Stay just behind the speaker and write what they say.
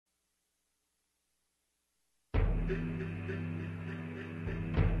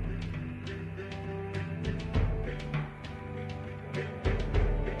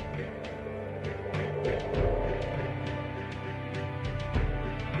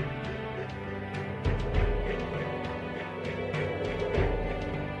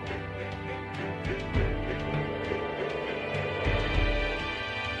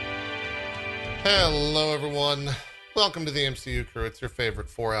Hello, everyone. Welcome to the MCU crew. It's your favorite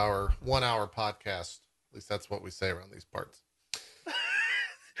 1-hour podcast. At least that's what we say around these parts.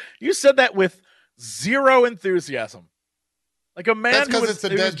 You said that with zero enthusiasm. Like a man who was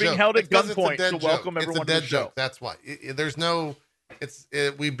being held at gunpoint to welcome everyone to the show. Joke. That's why. There's no...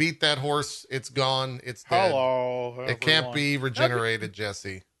 we beat that horse. It's gone. It's dead. Hello, everyone. It can't be regenerated,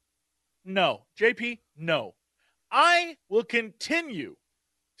 Jesse. No. JP, no. I will continue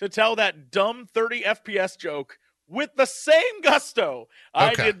to tell that dumb 30 FPS joke with the same gusto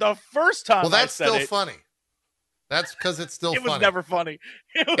I did the first time. Well, that's still funny. That's because it's still funny. It was never funny.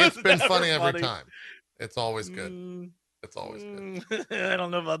 It's been funny every time. It's always good. It's always good. I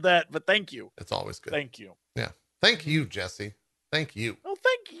don't know about that, but thank you. It's always good. Thank you. Yeah. Thank you, Jesse. Thank you. Oh,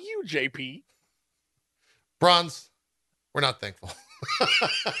 thank you, JP. Bronze, we're not thankful.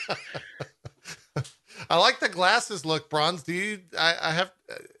 I like the glasses look, Bronze.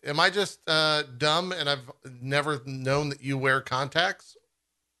 Am I just dumb and I've never known that you wear contacts?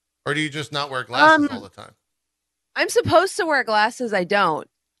 Or do you just not wear glasses all the time? I'm supposed to wear glasses. I don't.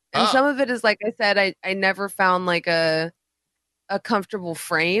 And some of it is, like I said, I never found like a comfortable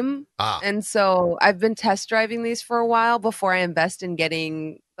frame. And so I've been test driving these for a while before I invest in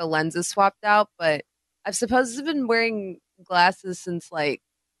getting the lenses swapped out. But I've supposedly been wearing glasses since like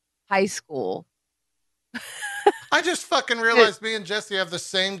high school. I just fucking realized me and Jesse have the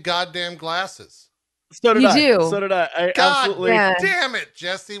same goddamn glasses. So did I. Do. So did I. God damn it,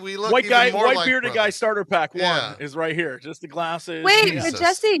 Jesse. We look white like bearded brothers. guy starter pack one is right here. Just the glasses. Wait, but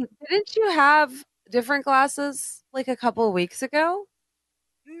Jesse, didn't you have different glasses like a couple of weeks ago?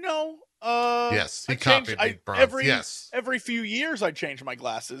 No. Yes, he copied me, Bronze. Every few years I change my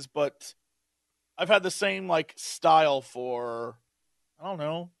glasses, but I've had the same like style for, I don't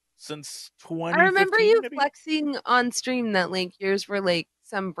know, since 2015. I remember you maybe? flexing on stream that like yours were like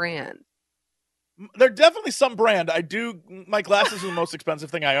some brand. They're definitely some brand. My glasses are the most expensive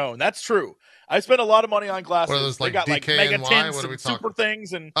thing I own. That's true. I spend a lot of money on glasses. What are those, like, they got like mega tints and super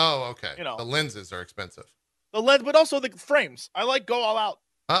things, and okay. The lenses are expensive. The lens, but also the frames. I like go all out.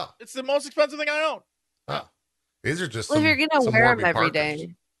 Oh, it's the most expensive thing I own. Oh, these are just. Well, if you're gonna wear them every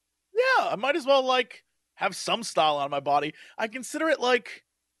day, yeah, I might as well like have some style on my body. I consider it like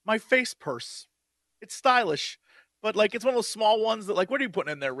my face purse. It's stylish, but like it's one of those small ones that like, what are you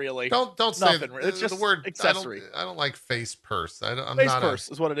putting in there really? Don't Nothing. say it's just the word accessory. I don't like face purse. Face purse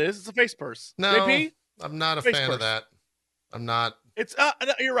is what it is. It's a face purse. No, JP? I'm not a fan of that. I'm not. It's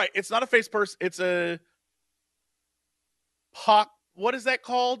you're right. It's not a face purse. It's a what is that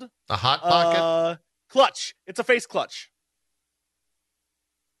called? A hot pocket? Clutch. It's a face clutch.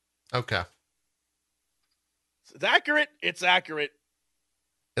 Okay. It's accurate. It's accurate.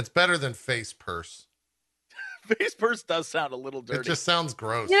 It's better than face purse. Face purse does sound a little dirty. It just sounds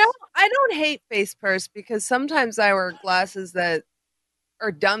gross. You know, I don't hate face purse because sometimes I wear glasses that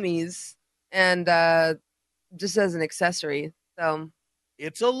are dummies and just as an accessory. So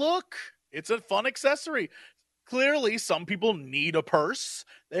it's a look. It's a fun accessory. Clearly, some people need a purse.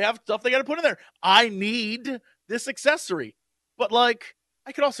 They have stuff they got to put in there. I need this accessory. But, like,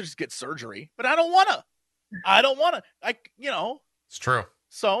 I could also just get surgery. But I don't want to. It's true.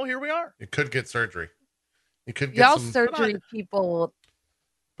 So, here we are. You could get surgery. You could get surgery people.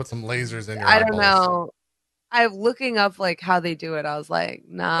 Put some lasers in your I eyeballs. don't know. I'm looking up, like, how they do it. I was like,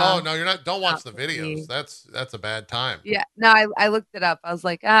 nah. Oh, no, you're not. Don't watch the videos. That's a bad time. Yeah. No, I looked it up. I was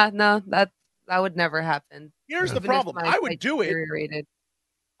like, no, that would never happen. Here's the problem. I would do it.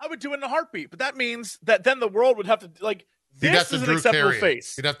 I would do it in a heartbeat, but that means that then the world would have to like. This is an acceptable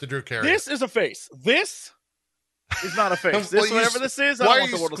face. You'd have to Drew Carey. This is a face. This is not a face. This whatever this is. I don't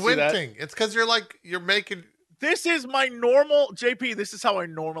want the world to see that. It's because you're making. This is my normal JP. This is how I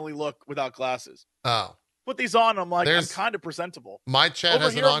normally look without glasses. Oh. Put these on. I'm like, I'm kind of presentable. My chat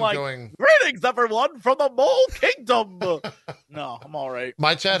has an ongoing. Like, greetings, everyone, from the Mole Kingdom. No, I'm all right.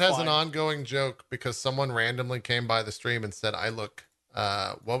 My chat has an ongoing joke because someone randomly came by the stream and said, I look,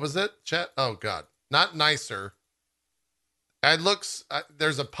 what was it? Chat? Oh, God. Not nicer.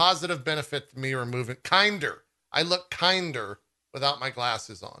 There's a positive benefit to me removing. Kinder. I look kinder without my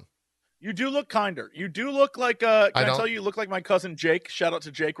glasses on. You do look kinder. You do look like, can I tell you look like my cousin Jake? Shout out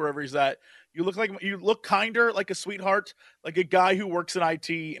to Jake, wherever he's at. You look kinder, like a sweetheart, like a guy who works in IT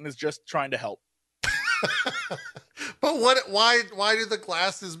and is just trying to help. But why do the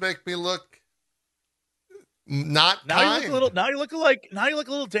glasses make me look not now kind? you look a little now you look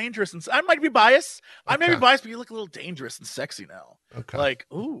a little dangerous, and I might be biased. I may be biased, but you look a little dangerous and sexy now. Okay. Like,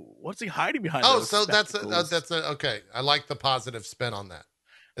 ooh, what's he hiding behind? Oh, those so spectacles? that's a okay. I like the positive spin on that.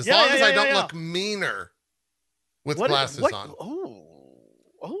 As long as I don't look meaner with glasses on.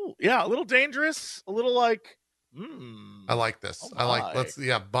 Oh, yeah, a little dangerous, a little like. I like this. I like. Let's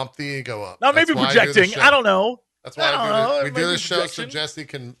bump the ego up. Now maybe projecting. I don't know. That's why we do the show so Jesse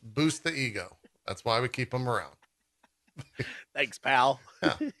can boost the ego. That's why we keep him around. Thanks, pal.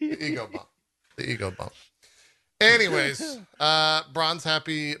 Yeah, the ego bump. The ego bump. Anyways, Bronze,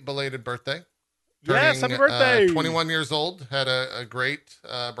 happy belated birthday. Yes, happy birthday. 21 years old. Had a great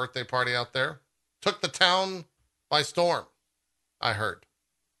birthday party out there. Took the town by storm, I heard.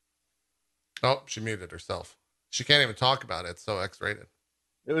 Oh, she muted herself. She can't even talk about it. It's so X-rated.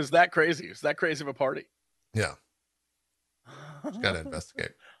 It was that crazy. It was that crazy of a party. Yeah. She's got to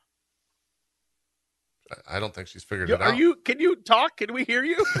investigate. I don't think she's figured it out. Can you talk? Can we hear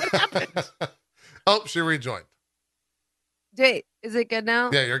you? What happened? Oh, she rejoined. Wait, is it good now?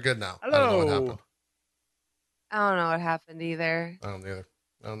 Yeah, you're good now. Hello. I don't know what happened. I don't know what happened either. I don't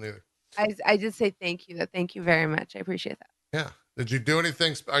either. I just say thank you. Thank you very much. I appreciate that. Yeah. Did you do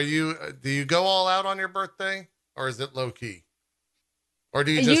anything? Do you go all out on your birthday, or is it low key? Or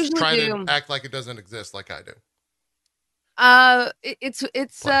do you just try to act like it doesn't exist like I do?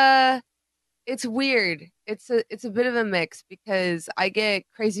 It's weird. It's a bit of a mix because I get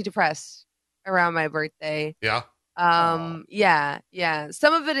crazy depressed around my birthday. Yeah. Yeah.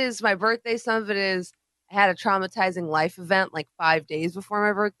 Some of it is my birthday. Some of it is I had a traumatizing life event like 5 days before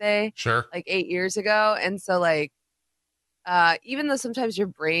my birthday. Sure. Like 8 years ago. And so like, even though sometimes your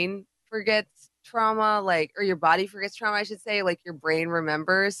brain forgets trauma, like, or your body forgets trauma, I should say, like your brain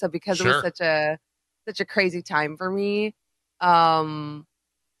remembers. So because it was such a crazy time for me,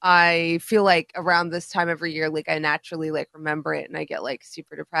 I feel like around this time every year, like I naturally like remember it and I get like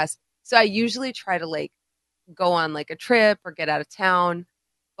super depressed. So I usually try to like go on like a trip or get out of town,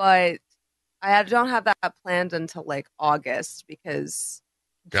 but I don't have that planned until like August because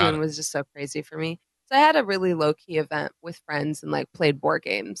June was just so crazy for me. So I had a really low key event with friends and like played board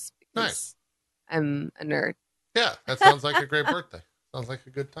games. Nice. I'm a nerd. Yeah, that sounds like a great birthday. Sounds like a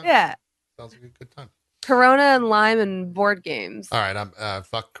good time. Yeah. Sounds like a good time. Corona and lime and board games. All right, I'm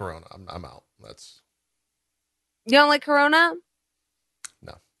fuck Corona. I'm out. You don't like Corona?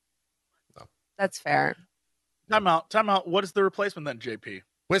 No. That's fair. Time out. What is the replacement then, JP?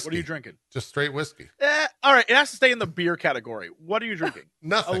 Whiskey. What are you drinking? Just straight whiskey. All right, it has to stay in the beer category. What are you drinking?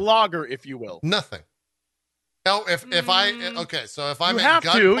 Nothing. A lager, if you will. Nothing. No, if I'm you at have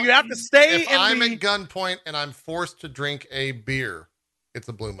gunpoint, you have to stay. If I'm at gunpoint and I'm forced to drink a beer, it's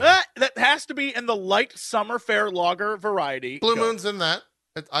a Blue Moon. That has to be in the light summer fare lager variety. Blue Moon's in that.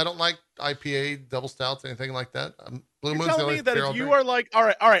 I don't like IPA, double stouts, anything like that. Blue Moon's the only me that if you are like, all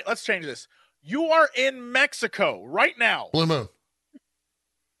right, let's change this. You are in Mexico right now. Blue Moon.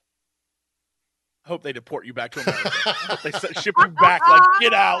 I hope they deport you back to America. I hope they ship you back. Like,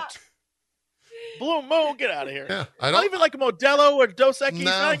 get out. Blue Moon, get out of here. Yeah, not even like a Modelo or Dos Equis.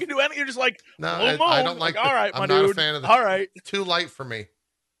 No. Not you can do anything. You're just like, no, Blue Moon. I don't like. All right, I'm my not dude. a fan of all right, it's too light for me.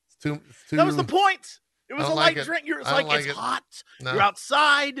 It's too. That was the point. It was a light drink. It's like it's hot. No. You're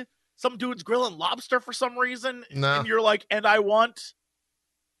outside. Some dude's grilling lobster for some reason. No. And you're like, and I want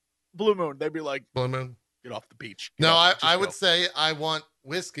Blue Moon. They'd be like, Blue Moon. Get off the beach. I would say I want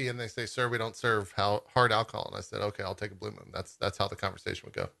whiskey, and they say, "Sir, we don't serve hard alcohol." And I said, "Okay, I'll take a Blue Moon." That's how the conversation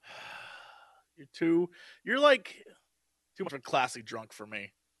would go. You're like too much of a classy drunk for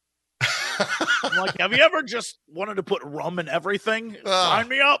me. I'm like, have you ever just wanted to put rum in everything? Sign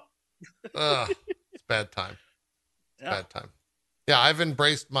me up. It's bad time. Bad time. Yeah, I've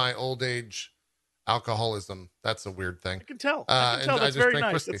embraced my old age alcoholism. That's a weird thing. I can tell. That's very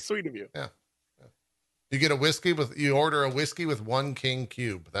nice. Whiskey. That's sweet of you. Yeah. You get a whiskey you order a whiskey with 1 king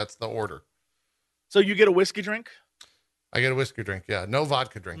cube. That's the order. So you get a whiskey drink? I get a whiskey drink. Yeah. No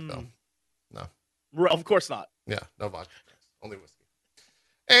vodka drink though. No. Of course not. Yeah. No vodka drinks. Only whiskey.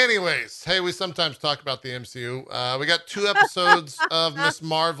 Anyways, hey, we sometimes talk about the MCU. We got 2 episodes of Miss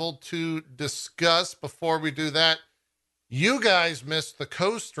Marvel to discuss. Before we do that, you guys missed the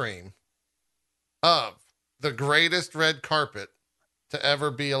co-stream of the greatest red carpet to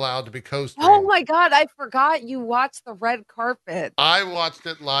ever be allowed to be co-streamed. Oh my God, I forgot you watched the red carpet. I watched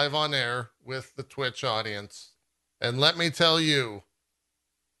it live on air with the Twitch audience. And let me tell you,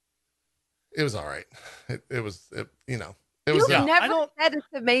 it was all right. It was never said it's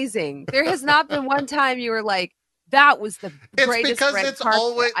amazing. There has not been one time you were like, that was the greatest red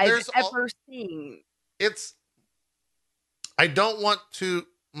carpet I've ever seen. I don't want to.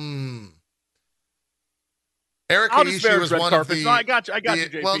 Erica Ishii was one of the. No, I got you,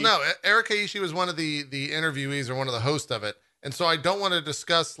 JP. Well, no, Erica Ishii was one of the interviewees or one of the hosts of it, and so I don't want to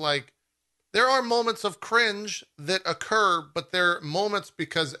discuss like. There are moments of cringe that occur, but they're moments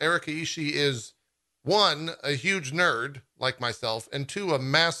because Erica Ishii is, one, a huge nerd like myself, and two, a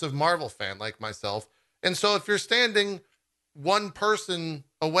massive Marvel fan like myself. And so if you're standing one person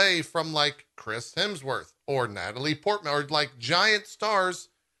away from like Chris Hemsworth or Natalie Portman or like giant stars,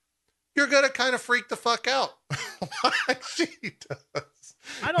 you're going to kind of freak the fuck out. Like she does.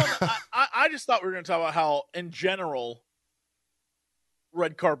 I just thought we were going to talk about how, in general,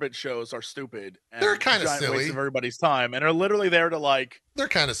 red carpet shows are stupid and they're kind of silly, waste of everybody's time, and are literally there to like, they're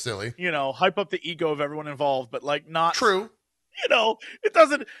kind of silly, hype up the ego of everyone involved, but like not true. It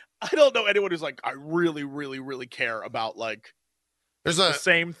doesn't. I don't know anyone who's like, I really, really, really care about like there's the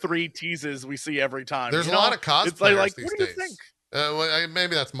same 3 teases we see every time. There's a lot of cosplayers like these what do days. you think? Well,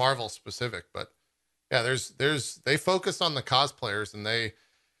 maybe that's Marvel specific, but yeah, they focus on the cosplayers, and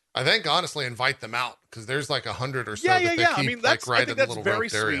I think honestly invite them out because there's like 100 or so that they keep I mean, that's, like right I think in the that's little very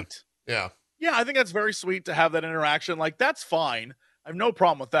roped area. sweet. Yeah, I think that's very sweet to have that interaction. Like, that's fine. I have no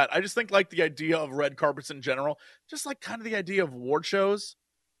problem with that. I just think like the idea of red carpets in general, just like kind of the idea of award shows,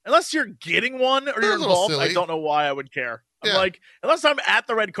 unless you're getting one or you're involved, I don't know why I would care. I'm like, unless I'm at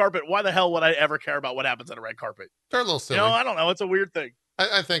the red carpet, why the hell would I ever care about what happens at a red carpet? They're a little silly. I don't know. It's a weird thing.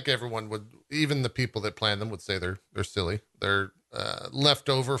 I think everyone would, even the people that plan them would say they're silly. They're left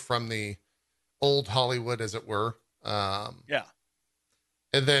over from the old Hollywood, as it were. Yeah.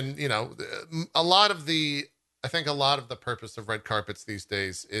 And then, I think a lot of the purpose of red carpets these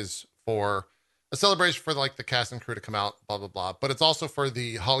days is for a celebration for like the cast and crew to come out, blah, blah, blah. But it's also for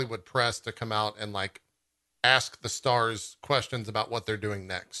the Hollywood press to come out and like ask the stars questions about what they're doing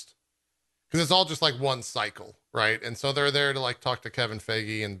next. Because it's all just like one cycle, right? And so they're there to like talk to Kevin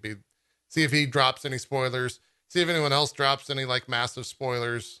Feige and see if he drops any spoilers, see if anyone else drops any like massive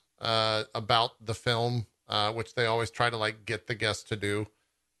spoilers about the film, which they always try to like get the guests to do.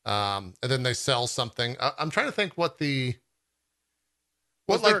 And then they sell something. I'm trying to think what the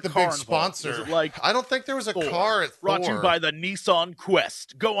big sponsor. Like, I don't think there was a car at Thor. Brought to you by the Nissan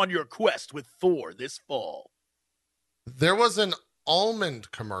Quest. Go on your quest with Thor this fall. There was an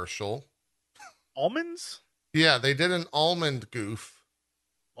almond commercial. Almonds? Yeah, they did an almond goof.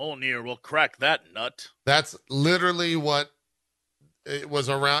 Mjolnir will crack that nut. That's literally what it was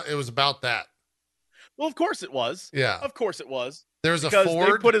around. It was about that. Well, of course it was. Yeah. Of course it was. There's because a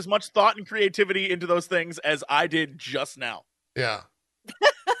Ford. They put as much thought and creativity into those things as I did just now. Yeah.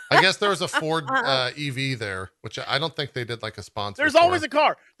 I guess there was a Ford EV there, which I don't think they did like a sponsor. There's always a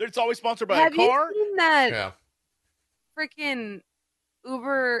car. It's always sponsored by a car. Have you seen that freaking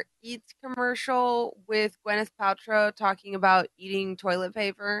Uber Eats commercial with Gwyneth Paltrow talking about eating toilet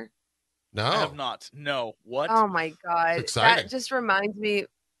paper? No. I have not. No. What? Oh my God. It's exciting. That just reminds me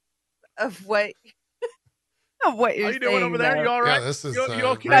of what you're saying. How you doing over there? You all right? Yeah, this is you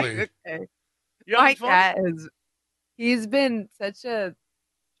okay? really... Okay. You my cat he's been such a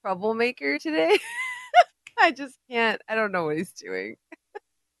troublemaker today. I just can't. I don't know what he's doing.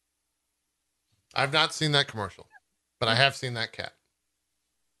 I've not seen that commercial, but I have seen that cat.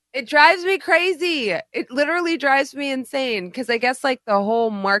 It drives me crazy. It literally drives me insane because I guess like the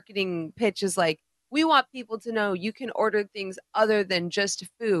whole marketing pitch is like, we want people to know you can order things other than just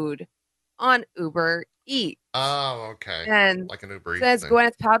food on Uber Eats. Oh, okay. And like an Uber Eats says thing.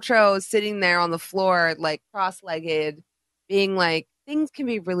 Gwyneth Paltrow sitting there on the floor, like cross-legged, being like, things can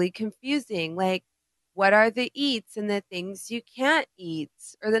be really confusing. Like, what are the eats and the things you can't eat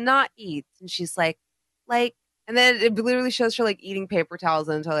or the not eats? And she's like, and then it literally shows her like eating paper towels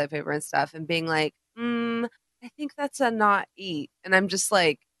and toilet paper and stuff and being like, I think that's a not eat. And I'm just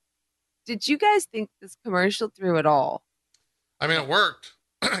like, did you guys think this commercial through at all? I mean, it worked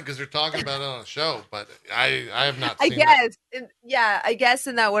because you're talking about it on a show, but I have not seen I guess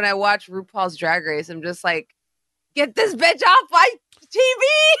in that when I watch RuPaul's Drag Race, I'm just like, get this bitch off my TV.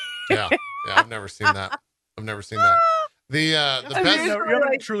 Yeah, I've never seen that. The best. You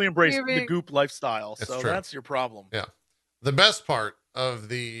haven't truly embraced the goop lifestyle, so that's your problem. Yeah, the best part of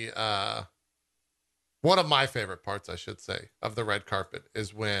the one of my favorite parts, I should say, of the red carpet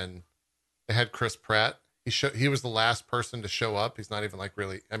is when they had Chris Pratt. He was the last person to show up. He's not even like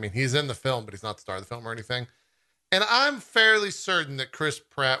really. I mean, he's in the film, but he's not the star of the film or anything. And I'm fairly certain that Chris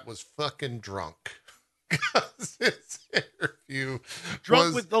Pratt was fucking drunk. Because his interview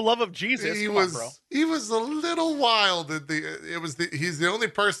drunk with the love of Jesus. He was a little wild. He's the only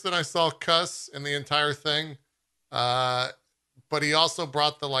person I saw cuss in the entire thing. but he also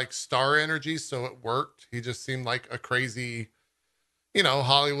brought the like star energy, so it worked. He just seemed like a crazy,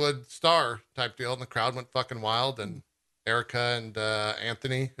 Hollywood star type deal, and the crowd went fucking wild. And Erica and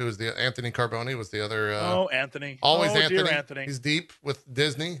Anthony, Anthony Carboni was the other. Anthony, always Anthony. Dear Anthony. He's deep with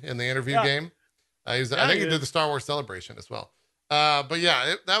Disney in the interview game. I think he did the Star Wars Celebration as well. But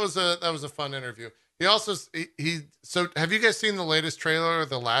yeah, that was a fun interview. He also so have you guys seen the latest trailer or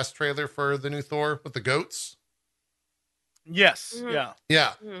the last trailer for the new Thor with the goats? Yes. Mm-hmm. Yeah.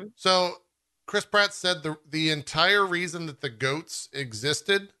 Yeah. Mm-hmm. So Chris Pratt said the entire reason that the goats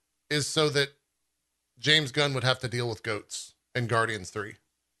existed is so that James Gunn would have to deal with goats in Guardians 3.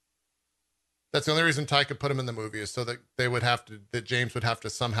 That's the only reason Taika put him in the movie, is so that that James would have to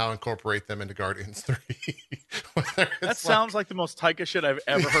somehow incorporate them into Guardians 3. That sounds like the most Taika shit I've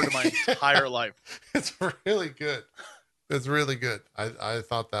ever heard in my entire life. It's really good. It's really good. I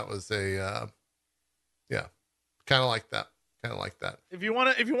thought that was kind of like that. If you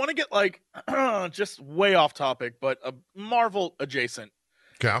want to get like just way off topic, but a Marvel adjacent.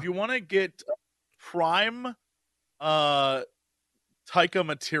 Okay. If you want to get prime Taika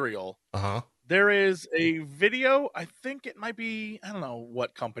material, there is a video. I think it might be, I don't know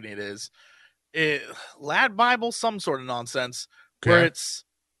what company it is. Lad Bible, some sort of nonsense, where it's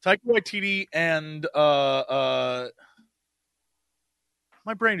Taika Waititi and my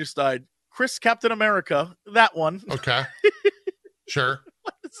brain just died. Chris Captain America, that one. Okay. Sure.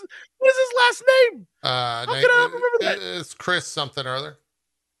 What is his last name? How can I not remember that? It's Chris something or other.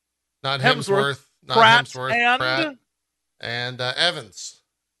 Not Hemsworth. Not Pratt, Hemsworth. Pratt. And Evans.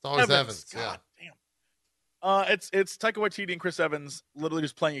 It's always Evans. God damn. It's Taika Waititi and Chris Evans literally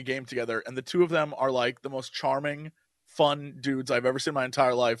just playing a game together, and the two of them are like the most charming, fun dudes I've ever seen in my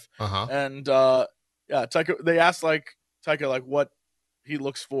entire life. And Taika, they asked like Taika like what he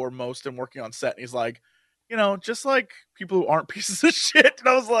looks for most in working on set, and he's like, just like people who aren't pieces of shit. And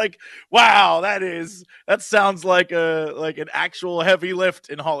I was like, wow, that sounds like an actual heavy lift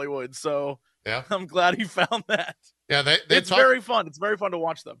in Hollywood. So yeah, I'm glad he found that. Yeah, it's very fun. It's very fun to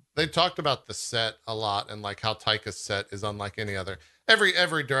watch them. They talked about the set a lot, and like how Taika's set is unlike any other.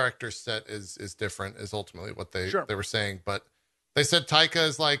 Every director's set is different, is ultimately what they were saying. But they said Taika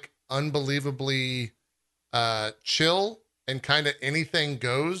is like unbelievably chill and kind of anything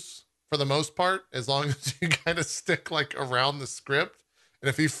goes for the most part, as long as you kind of stick like around the script. And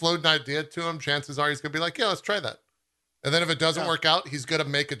if you float an idea to him, chances are he's gonna be like, yeah, let's try that. And then if it doesn't work out, he's gonna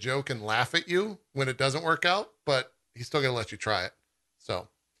make a joke and laugh at you when it doesn't work out, but he's still gonna let you try it. So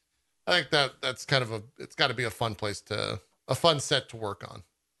I think that's kind of it's got to be a fun set to work on.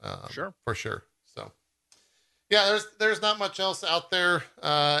 For sure. So yeah, there's not much else out there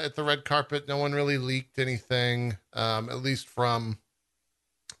at the red carpet. No one really leaked anything, at least from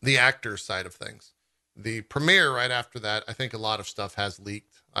the actors side of things. The premiere right after that, I think a lot of stuff has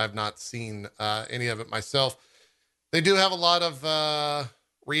leaked. I've not seen any of it myself. They do have a lot of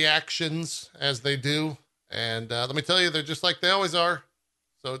reactions, as they do. And let me tell you, they're just like they always are.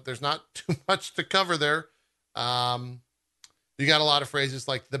 So there's not too much to cover there. You got a lot of phrases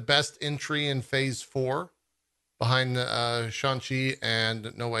like the best entry in phase 4 behind Shang-Chi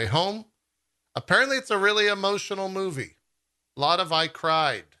and No Way Home. Apparently it's a really emotional movie. A lot of I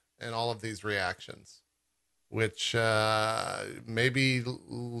cried in all of these reactions, which maybe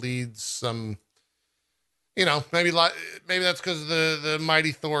leads some, maybe that's because of the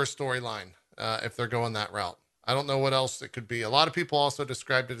Mighty Thor storyline, if they're going that route. I don't know what else it could be. A lot of people also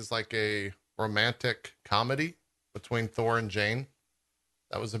described it as like a romantic comedy between Thor and Jane.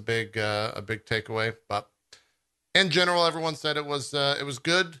 That was a big takeaway. But in general, everyone said it was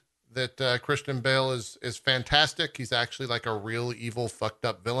good. That Christian Bale is fantastic. He's actually like a real evil, fucked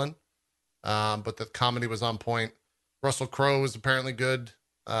up villain. But the comedy was on point. Russell Crowe was apparently good.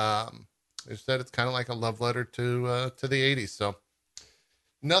 They said it's kind of like a love letter to the 80s. So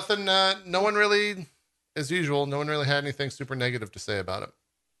nothing. No one really, as usual, no one really had anything super negative to say about it.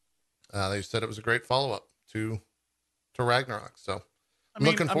 They said it was a great follow up to Ragnarok. So I'm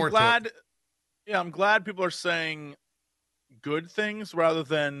looking forward to it. Yeah, I'm glad people are saying good things rather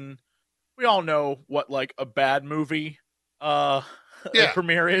than, we all know what like a bad movie a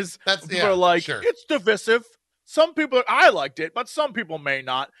premiere is. People are like, it's divisive. Some people, I liked it, but some people may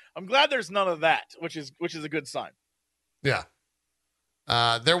not. I'm glad there's none of that, which is a good sign. Yeah.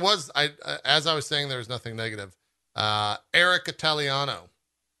 There was, as I was saying, there was nothing negative. Eric Italiano.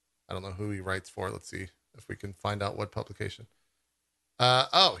 I don't know who he writes for. Let's see if we can find out what publication.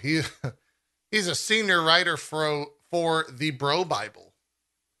 He's a senior writer for the Bro Bible.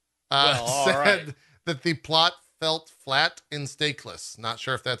 Said that the plot felt flat and stakeless. Not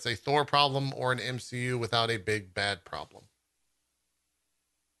sure if that's a Thor problem or an MCU without a big bad problem.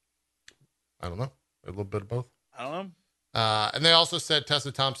 I don't know. A little bit of both. I don't know. And they also said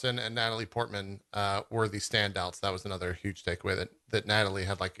Tessa Thompson and Natalie Portman were the standouts. That was another huge takeaway, that Natalie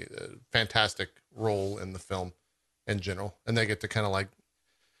had like a fantastic role in the film in general. And they get to kind of like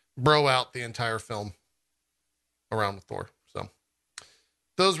bro out the entire film around with Thor. So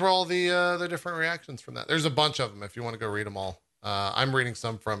those were all the different reactions from that. There's a bunch of them if you want to go read them all. I'm reading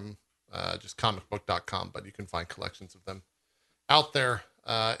some from just comicbook.com, but you can find collections of them out there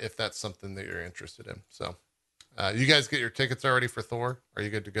if that's something that you're interested in. So you guys get your tickets already for Thor? Are you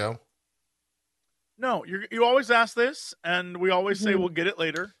good to go? No, you always ask this, and we always say we'll get it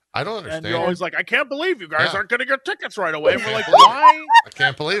later. I don't understand. And you're always like, I can't believe you guys aren't getting your tickets right away. And we're like, why? I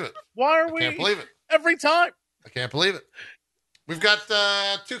can't believe it. Why are we? I can't believe it. Every time. I can't believe it. We've got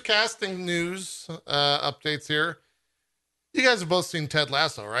 2 casting news updates here. You guys have both seen Ted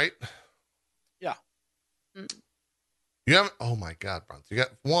Lasso, right? Yeah. You haven't? Oh my God, Bronze. You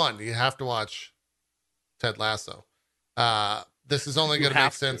got one. You have to watch Ted Lasso. This is only going to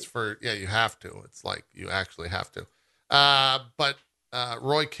make sense for, you have to. It's like you actually have to. But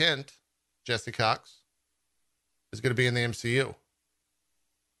Roy Kent, Jesse Cox, is going to be in the MCU.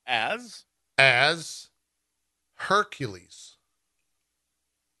 As Hercules.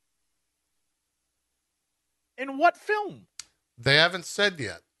 In what film? They haven't said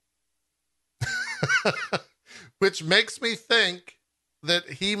yet. Which makes me think that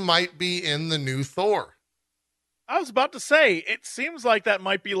he might be in the new Thor. I was about to say, it seems like that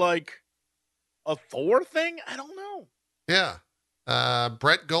might be like a Thor thing. I don't know. Yeah.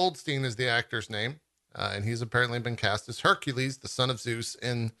 Brett Goldstein is the actor's name. And he's apparently been cast as Hercules, the son of Zeus,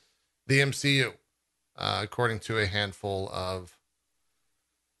 in the MCU, according to a handful of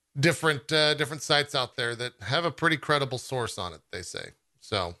different sites out there that have a pretty credible source on it, they say.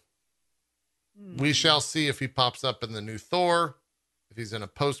 So we shall see if he pops up in the new Thor, if he's in a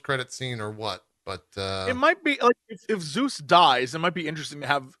post-credit scene or what. But it might be like if Zeus dies, it might be interesting to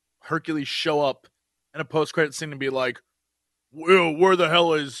have Hercules show up in a post-credit scene and be like, well, where the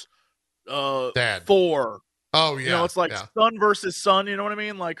hell is Dad. Thor? Oh, yeah. You know, it's like son versus son, you know what I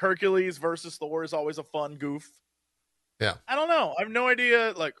mean? Like Hercules versus Thor is always a fun goof. Yeah. I don't know. I have no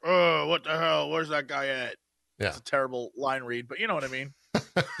idea, like, oh, what the hell? Where's that guy at? Yeah. It's a terrible line read, but you know what I mean?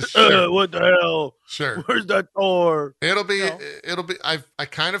 Sure. What the hell? Sure. Where's that Thor? It'll be, I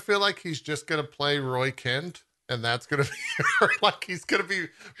kind of feel like he's just going to play Roy Kent, and that's going to be, like he's going to be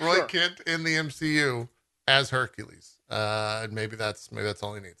Roy Kent in the MCU as Hercules. And maybe that's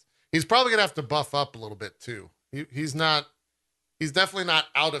all he needs. He's probably going to have to buff up a little bit too. He's definitely not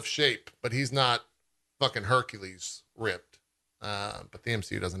out of shape, but he's not fucking Hercules ripped. But the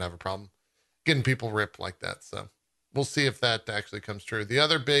MCU doesn't have a problem getting people ripped like that. So we'll see if that actually comes true. The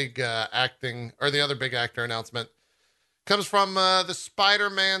other big actor announcement comes from the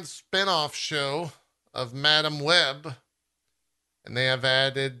Spider-Man spinoff show of Madam Web. And they have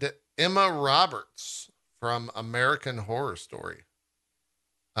added Emma Roberts from American Horror Story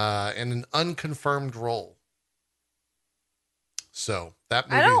in an unconfirmed role. So that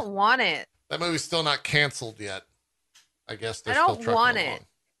movie, I don't want it. That movie's still not canceled yet. I guess they're I don't still want trucking it. along.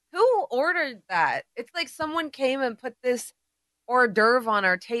 Who ordered that? It's like someone came and put this hors d'oeuvre on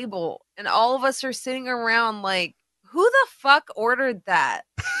our table, and all of us are sitting around like, who the fuck ordered that?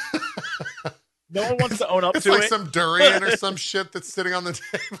 No one wants to own up to it. It's like some durian or some shit that's sitting on the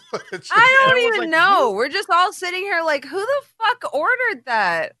table. I don't even know. We're just all sitting here like, who the fuck ordered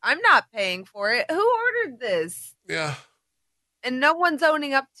that? I'm not paying for it. Who ordered this? Yeah. And no one's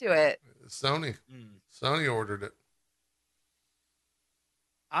owning up to it. Sony ordered it.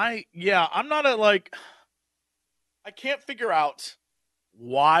 I'm not I can't figure out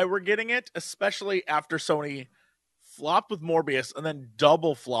why we're getting it, especially after Sony flopped with Morbius and then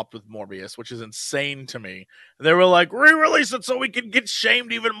double flopped with Morbius, which is insane to me. They were like, re-release it so we can get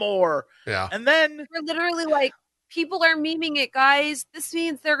shamed even more. Yeah. And then we're literally like, people are memeing it, guys. This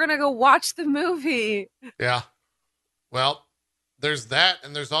means they're going to go watch the movie. Yeah. Well, there's that.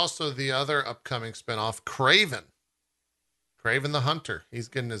 And there's also the other upcoming spinoff, Kraven. Kraven the Hunter. He's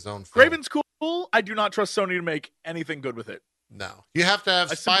getting his own film. Kraven's cool. I do not trust Sony to make anything good with it. No. You have to have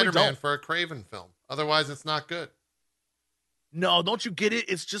Spider-Man for a Kraven film. Otherwise, it's not good. No, don't you get it?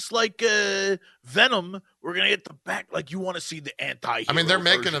 It's just like Venom. We're going to get the back. Like, you want to see the anti-hero. I mean, they're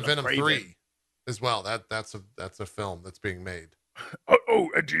making a Venom 3 as well. That's a film that's being made. Uh-oh,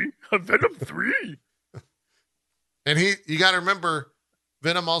 Eddie. A Venom 3? And you got to remember,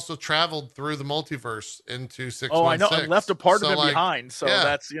 Venom also traveled through the multiverse into 616. Oh, I know. And left a part of him behind. So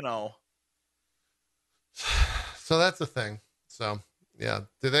that's, So that's the thing. So, yeah.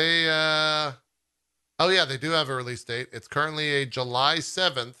 Do they... Oh, yeah, they do have a release date. It's currently a July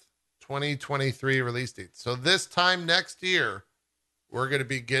 7th, 2023 release date. So this time next year, we're going to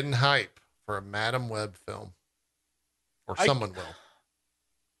be getting hype for a Madam Web film. Or someone will.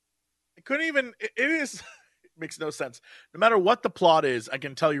 I couldn't even... It is... It makes no sense. No matter what the plot is, I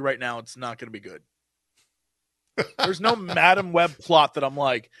can tell you right now, it's not going to be good. There's no Madam Web plot that I'm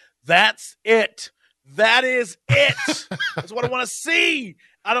like, that's it. That is it. That's what I want to see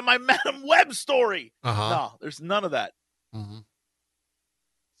out of my Madam Web story. No, there's none of that. Mm-hmm.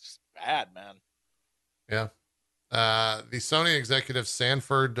 It's bad, man. Yeah. The Sony executive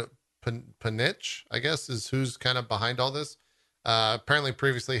Sanford Panitch, I guess, is who's kind of behind all this. Apparently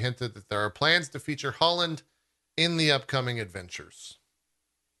previously hinted that there are plans to feature Holland in the upcoming adventures.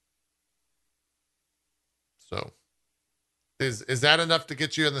 So is that enough to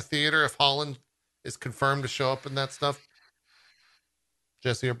get you in the theater if Holland is confirmed to show up in that stuff?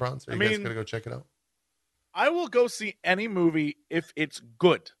 Jesse or Bronze, are you guys gonna go check it out? I will go see any movie if it's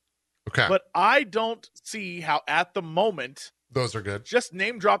good. Okay. But I don't see how at the moment those are good. Just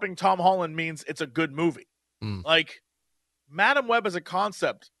name dropping Tom Holland means it's a good movie. Like Madam Web as a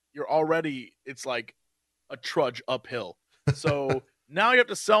concept, it's like a trudge uphill. So now you have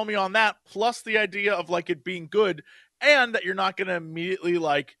to sell me on that, plus the idea of like it being good, and that you're not going to immediately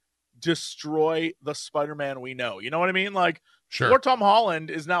like destroy the Spider-Man we know. You know what I mean? Like, sure. Poor Tom Holland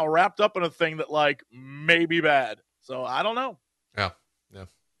is now wrapped up in a thing that like may be bad. So I don't know. Yeah,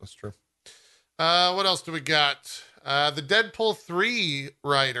 that's true. What else do we got? The Deadpool 3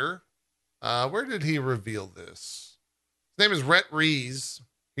 writer. Where did he reveal this? His name is Rhett Rees.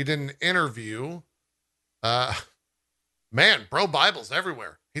 He did an interview. Man, Bro Bible's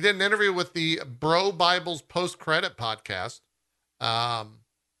everywhere. He did an interview with the Bro Bible's post-credit podcast. And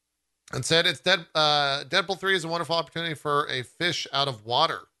said Deadpool 3 is a wonderful opportunity for a fish out of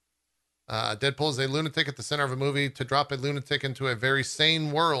water. Deadpool is a lunatic at the center of a movie. To drop a lunatic into a very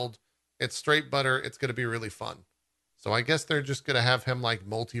sane world, it's straight butter. It's going to be really fun. So I guess they're just going to have him like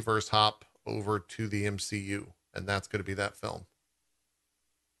multiverse hop over to the MCU. And that's going to be that film.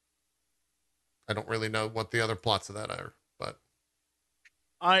 I don't really know what the other plots of that are, but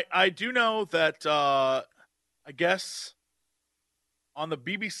I do know that I guess on the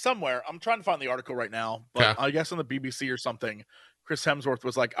BBC somewhere, I'm trying to find the article right now, but I guess on the BBC or something, Chris Hemsworth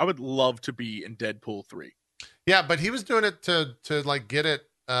was like, I would love to be in Deadpool 3. Yeah, but he was doing it to like get it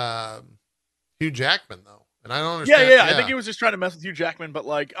Hugh Jackman though. And I don't understand. Yeah. I think he was just trying to mess with Hugh Jackman, but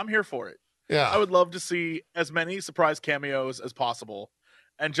like, I'm here for it. Yeah. I would love to see as many surprise cameos as possible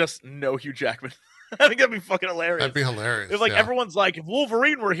and just no Hugh Jackman. I think that'd be fucking hilarious. That'd be hilarious. If like everyone's like, if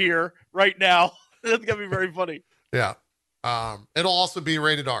Wolverine were here right now, that's gonna be very funny. Yeah. It'll also be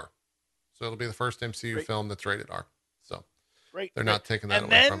rated R. So it'll be the first MCU film that's rated R. So they're not taking that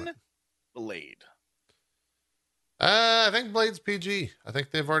away from it. Blade. I think Blade's PG. I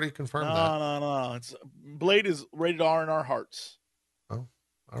think they've already confirmed that. No. Blade is rated R in our hearts. Oh,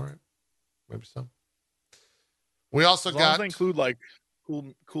 all right. Maybe so. We also got... They include like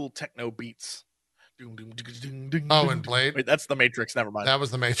cool techno beats. Oh, and Blade? Wait, that's the Matrix. Never mind. That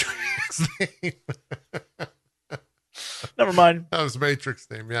was the Matrix theme. Never mind. That was Matrix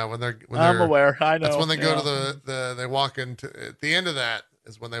theme. Yeah, I'm aware. I know. That's when they go to they walk into, at the end of that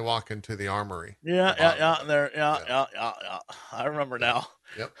is when they walk into the armory. Yeah. I remember now.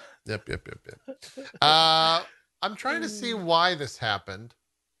 Yep. I'm trying to see why this happened,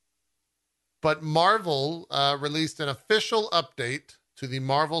 but Marvel released an official update to the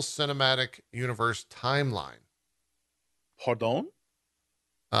Marvel Cinematic Universe timeline. Pardon?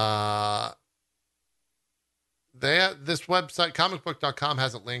 This website, comicbook.com,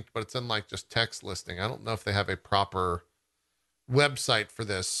 hasn't linked, but it's in like just text listing. I don't know if they have a proper website for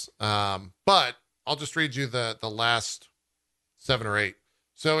this. But I'll just read you the last 7 or 8.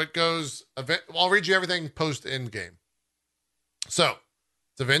 So it goes, I'll read you everything post Endgame. So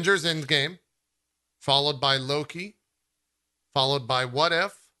it's Avengers Endgame, followed by Loki, followed by What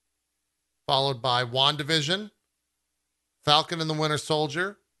If, followed by WandaVision, Falcon and the Winter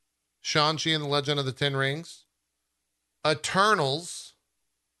Soldier, Shang-Chi and the Legend of the Ten Rings, Eternals,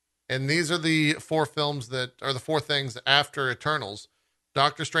 and these are the 4 films that are the 4 things after Eternals: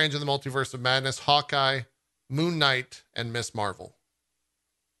 Doctor Strange and the Multiverse of Madness, Hawkeye, Moon Knight, and Miss Marvel.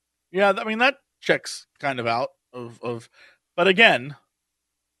 Yeah, I mean, that checks kind of out of but again,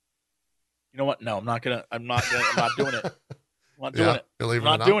 you know what? No, I'm not doing it. I'm not doing it. I'm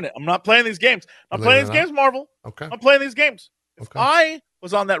not doing it. I'm not playing these games. I'm playing these games, Marvel. Okay. I'm playing these games. If I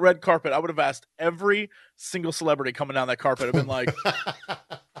was on that red carpet, I would have asked every single celebrity coming down that carpet. I've been like,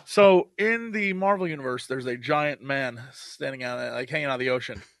 so in the Marvel universe, there's a giant man standing out, like hanging out of the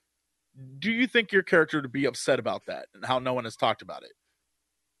ocean. Do you think your character would be upset about that and how no one has talked about it?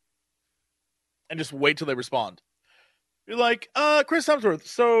 and just wait till they respond. You're like, Chris Hemsworth,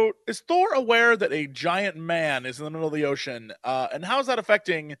 so is Thor aware that a giant man is in the middle of the ocean? And how's that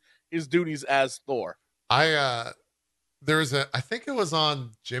affecting his duties as Thor? I think it was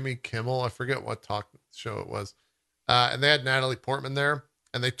on Jimmy Kimmel. I forget what talk show it was. And they had Natalie Portman there,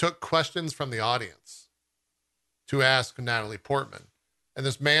 and they took questions from the audience to ask Natalie Portman. And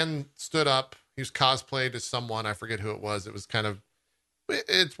this man stood up. He was cosplayed as someone. I forget who it was. It was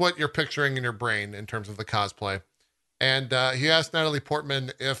it's what you're picturing in your brain in terms of the cosplay. And he asked Natalie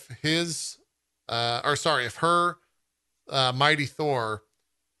Portman if her Mighty Thor,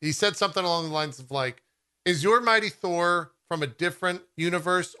 he said something along the lines of like, is your Mighty Thor from a different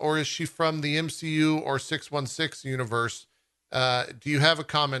universe, or is she from the MCU or 616 universe? Do you have a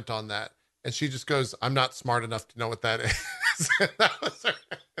comment on that? And she just goes, I'm not smart enough to know what that is. That was her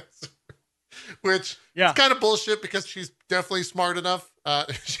answer. Which is kind of bullshit because she's definitely smart enough.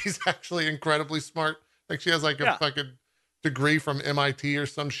 She's actually incredibly smart. Like she has like a fucking degree from MIT or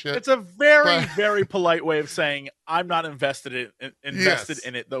some shit. It's a very polite way of saying I'm not invested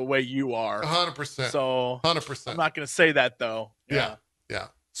in it the way you are. 100%. So 100%. I'm not going to say that though. Yeah.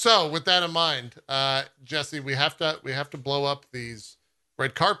 So with that in mind, Jesse, we have to blow up these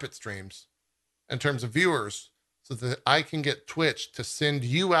red carpet streams in terms of viewers so that I can get Twitch to send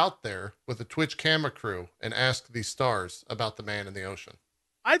you out there with a Twitch camera crew and ask these stars about the man in the ocean.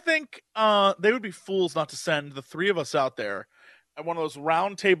 I think they would be fools not to send the three of us out there at one of those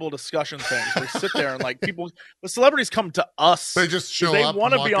round table discussion things where we sit there and like the celebrities come to us. They just show up. They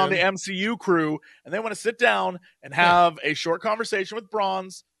want to be on the MCU crew and they want to sit down and have a short conversation with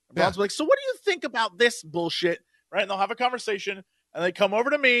Bronze. And Bronze will be like, so what do you think about this bullshit? Right? And they'll have a conversation and they come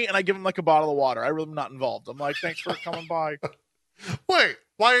over to me and I give them like a bottle of water. I really am not involved. I'm like, thanks for coming by. Wait,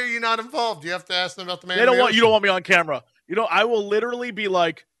 why are you not involved? You have to ask them about the man. You don't want me on camera. I will literally be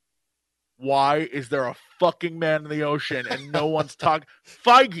like, why is there a fucking man in the ocean and no one's talking?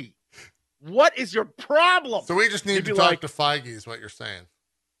 Feige, what is your problem? So we just need to talk to Feige is what you're saying.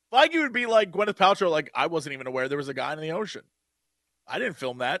 Feige would be like Gwyneth Paltrow, like, I wasn't even aware there was a guy in the ocean. I didn't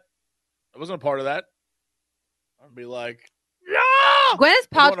film that. I wasn't a part of that. I'd be like, yeah! Gwyneth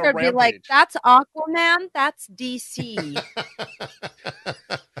Paltrow would be like, that's Aquaman, that's DC.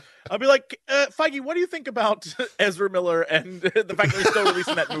 I'll be like, Feige, what do you think about Ezra Miller and the fact that they're still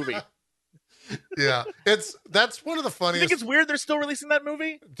releasing that movie? Yeah, that's one of the funniest. You think it's weird they're still releasing that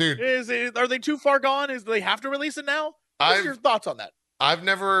movie? Dude. Are they too far gone? Do they have to release it now? What's your thoughts on that? I've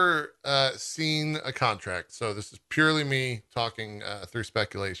never seen a contract, so this is purely me talking through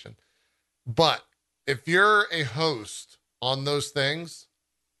speculation. But if you're a host on those things,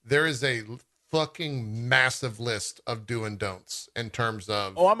 there is a fucking massive list of do and don'ts in terms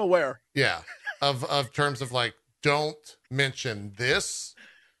of. Oh, I'm aware. Yeah, of terms of like, don't mention this,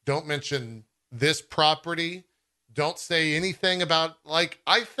 don't mention this property, don't say anything about like.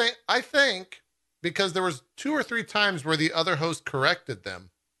 I think because there was 2 or 3 times where the other host corrected them.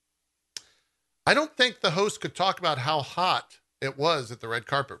 I don't think the host could talk about how hot it was at the red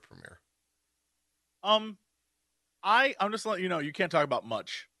carpet premiere. I'm just letting you know you can't talk about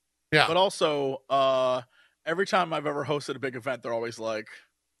much. Yeah. But also, every time I've ever hosted a big event, they're always like,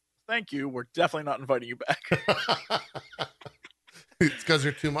 "Thank you, we're definitely not inviting you back." It's because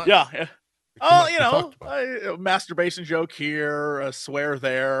you're too much. Yeah. Masturbation joke here, a swear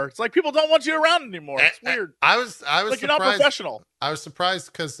there. It's like people don't want you around anymore. It's weird. I was like surprised. You're not professional. I was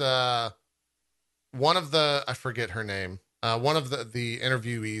surprised because one of the, I forget her name, one of the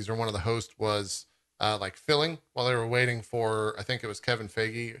interviewees or one of the hosts was like filling while they were waiting for, I think it was Kevin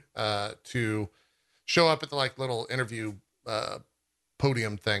Feige to show up at the like little interview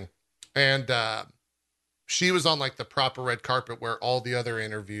podium thing, and she was on like the proper red carpet where all the other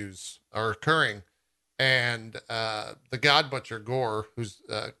interviews are occurring. And the God Butcher Gore, who's,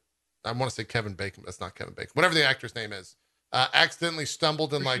 I want to say Kevin Bacon, but that's not Kevin Bacon, whatever the actor's name is, accidentally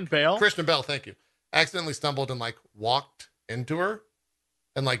stumbled and Christian Bale, thank you. Accidentally stumbled and like walked into her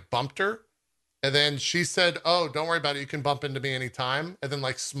and like bumped her. And then she said, "Oh, don't worry about it. You can bump into me anytime." And then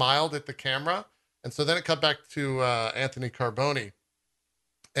like smiled at the camera. And so then it cut back to Anthony Carboni.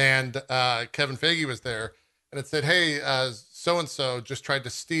 And Kevin Feige was there. And it said, "Hey, so-and-so just tried to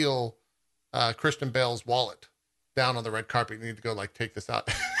steal Christian Bale's wallet down on the red carpet. You need to go like take this out."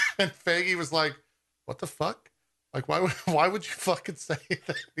 And Feige was like, "What the fuck? Like, why would you fucking say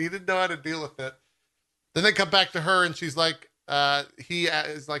that?" He didn't know how to deal with it. Then they come back to her and she's like, he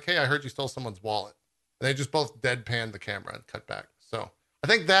is like, "Hey, I heard you stole someone's wallet." And they just both deadpanned the camera and cut back. So I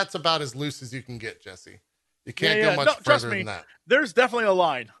think that's about as loose as you can get, Jesse. You can't go much further than that. There's definitely a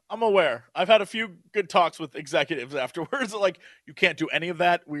line. I'm aware. I've had a few good talks with executives afterwards. Like, you can't do any of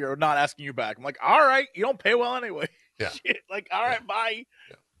that. We are not asking you back. I'm like, all right, you don't pay well anyway. Yeah. Shit. Like, all right, bye.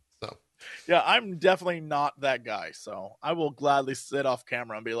 Yeah. So. Yeah, I'm definitely not that guy. So I will gladly sit off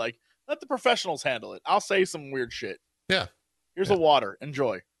camera and be like, let the professionals handle it. I'll say some weird shit. Yeah. Here's a water.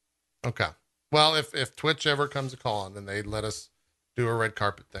 Enjoy. Okay. Well, if Twitch ever comes a call on and they let us do a red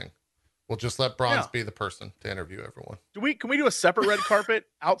carpet thing, we'll just let Bronze be the person to interview everyone. Can we do a separate red carpet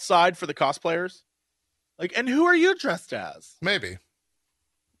outside for the cosplayers? Like, and who are you dressed as? Maybe.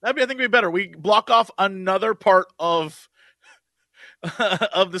 I think it'd be better. We block off another part of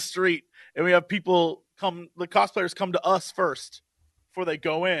of the street, and we have people the cosplayers come to us first before they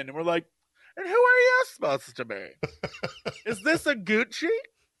go in, and we're like, and who are you supposed to be? Is this a Gucci?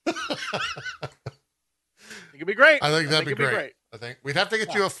 I think it'd be great. I think that'd be great. I think we'd have to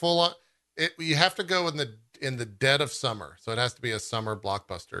get you a full on. You have to go in the dead of summer, so it has to be a summer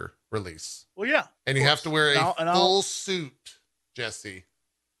blockbuster release. Well, yeah, and you have to wear a full suit, Jesse,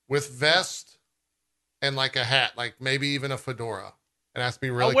 with vest and like a hat, like maybe even a fedora. It has to be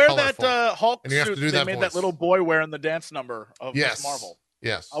really colorful. I'll wear that Hulk and you have suit to do they that made voice. That little boy wearing the dance number of Miss Marvel.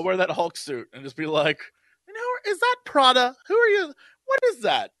 Yes. I'll wear that Hulk suit and just be like, is that Prada? Who are you? What is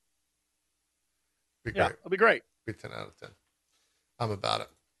that? Be great. It'll be great. Be 10 out of 10. I'm about it.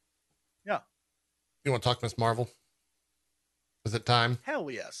 Yeah. You want to talk Miss Marvel? Is it time?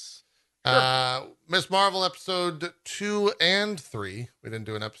 Hell yes. Sure. Miss Marvel episode 2 and 3. We didn't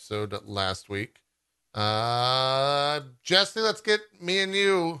do an episode last week. Jesse, let's get me and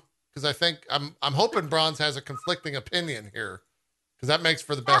you, because I think I'm hoping Bronze has a conflicting opinion here, because that makes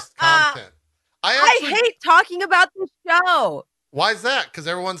for the best content. I hate talking about the show. Why is that? Because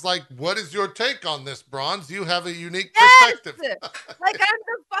everyone's like, what is your take on this, Bronze? You have a unique perspective. Like, I'm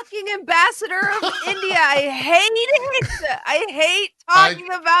the fucking ambassador of India. I hate it. I hate talking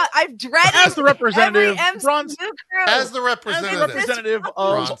about. I've dreaded as the representative, Bronze, as the representative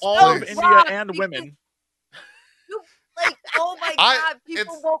of all of India and women. Like, oh my God,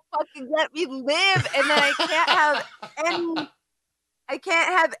 people won't fucking let me live, and then I can't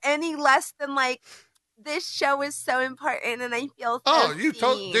have any less than like, this show is so important, and I feel so dude.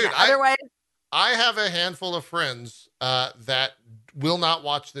 Otherwise, I have a handful of friends that will not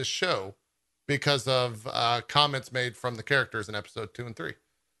watch this show because of comments made from the characters in episode 2 and 3.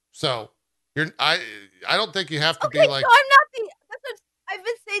 So I don't think you have to be like. So I'm not the. I've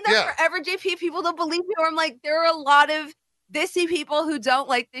been saying that forever, JP. People don't believe me, or I'm like, there are a lot of Disney people who don't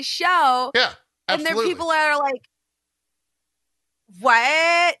like this show. Yeah, absolutely. And there are people that are like,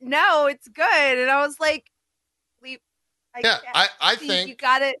 what? No, it's good. And I was like, I think you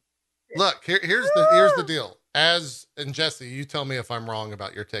got it. Look, here's the deal. And Jesse, you tell me if I'm wrong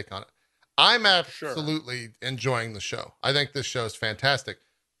about your take on it. I'm absolutely enjoying the show. I think this show is fantastic.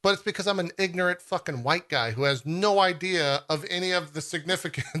 But it's because I'm an ignorant fucking white guy who has no idea of any of the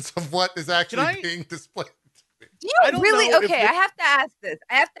significance of what is actually being displayed. Do you really? Okay, I have to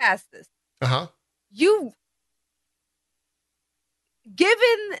ask this. Uh-huh.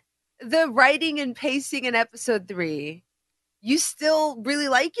 Given the writing and pacing in episode 3, you still really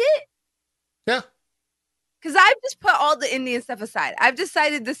like it? Yeah. Because I've just put all the Indian stuff aside. I've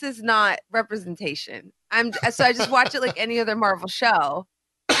decided this is not representation. So I just watch it like any other Marvel show.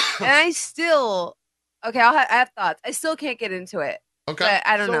 And I still, I have thoughts. I still can't get into it. Okay. But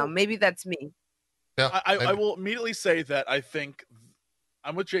I don't know. Maybe that's me. Yeah. I will immediately say that I think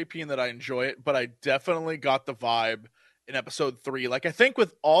I'm with JP in that I enjoy it, but I definitely got the vibe in episode 3. Like, I think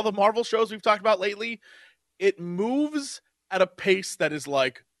with all the Marvel shows we've talked about lately, it moves at a pace that is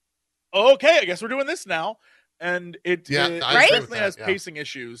like, okay, I guess we're doing this now. And it definitely has pacing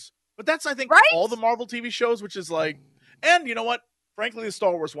issues. But that's, I think, all the Marvel TV shows, which is like, and you know what? Frankly, the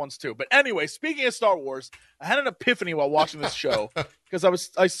Star Wars ones too. But anyway, speaking of Star Wars, I had an epiphany while watching this show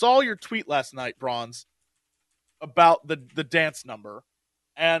because I saw your tweet last night, Bronze, about the dance number,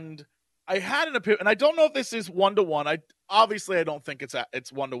 and I had an epiphany. And I don't know if this is 1-to-1. I don't think it's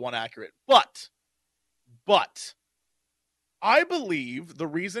 1-to-1 accurate, but I believe the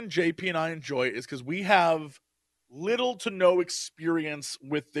reason JP and I enjoy it is because we have little to no experience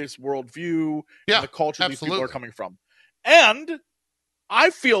with this worldview and the culture these people are coming from. And I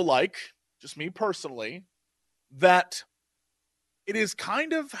feel like, just me personally, that it is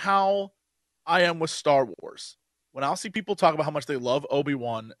kind of how I am with Star Wars. When I'll see people talk about how much they love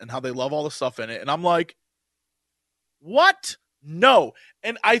Obi-Wan and how they love all the stuff in it, and I'm like, what? No.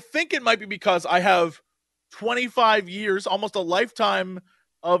 And I think it might be because I have 25 years, almost a lifetime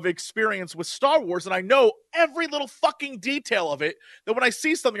of experience with Star Wars, and I know every little fucking detail of it, that when I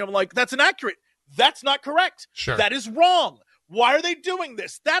see something, I'm like, that's inaccurate. That's not correct. Sure. That is wrong. Why are they doing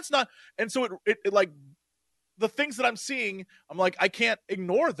this? That's not. And so it like the things that I'm seeing, I'm like, I can't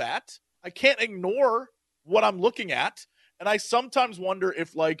ignore that. I can't ignore what I'm looking at. And I sometimes wonder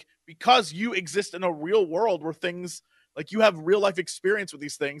if, like, because you exist in a real world where things, like, you have real life experience with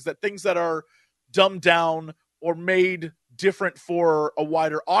these things, that things that are dumbed down or made different for a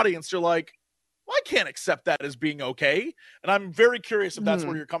wider audience, you're like, well, I can't accept that as being okay. And I'm very curious if that's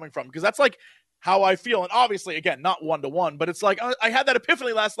where you're coming from, because that's like how I feel. And obviously, again, not one-to-one, but it's like, I had that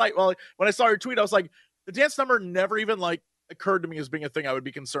epiphany last night. Well, when I saw your tweet, I was like, the dance number never even like occurred to me as being a thing I would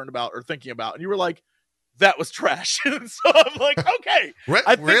be concerned about or thinking about. And you were like, that was trash. And so I'm like, okay,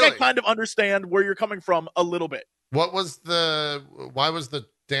 I think I kind of understand where you're coming from a little bit. Why was the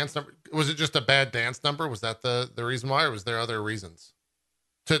dance number? Was it just a bad dance number? Was that the reason why, or was there other reasons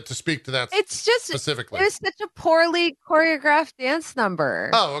to speak to that? It's just specifically, it was such a poorly choreographed dance number.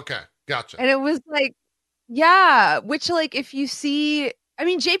 Oh, okay. Gotcha. And it was like, yeah, which, like, if you see, I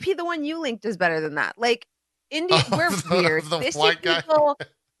mean, JP, the one you linked is better than that. Like, we're weird. This people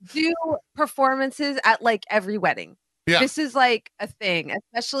do performances at like every wedding. Yeah. This is like a thing,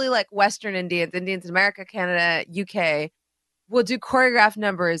 especially like Western Indians in America, Canada, UK will do choreographed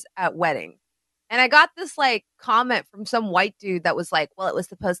numbers at weddings. And I got this like comment from some white dude that was like, well, it was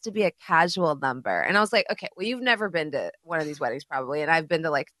supposed to be a casual number. And I was like, okay, well, you've never been to one of these weddings probably. And I've been to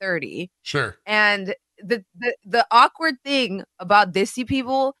like 30. Sure. And the awkward thing about Desi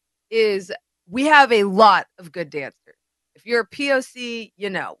people is we have a lot of good dancers. If you're a POC, you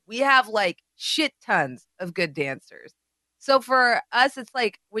know, we have like shit tons of good dancers. So for us, it's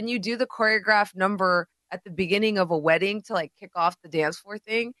like when you do the choreographed number at the beginning of a wedding to like kick off the dance floor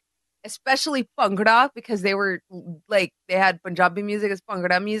thing, especially Bhangra, because they were like, they had Punjabi music as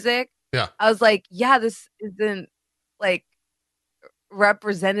Bhangra music. Yeah. I was like, yeah, this isn't like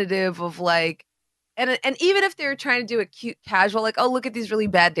representative of like, and even if they were trying to do a cute casual, like, oh, look at these really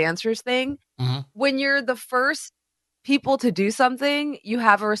bad dancers thing, when you're the first people to do something, you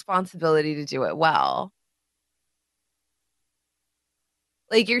have a responsibility to do it well.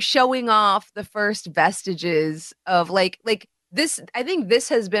 Like, you're showing off the first vestiges of like this. I think this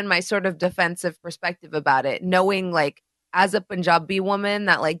has been my sort of defensive perspective about it, knowing like as a Punjabi woman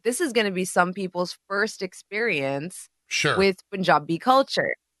that like this is going to be some people's first experience with Punjabi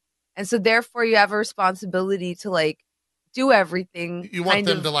culture. And so therefore you have a responsibility to like do everything. You want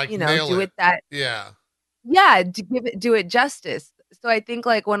them to like, you know, nail do it that. Yeah, to do it justice. So I think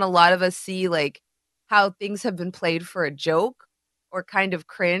like when a lot of us see like how things have been played for a joke or kind of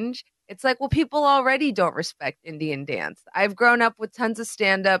cringe, it's like, well, people already don't respect Indian dance. I've grown up with tons of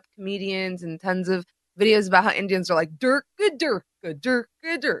stand-up comedians and tons of videos about how Indians are like dirk dirk dirk dirk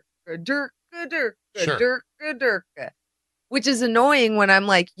dirk dirk dirk dirk, which is annoying when I'm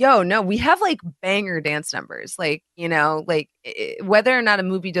like, yo, no, we have like banger dance numbers. Like, you know, like whether or not a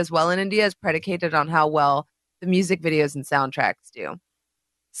movie does well in India is predicated on how well the music videos and soundtracks do.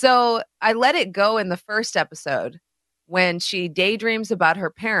 So I let it go in the first episode when she daydreams about her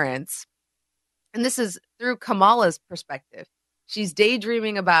parents. And this is through Kamala's perspective. She's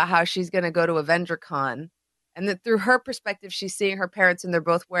daydreaming about how she's going to go to Avendra Khan. And that through her perspective, she's seeing her parents and they're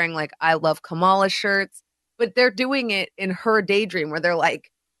both wearing like I Love Kamala shirts. But they're doing it in her daydream where they're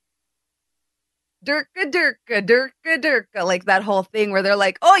like, Durka, Durka, Durka, Durka, like that whole thing where they're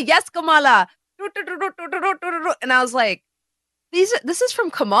like, oh, yes, Kamala. And I was like, this is from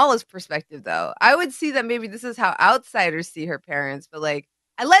Kamala's perspective, though. I would see that maybe this is how outsiders see her parents. But like,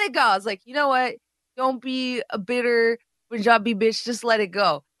 I let it go. I was like, you know what? Don't be a bitter Punjabi bitch. Just let it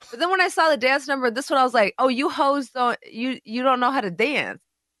go. But then when I saw the dance number, this one, I was like, oh, you hoes don't, you don't know how to dance.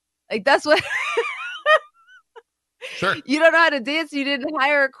 Like, that's what... Sure. You don't know how to dance. You didn't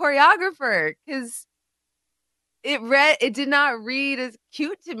hire a choreographer because it did not read as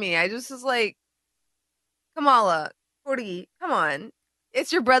cute to me. I just was like, Kamala, 40, come on.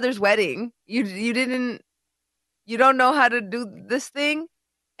 It's your brother's wedding. You don't know how to do this thing.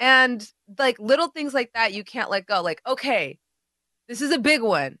 And like little things like that, you can't let go. Like, okay, this is a big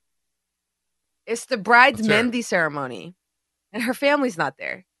one. It's the bride's Mendi ceremony and her family's not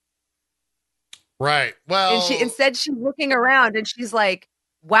there. Right. Well, and instead she's looking around and she's like,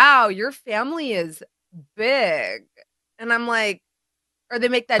 wow, your family is big. And I'm like, or they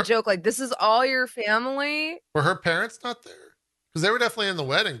make that joke like, this is all your family? Were her parents not there? Because they were definitely in the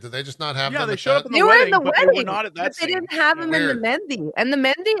wedding. Did they just not have them? They showed up in the they wedding, were in the wedding, they were not at that but they didn't have them in the Mendi. And the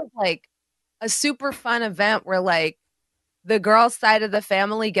Mendi is like a super fun event where like the girl's side of the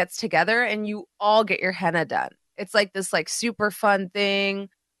family gets together and you all get your henna done. It's like this like super fun thing.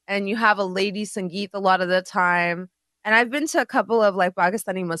 And you have a lady Sangeet a lot of the time. And I've been to a couple of like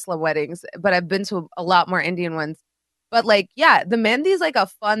Pakistani Muslim weddings, but I've been to a lot more Indian ones. But like, yeah, the mehndi is like a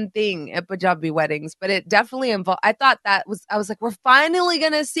fun thing at Punjabi weddings, but it definitely involved. I thought I was like, we're finally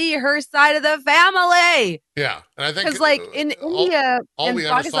gonna see her side of the family. Yeah, and I think because like in India and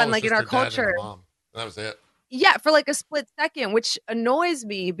Pakistan, like in our culture, mom. That was it. Yeah, for like a split second, which annoys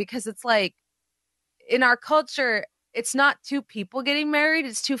me because it's like in our culture, it's not two people getting married;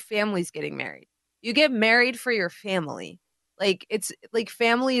 it's two families getting married. You get married for your family. Like it's like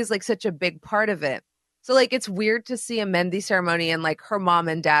family is like such a big part of it. So like it's weird to see a mehndi ceremony and like her mom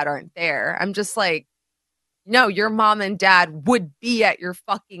and dad aren't there. I'm just like, no, your mom and dad would be at your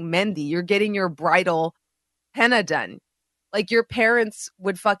fucking mehndi. You're getting your bridal henna done. Like your parents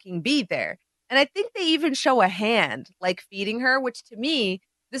would fucking be there. And I think they even show a hand like feeding her, which to me,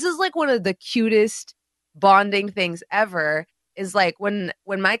 this is like one of the cutest bonding things ever. Is like when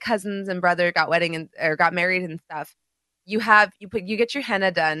my cousins and brother got got married and stuff, you get your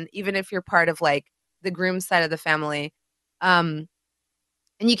henna done, even if you're part of like the groom's side of the family. And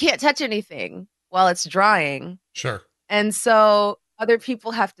you can't touch anything while it's drying. Sure. And so other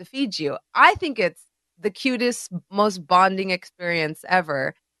people have to feed you. I think it's the cutest, most bonding experience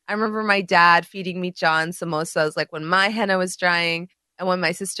ever. I remember my dad feeding me John samosas like when my henna was drying, and when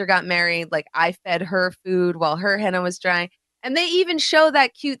my sister got married, like I fed her food while her henna was drying. And they even show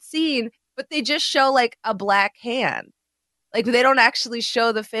that cute scene, but they just show like a black hand. Like they don't actually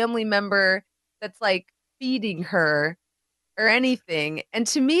show the family member that's like feeding her or anything. And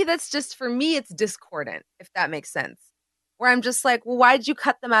to me, that's just, for me, it's discordant, if that makes sense. Where I'm just like, well, why'd you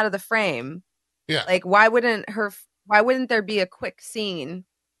cut them out of the frame? Yeah. Like, why wouldn't there be a quick scene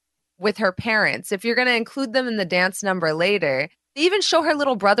with her parents? If you're going to include them in the dance number later, they even show her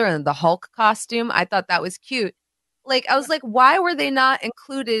little brother in the Hulk costume. I thought that was cute. Like, I was like, why were they not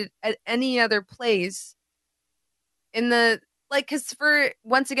included at any other place in the, like, because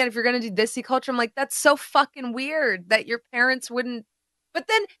once again, if you're going to do Desi culture, I'm like, that's so fucking weird that your parents wouldn't, but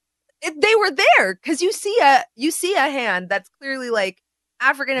then they were there because you see a hand that's clearly like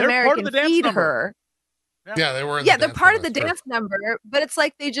African American feed her. Yeah, they were. They're part of the dance number, but it's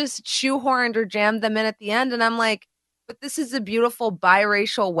like they just shoehorned or jammed them in at the end, and I'm like, but this is a beautiful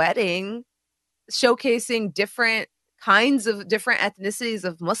biracial wedding showcasing different ethnicities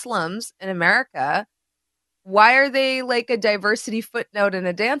of Muslims in America. Why are they like a diversity footnote in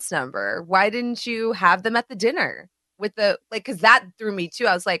a dance number? Why didn't you have them at the dinner with the, like, because that threw me too.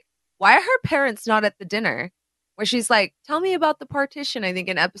 I was like, why are her parents not at the dinner? Where she's like, tell me about the partition, I think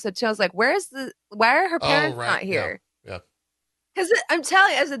in episode 2. I was like, why are her parents not here? Yeah. Because I'm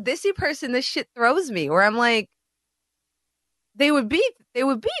telling you, as a Desi person, this shit throws me, where I'm like, they would be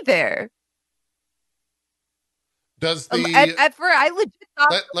there. Does the I legit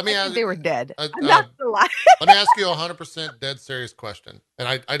thought let me ask, they were dead. I'm not gonna lie. Let me ask you a 100% dead serious question,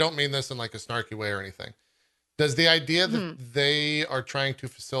 and I don't mean this in like a snarky way or anything. Does the idea that they are trying to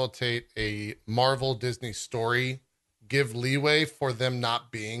facilitate a Marvel Disney story give leeway for them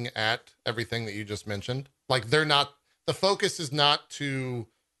not being at everything that you just mentioned? Like the focus is not to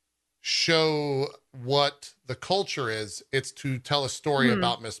show what the culture is, it's to tell a story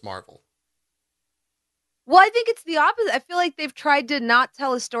about Miss Marvel. Well, I think it's the opposite. I feel like they've tried to not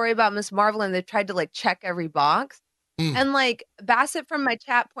tell a story about Miss Marvel, and they've tried to like check every box. And like Bassett from my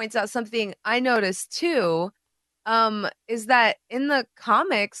chat points out something I noticed too, is that in the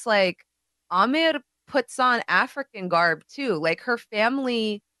comics, like Amir puts on African garb too. Like her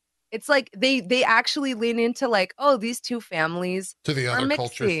family, it's like they actually lean into like, oh, these two families to the other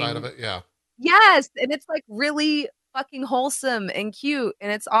culture side of it. Yeah. Yes, and it's like really fucking wholesome and cute,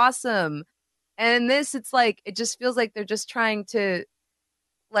 and it's awesome. And in this, it's like, it just feels like they're just trying to,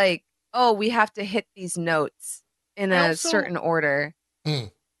 like, oh, we have to hit these notes in a certain order. I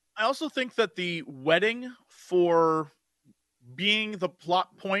also think that the wedding, for being the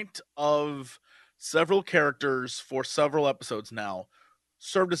plot point of several characters for several episodes now,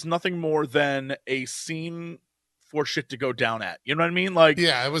 served as nothing more than a scene for shit to go down at. You know what I mean? Like,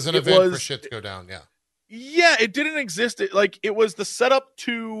 yeah, it was an event for shit to go down. Yeah. Yeah, it didn't exist. It was the setup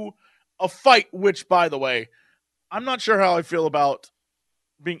to a fight, which, by the way, I'm not sure how I feel about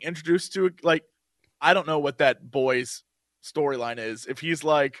being introduced to it. Like, I don't know what that boy's storyline is. If he's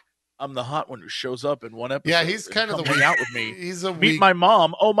like, I'm the hot one who shows up in one episode. Yeah, he's kind of the hang out with me. He's a meet my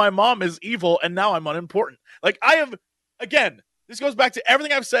mom. Oh, my mom is evil, and now I'm unimportant. Like, I have, again, this goes back to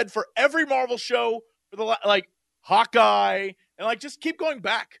everything I've said for every Marvel show, for the like Hawkeye, and like just keep going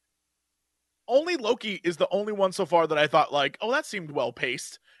back. Only Loki is the only one so far that I thought like, oh, that seemed well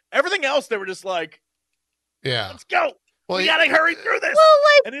paced. Everything else, they were just like, yeah, let's go. Well, we gotta hurry through this.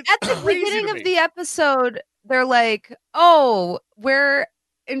 Well, like at the beginning of the episode, they're like, oh, we're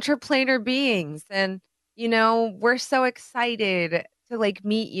interplanar beings, and we're so excited to like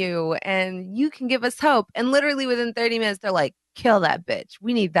meet you, and you can give us hope. And literally within 30 minutes, they're like, kill that bitch.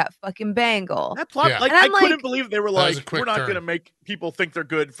 We need that fucking bangle. That plot, like, I couldn't believe they were like, we're not going to make people think they're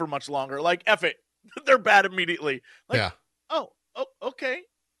good for much longer. Like, F it. They're bad immediately. Like, oh, okay.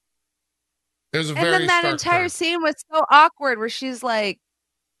 There's a very and then that entire scene was so awkward where she's like,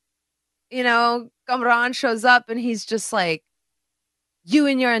 Gamran shows up and he's just like, you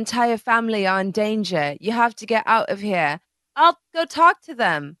and your entire family are in danger. You have to get out of here. I'll go talk to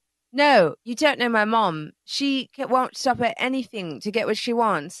them. No, you don't know my mom. She won't stop at anything to get what she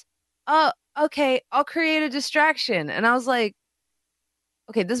wants. Oh, okay, I'll create a distraction. And I was like,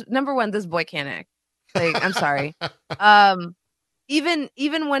 okay, number one, this boy can't act. Like, I'm sorry. Even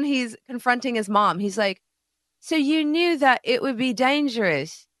when he's confronting his mom, he's like, so you knew that it would be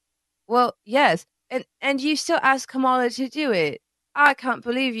dangerous. Well, yes. And you still asked Kamala to do it. I can't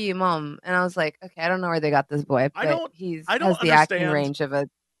believe you, Mom. And I was like, okay, I don't know where they got this boy, but I don't has the acting range of a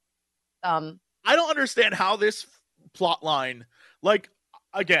I don't understand how this plot line, like,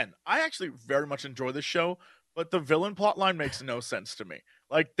 again, I actually very much enjoy this show, but the villain plot line makes no sense to me.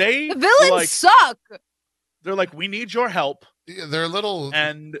 Like, the villains suck. They're like, we need your help. Yeah, they're a little,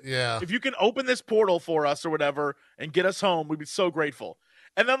 and if you can open this portal for us or whatever and get us home, we'd be so grateful.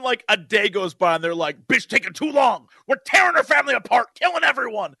 And then, like, a day goes by, and they're like, bitch, taking too long. We're tearing our family apart, killing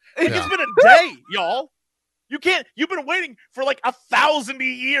everyone. Like, it's been a day, y'all. You've been waiting for, like, 1,000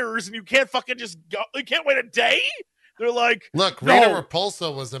 years, and you can't fucking just go. You can't wait a day? They're like, look, Rita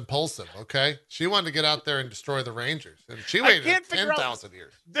Repulsa was impulsive, okay? She wanted to get out there and destroy the Rangers, and she waited 10,000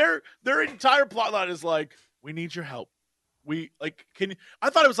 years. Their entire plotline is like, we need your help. I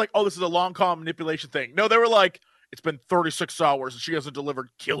thought it was like, oh, this is a long call manipulation thing. No, they were like, it's been 36 hours and she hasn't delivered.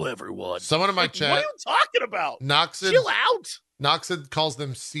 Kill everyone. Someone in my chat. What are you talking about? Chill out. Noxid calls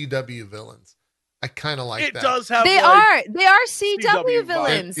them CW villains. I kind of like that. It does have. They are CW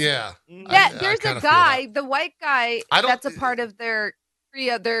villains. Yeah. There's a guy, the white guy, that's a part of their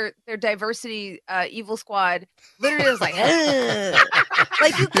diversity evil squad. Literally is like,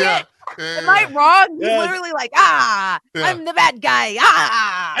 like you can't. Am I wrong? He's literally like, I'm the bad guy.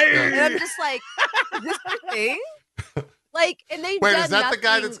 And I'm just like, is this the thing? Like, and they wait, is that the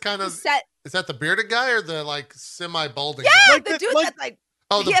guy that's kind of is that the bearded guy or the like semi-balding guy? Yeah, the dude that's like,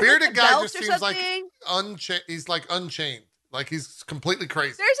 the bearded guy just seems like unchained. He's like unchained. Like he's completely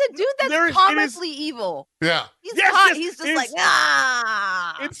crazy. There's a dude that's comically evil. Yeah. He's just like,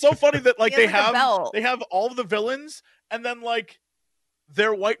 It's so funny that like they have all the villains and then like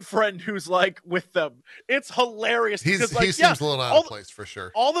their white friend who's like with them. It's hilarious. He seems a little out of place for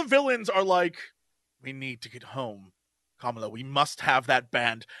sure. All the villains are like, we need to get home. Kamala, we must have that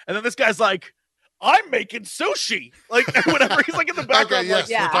band. And then this guy's like, I'm making sushi. Like, whatever. He's like in the background. Okay,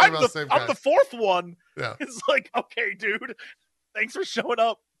 yes, I'm the fourth one. Yeah. It's like, okay, dude. Thanks for showing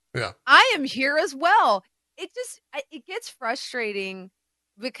up. Yeah. I am here as well. It gets frustrating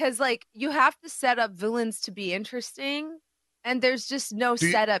because, like, you have to set up villains to be interesting, and there's just no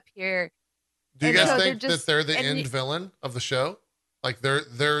setup here. Do you guys think that they're the end villain of the show? Like they're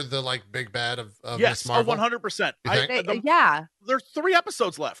the like big bad of Miss Marvel? 100%. Yeah. There's 3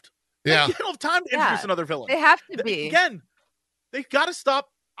 episodes left. Yeah. They don't have time to introduce another villain. They have to be. Again, they got to stop.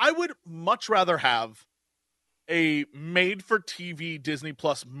 I would much rather have a made-for-TV Disney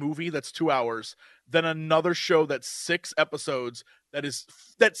Plus movie that's 2 hours than another show that's 6 episodes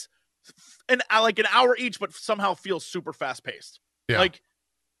that's an hour each, but somehow feels super fast-paced. Yeah. Like,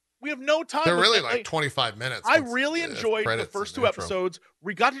 we have no time. They're really like 25 minutes. I really enjoyed the first 2 episodes.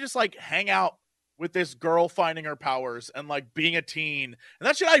 We got to just like hang out with this girl finding her powers and like being a teen. And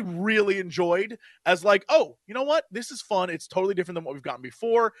that shit I really enjoyed as like, oh, you know what? This is fun. It's totally different than what we've gotten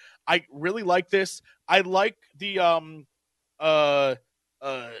before. I really like this. I like the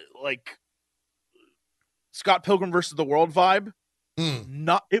like Scott Pilgrim versus the World vibe.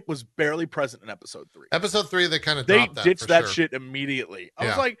 It was barely present in episode 3. Episode 3, they kind of ditched that shit immediately. I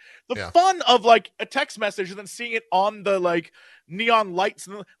was like, the fun of like a text message and then seeing it on the like neon lights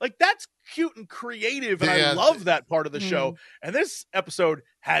and like that's cute and creative, and I love that part of the show. And this episode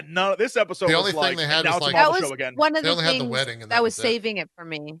had none. This episode the only thing they had was like that was show again. One of they the only things had the wedding, and that was saving it for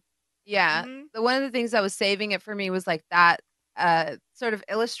me. Yeah, one of the things that was saving it for me was like that sort of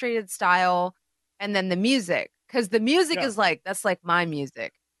illustrated style, and then the music. Because the music is like, that's like my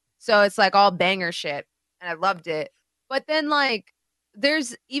music. So it's like all banger shit. And I loved it. But then like,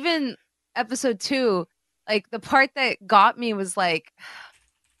 there's even episode 2, like the part that got me was like,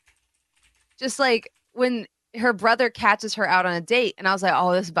 just like when her brother catches her out on a date. And I was like,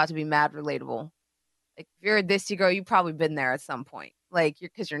 oh, this is about to be mad relatable. Like, if you're a Disney girl, you've probably been there at some point. Like,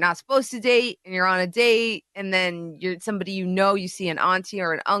 because you're not supposed to date and you're on a date, and then you're somebody you see an auntie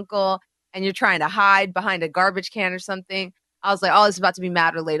or an uncle, and you're trying to hide behind a garbage can or something. I was like, oh, this is about to be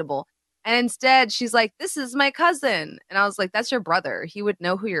mad relatable. And instead, she's like, this is my cousin. And I was like, that's your brother. He would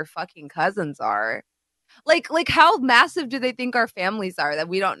know who your fucking cousins are. Like how massive do they think our families are that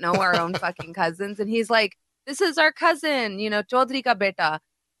we don't know our own fucking cousins? And he's like, this is our cousin, Chaudhry ka beta.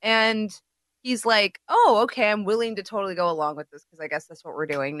 And he's like, oh, okay, I'm willing to totally go along with this because I guess that's what we're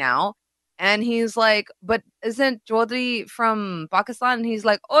doing now. And he's like, but isn't Chaudhry from Pakistan? And he's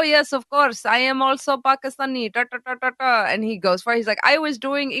like, oh, yes, of course. I am also Pakistani. Da, da, da, da, da. And he goes for it. He's like, I was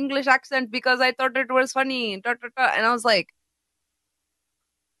doing English accent because I thought it was funny. Da, da, da. And I was like,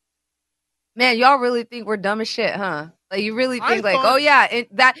 man, y'all really think we're dumb as shit, huh? Like, you really think oh yeah,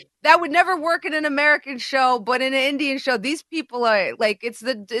 that would never work in an American show, but in an Indian show, these people are like, it's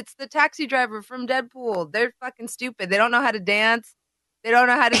the taxi driver from Deadpool. They're fucking stupid. They don't know how to dance. They don't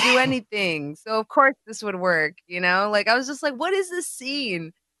know how to do anything. So of course this would work, Like, I was just like, what is this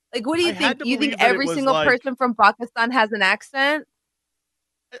scene? Like, what do you think? You think every single person from Pakistan has an accent?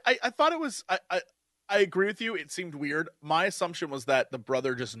 I thought it was. I agree with you. It seemed weird. My assumption was that the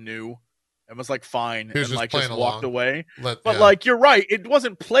brother just knew and was like fine and like just walked away. But like, you're right. It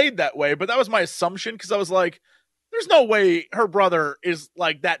wasn't played that way. But that was my assumption because I was like, there's no way her brother is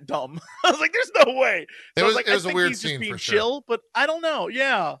like that dumb. I was like, there's no way. So it was a weird scene for sure. Chill, but I don't know.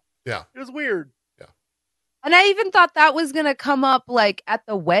 Yeah. Yeah. It was weird. Yeah. And I even thought that was going to come up like at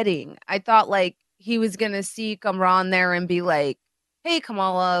the wedding. I thought like he was going to see Kamran there and be like, hey,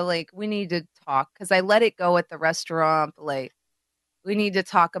 Kamala, like, we need to talk. Because I let it go at the restaurant. But, like, we need to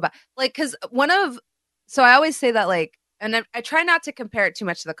talk about, like, because so I always say that, like, and I try not to compare it too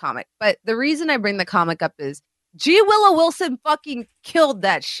much to the comic. But the reason I bring the comic up is G. Willow Wilson fucking killed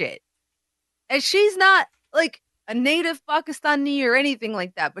that shit. And she's not, like, a native Pakistani or anything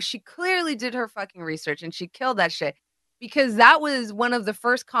like that. But she clearly did her fucking research and she killed that shit. Because that was one of the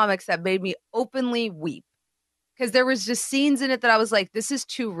first comics that made me openly weep. Because there was just scenes in it that I was like, this is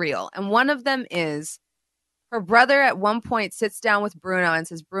too real. And one of them is her brother at one point sits down with Bruno and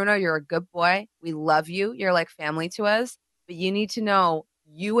says, Bruno, you're a good boy. We love you. You're like family to us. But you need to know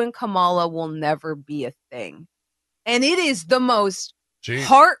you and Kamala will never be a thing. And it is the most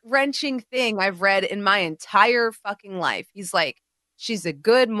heart-wrenching thing I've read in my entire fucking life. He's like, she's a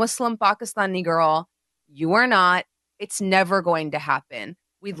good Muslim Pakistani girl. You are not. It's never going to happen.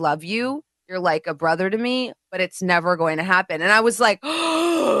 We love you. You're like a brother to me, but it's never going to happen. And I was like,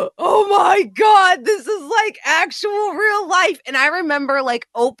 oh my God, this is like actual real life. And I remember like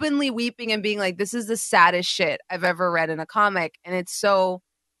openly weeping and being like, this is the saddest shit I've ever read in a comic. And it's so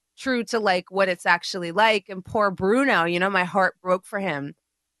true to like what it's actually like. And poor Bruno, my heart broke for him.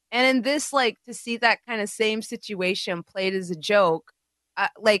 And in this, like, to see that kind of same situation played as a joke,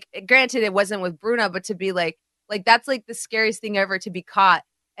 like, granted, it wasn't with Bruno, but to be like, that's like the scariest thing ever, to be caught.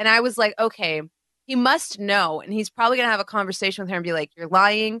 And I was like, okay, he must know. And he's probably going to have a conversation with her and be like, you're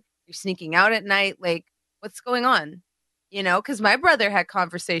lying. You're sneaking out at night. Like, what's going on? Because my brother had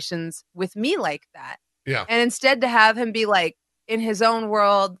conversations with me like that. Yeah. And instead to have him be like in his own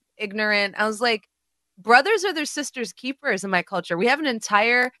world, ignorant, I was like, brothers are their sisters' keepers in my culture. We have an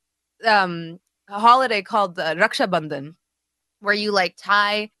entire holiday called Raksha Bandhan, where you like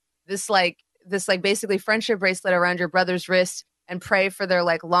tie this basically friendship bracelet around your brother's wrist and pray for their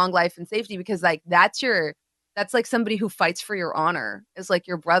like long life and safety, because like that's like somebody who fights for your honor, is like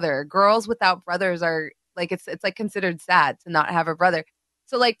your brother. Girls without brothers are like, it's like considered sad to not have a brother.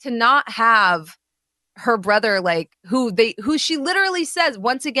 So like to not have her brother, like who she literally says,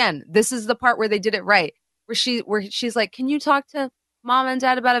 once again, this is the part where they did it right, where she's like, can you talk to mom and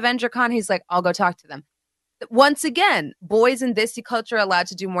dad about Avenger Con? He's like, I'll go talk to them. Once again, boys in Desi culture are allowed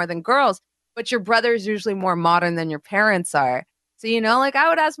to do more than girls, but your brother is usually more modern than your parents are. So, like I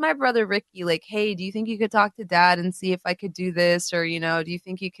would ask my brother, Ricky, like, hey, do you think you could talk to dad and see if I could do this? Or, do you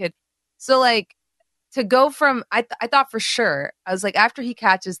think you could? So like to go from, I thought for sure, I was like, after he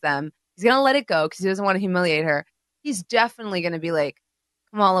catches them, he's going to let it go because he doesn't want to humiliate her. He's definitely going to be like,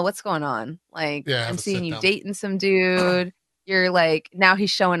 Kamala, what's going on? Like, yeah, I'm seeing you dating some dude. You're like, now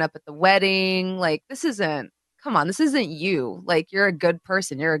he's showing up at the wedding. Like, this isn't you. Like, you're a good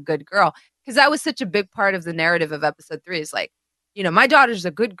person. You're a good girl. Because that was such a big part of the narrative of episode 3. Is like, my daughter's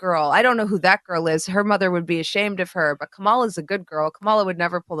a good girl. I don't know who that girl is. Her mother would be ashamed of her, but Kamala's a good girl. Kamala would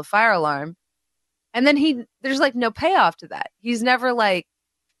never pull the fire alarm. And then there's like no payoff to that. He's never like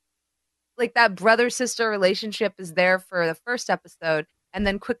that brother-sister relationship is there for the first episode and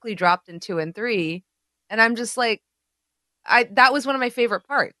then quickly dropped in 2 and 3. And I'm just like, that was one of my favorite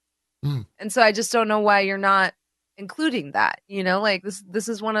parts. And so I just don't know why you're not including that. You know, like this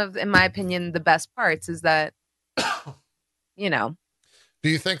is one of, in my opinion, the best parts is that, you know. Do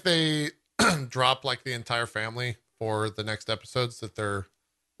you think they drop like the entire family for the next episodes, that they're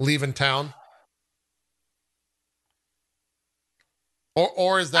leaving town?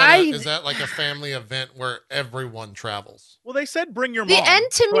 Or is that like a family event where everyone travels? Well, they said bring your mom. The end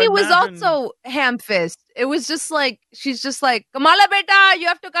to me was also ham-fist. It was just like, she's just like, Kamala beta, you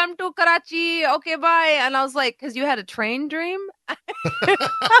have to come to Karachi. Okay, bye. And I was like, because you had a train dream?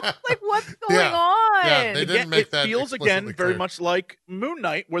 Like, what's going on? Yeah, they didn't make that. It feels again very much like Moon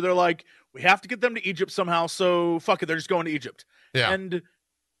Knight, where they're like, we have to get them to Egypt somehow, so fuck it, they're just going to Egypt. Yeah. And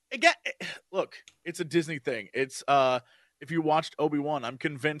again, look, it's a Disney thing. It's if you watched Obi-Wan, I'm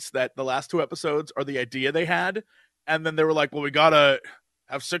convinced that the last 2 episodes are the idea they had, and then they were like, well, we gotta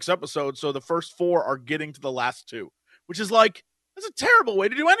have 6 episodes, so the first 4 are getting to the last 2, which is like, that's a terrible way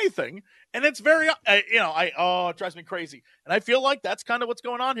to do anything. And it's very, it drives me crazy. And I feel like that's kind of what's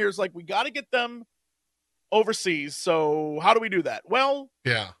going on here, is like, we got to get them overseas. So how do we do that? Well,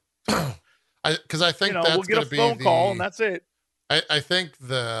 yeah, because I think that's we'll get a phone call and that's it. I think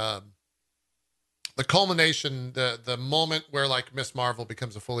the culmination, the moment where like Miss Marvel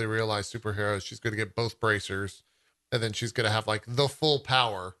becomes a fully realized superhero, she's going to get both bracers, and then she's going to have like the full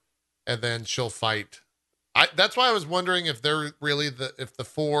power, and then she'll fight. That's why I was wondering if they're really if the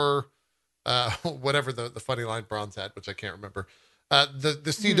 4, whatever the funny line Bronze had, which I can't remember, the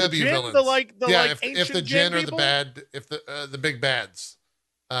CW villains, if the Jinn are the bad, if the big bads,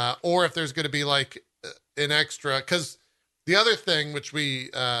 or if there's going to be like an extra, because the other thing which we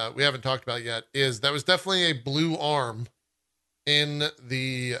haven't talked about yet is that was definitely a blue arm in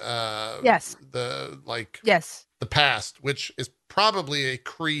the the past, which is probably a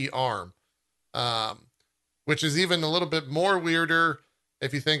Kree arm. Which is even a little bit more weirder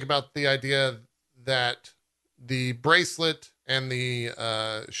if you think about the idea that the bracelet and the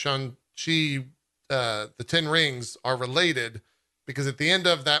Shang-Chi, the 10 rings, are related, because at the end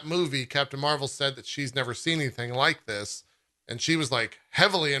of that movie, Captain Marvel said that she's never seen anything like this, and she was like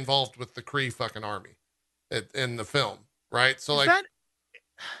heavily involved with the Kree fucking army in the film, right? So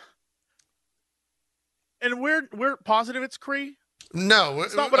and we're positive it's Kree? No,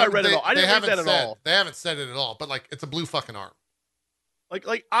 it's not what I read at all. I didn't read that at all. They haven't said it at all, but like, it's a blue fucking arm.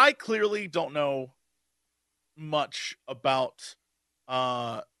 Like I clearly don't know much about,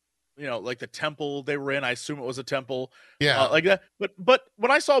 like the temple they were in. I assume it was a temple. Yeah. Like that. But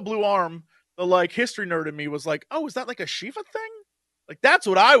when I saw blue arm, the like history nerd in me was like, oh, is that like a Shiva thing? Like, that's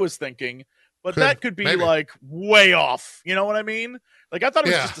what I was thinking. But that could be maybe like way off. You know what I mean? Like, I thought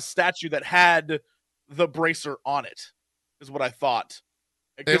it was just a statue that had the bracer on it. Is what I thought.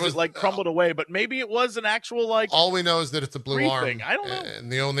 Because it like crumbled away, but maybe it was an actual like. All we know is that it's a blue arm. Thing. I don't know.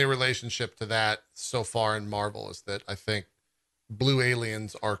 And the only relationship to that so far in Marvel is that I think blue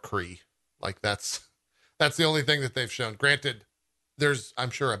aliens are Kree. Like, that's the only thing that they've shown. Granted, there's,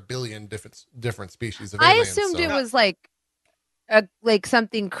 I'm sure, a billion different species of aliens. I assumed it was like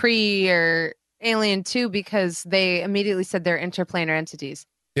something Kree or alien too, because they immediately said they're interplanar entities.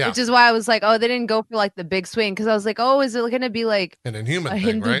 Yeah. Which is why I was like, oh, they didn't go for like the big swing, because I was like, oh, is it going to be like an Inhuman a thing,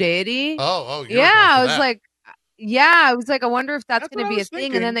 Hindu right? deity? Oh, yeah. I was like, I wonder if that's going to be a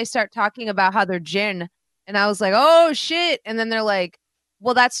thing. And then they start talking about how they're Jinn, and I was like, oh shit. And then they're like,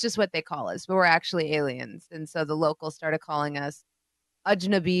 well, that's just what they call us, but we're actually aliens. And so the locals started calling us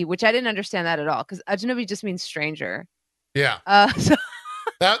Ajnabi, which I didn't understand that at all, because Ajnabi just means stranger. Yeah. So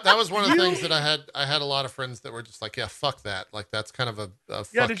that was one of the things that I had a lot of friends that were just like, yeah, fuck that. Like, that's kind of a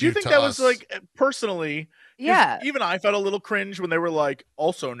fuck did you think that was like, personally? Yeah. Even I felt a little cringe when they were like,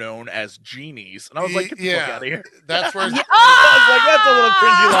 also known as genies, and I was like, get the fuck out of here. That's where I was like, that's a little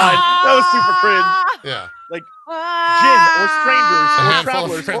cringy line. That was super cringe. Yeah. Like jinn or strangers or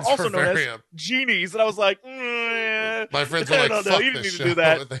travelers or also known as genies, and I was like, my friends were like, fuck you didn't this need show. to do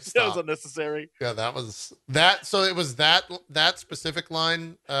that. That was unnecessary. Yeah, that was that. So it was that specific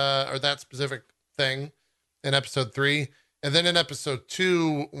line, or that specific thing in episode 3. And then in episode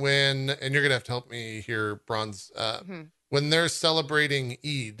 2, and you're going to have to help me here, Bronze, when they're celebrating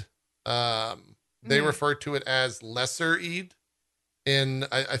Eid, they refer to it as Lesser Eid. And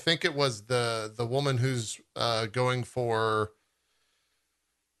I think it was the woman who's going for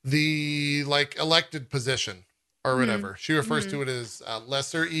the like elected position or whatever. She refers to it as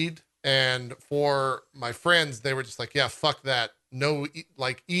Lesser Eid. And for my friends, they were just like, yeah, fuck that. No,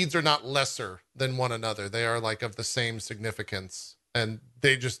 like, Eids are not lesser than one another. They are like of the same significance. And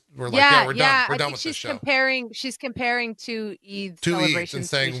they just were like, yeah, we're done. We're done with this show. She's comparing two Eid celebrations Eids and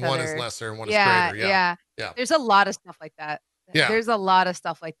saying one other. is lesser and one is greater. Yeah. There's a lot of stuff like that Yeah. There's a lot of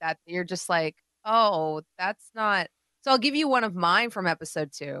stuff like that. You're just like, oh, that's not. So I'll give you one of mine from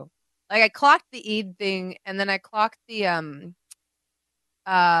episode 2. Like I clocked the Eid thing, and then I clocked the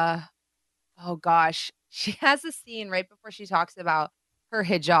oh gosh, she has a scene right before she talks about her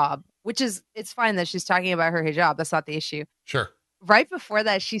hijab, which is it's fine that she's talking about her hijab. That's not the issue. Sure. Right before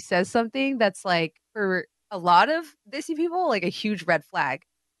that, she says something that's like for a lot of Desi people, like a huge red flag.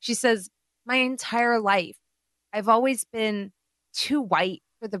 She says, "My entire life, I've always been too white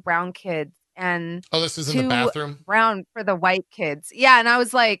for the brown kids, and this is in the bathroom. Brown for the white kids." Yeah, and I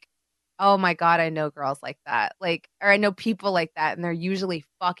was like, "Oh my god, I know girls like that, like, or I know people like that, and they're usually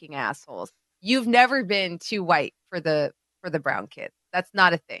fucking assholes." You've never been too white for the brown kids. That's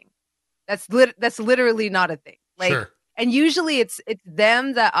not a thing. That's literally not a thing. Like, sure. And usually it's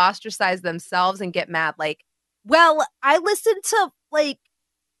them that ostracize themselves and get mad. Like, well, I listened to like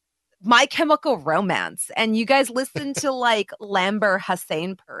My Chemical Romance, and you guys listen to like Lambert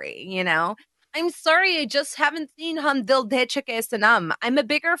Hussein Puri. You know, I'm sorry, I just haven't seen Hum Dil De Chuke Sanam. I'm a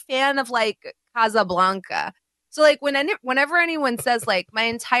bigger fan of like Casablanca. So like whenever anyone says like my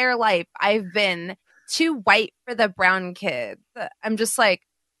entire life I've been too white for the brown kids, I'm just like,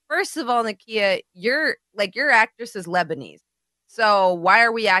 first of all, Nakia, your actress is Lebanese. So why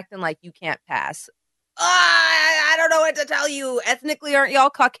are we acting like you can't pass? I don't know what to tell you. Ethnically, aren't y'all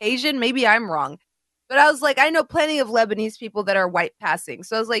Caucasian? Maybe I'm wrong. But I was like, I know plenty of Lebanese people that are white passing.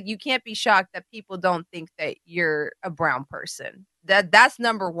 So I was like, you can't be shocked that people don't think that you're a brown person. That's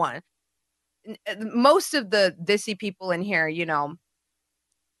number one. Most of the Desi people in here, you know.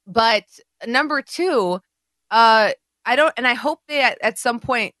 But number 2, I don't, and I hope they at some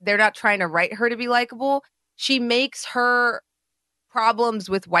point they're not trying to write her to be likable. She makes her problems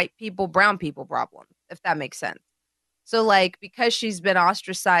with white people brown people problems, if that makes sense. So like because she's been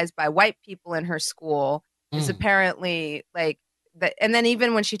ostracized by white people in her school, is apparently like that. And then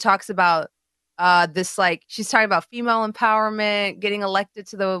even when she talks about this, like she's talking about female empowerment, getting elected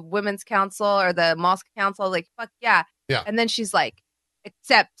to the women's council or the mosque council, like fuck yeah. And then she's like,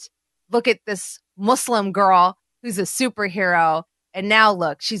 except look at this Muslim girl who's a superhero, and now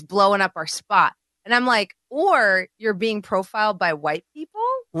look, she's blowing up our spot. And I'm like, or you're being profiled by white people,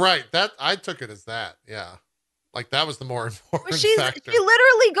 right? That I took it as that, yeah. Like that was the more important factor. She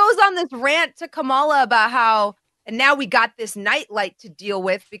literally goes on this rant to Kamala about how, and now we got this nightlight to deal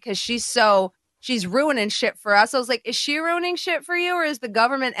with because she's ruining shit for us. I was like, is she ruining shit for you, or is the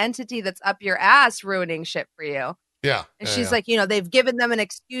government entity that's up your ass ruining shit for you? Yeah. And she's like, you know, they've given them an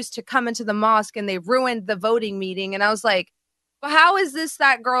excuse to come into the mosque and they ruined the voting meeting. And I was like, well, how is this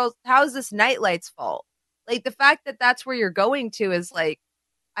Nightlight's fault? Like the fact that that's where you're going to is like,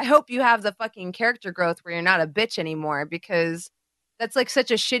 I hope you have the fucking character growth where you're not a bitch anymore, because that's like such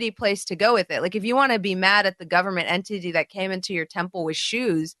a shitty place to go with it. Like if you want to be mad at the government entity that came into your temple with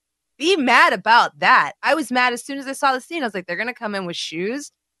shoes, be mad about that. I was mad as soon as I saw the scene. I was like, they're going to come in with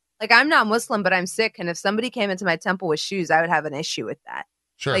shoes. Like I'm not Muslim, but I'm Sikh. And if somebody came into my temple with shoes, I would have an issue with that.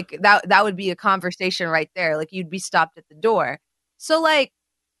 Sure. Like that would be a conversation right there. Like you'd be stopped at the door. So like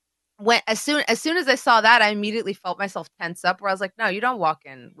as soon as I saw that, I immediately felt myself tense up where I was like, no, you don't walk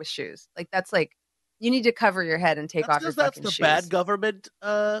in with shoes. Like that's like, you need to cover your head and take off your fucking shoes. That's the bad government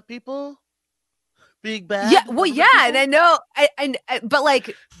people being bad. Yeah, well, yeah, people? And I know, I but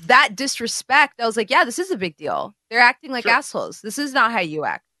like that disrespect, I was like, yeah, this is a big deal. They're acting like assholes. This is not how you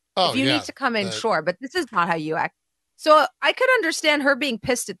act. If you need to come in, sure, but this is not how you act. So I could understand her being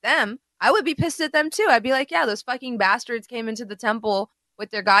pissed at them. I would be pissed at them too. I'd be like, yeah, those fucking bastards came into the temple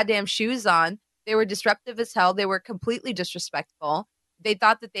with their goddamn shoes on. They were disruptive as hell. They were completely disrespectful. They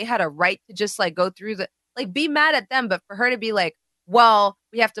thought that they had a right to just like go through be mad at them. But for her to be like, well,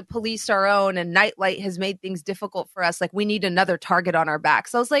 we have to police our own and Nightlight has made things difficult for us. Like we need another target on our back.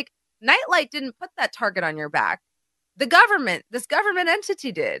 So I was like, Nightlight didn't put that target on your back. This government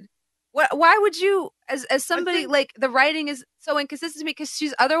entity did. Why would you, as somebody, like the writing is so inconsistent to me because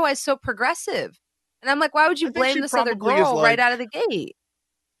she's otherwise so progressive. And I'm like, why would you blame this other girl right out of the gate?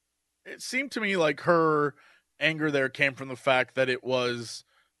 It seemed to me like her anger there came from the fact that it was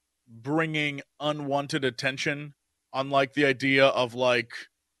bringing unwanted attention on like the idea of like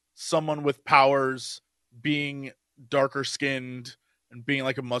someone with powers being darker skinned and being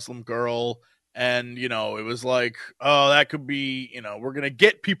like a Muslim girl. And, you know, it was like, oh, that could be, you know, we're going to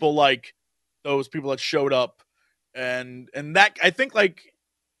get people like those people that showed up. And that, I think, like,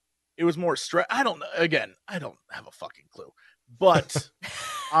 it was more stress. I don't know. Again, I don't have a fucking clue. But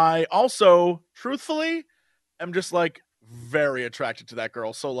I also, truthfully, am just, like, very attracted to that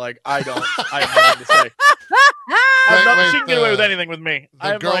girl. So, like, I have nothing to say. She can get away with anything with me.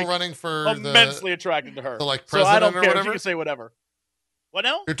 The girl running for immensely attracted to her. The president so I don't care. whatever? She can say whatever. What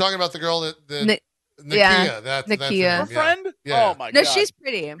now? You're talking about the girl that Nakia. Yeah, that's Nakia. Her friend? Yeah. Oh my god. No, she's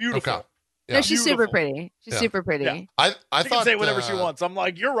pretty. Beautiful. Okay. Yeah. No, she's super pretty. She's super pretty. Yeah. I she thought can say whatever she wants. I'm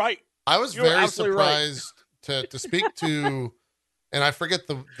like, you're right. I was very surprised to speak to, and I forget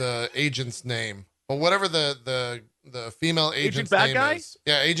the agent's name, but whatever the female agent's name is.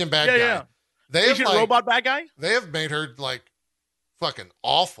 Yeah, Agent Bad Guy. Yeah. Agent Robot Bad Guy? They have made her fucking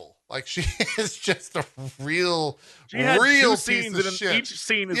awful. She is just a real piece of shit. Each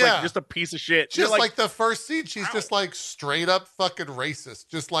scene is just a piece of shit. Just like the first scene, she's just straight up fucking racist.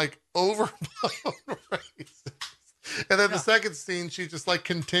 Just overblown racist. And then the second scene, she just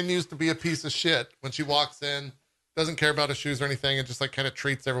continues to be a piece of shit when she walks in, doesn't care about her shoes or anything, and just kind of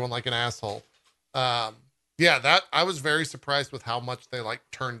treats everyone like an asshole. That I was very surprised with how much they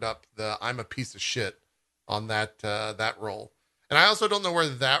turned up the I'm a piece of shit on that role. And I also don't know where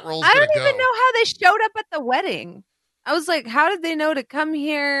that role's going to go. I don't even know how they showed up at the wedding. I was like, how did they know to come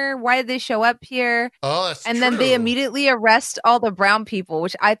here? Why did they show up here? Oh, that's true. Then they immediately arrest all the brown people,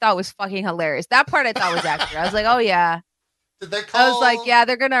 which I thought was fucking hilarious. That part I thought was accurate. I was like, oh yeah. Did they call? I was like, yeah,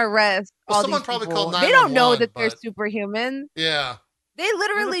 they're gonna arrest all someone these probably people. called 911. They don't know that they're superhuman. Yeah. They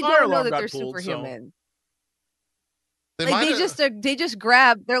literally don't know that they're superhuman. They just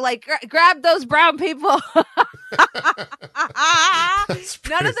grab. They're like, grab those brown people.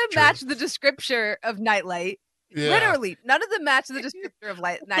 None of them match the description of Nightlight. Yeah. Literally, none of them match the descriptor of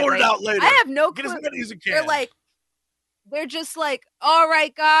Nightlight. Sort it out later. I have no clue. Get as many as you can. They're just like, all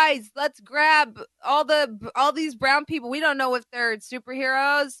right, guys, let's grab all these brown people. We don't know if they're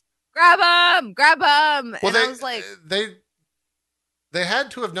superheroes. Grab them. Well, and I was like, they had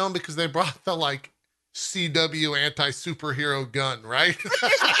to have known because they brought the CW anti-superhero gun, right?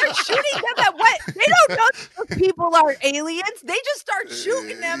 They're shooting them at what? They don't know if people are aliens. They just start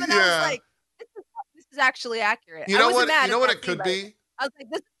shooting them, and I was like, this is actually accurate. You know what? You know what it could be? I was like,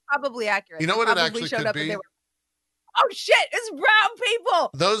 this is probably accurate. You know what it actually could be? Oh shit! It's brown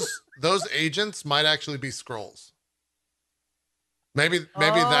people. Those agents might actually be Skrulls. Maybe that's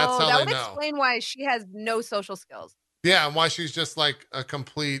how they know. That would explain why she has no social skills. Yeah, and why she's just a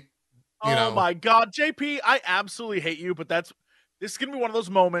complete. Oh my god, JP! I absolutely hate you, but this is gonna be one of those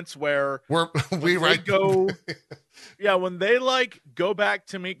moments where when they go back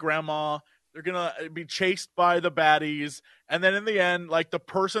to meet Grandma. They're gonna be chased by the baddies, and then in the end, the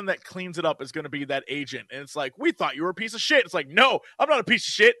person that cleans it up is gonna be that agent. And it's like, we thought you were a piece of shit. It's like, no, I'm not a piece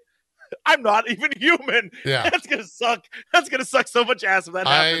of shit. I'm not even human. Yeah, that's gonna suck. That's gonna suck so much ass if that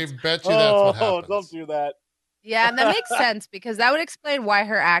happens. I bet you that's what happens. Don't do that. Yeah, and that makes sense because that would explain why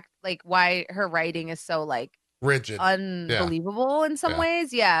why her writing is so rigid, unbelievable in some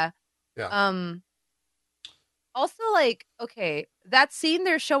ways. Yeah. Yeah. Also, okay, that scene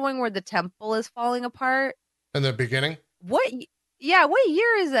they're showing where the temple is falling apart. In the beginning? What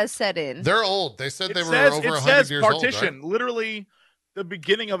year is that set in? They're old. They said they were over 100 years old. Partition. Right? Literally, the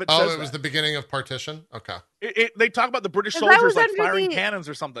beginning of it says it was the beginning of Partition? Okay. They talk about the British soldiers firing cannons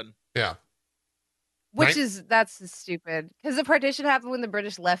or something. Yeah. That's stupid. Because the partition happened when the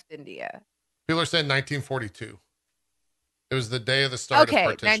British left India. People are saying 1942. It was the day of the start of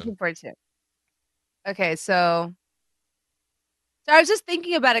Partition. 1942. Okay, so I was just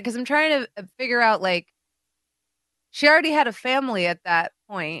thinking about it because I'm trying to figure out she already had a family at that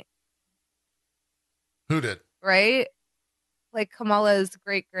point. Who did? Right? Kamala's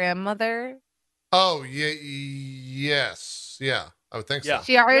great grandmother. Oh yes, yeah, I would think so.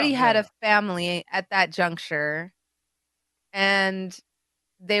 She already had a family at that juncture, and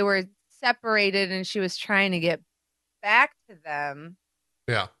they were separated, and she was trying to get back to them.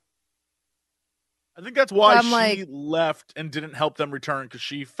 Yeah. I think that's why she left and didn't help them return because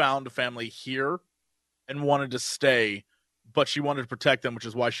she found a family here and wanted to stay, but she wanted to protect them, which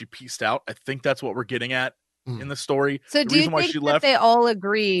is why she pieced out. I think that's what we're getting at in the story. So do you think that they all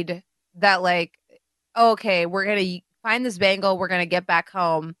agreed that okay, we're going to find this bangle, we're going to get back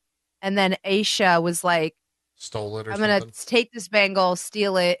home, and then Aisha was like, stole it or I'm going to take this bangle,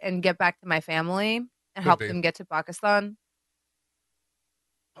 steal it, and get back to my family and help them get to Pakistan?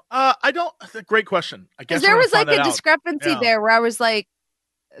 I don't. Great question. I guess there was a discrepancy there where I was like,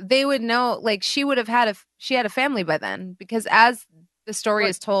 they would know. She would have had she had a family by then because as the story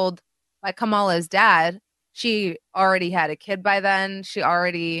is told by Kamala's dad, she already had a kid by then. She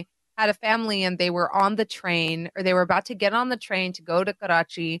already had a family, and they were on the train, or they were about to get on the train to go to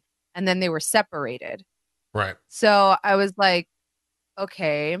Karachi, and then they were separated. Right. So I was like,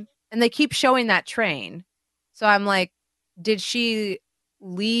 okay, and they keep showing that train. So I'm like, did she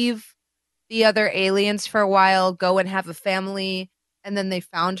leave the other aliens for a while, go and have a family, and then they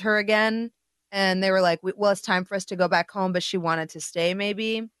found her again, and they were like, well, it's time for us to go back home, but she wanted to stay,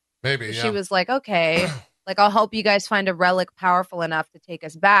 maybe. Maybe, so yeah. She was like, okay, like, I'll help you guys find a relic powerful enough to take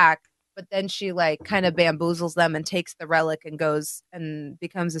us back. But then she, like, kind of bamboozles them and takes the relic and goes and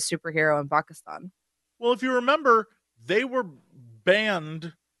becomes a superhero in Pakistan. Well, if you remember, they were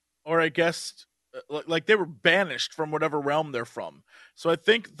banned, or I guess, like they were banished from whatever realm they're from. So I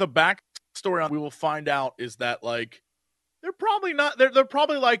think the backstory we will find out is that, like, they're probably not. They're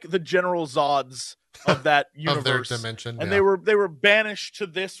probably like the General Zods of that universe, of their dimension, and yeah. they were banished to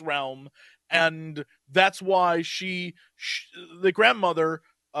this realm, and that's why the grandmother,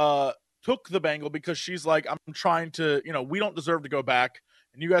 took the bangle, because she's like, I'm trying to, we don't deserve to go back,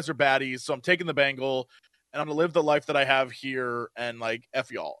 and you guys are baddies, so I'm taking the bangle, and I'm gonna live the life that I have here, and like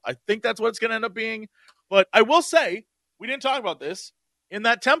F y'all. I think that's what it's gonna end up being. But I will say, we didn't talk about this, in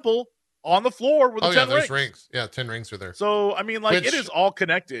that temple on the floor with the 10 there's rings. Yeah, 10 rings are there. So I mean, like, it is all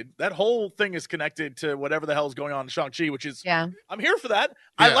connected. That whole thing is connected to whatever the hell is going on in Shang-Chi, which is, I'm here for that.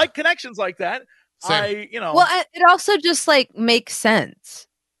 Yeah. I like connections like that. Same. Well, it also just, like, makes sense.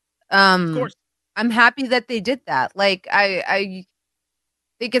 Of course. I'm happy that they did that. Like, I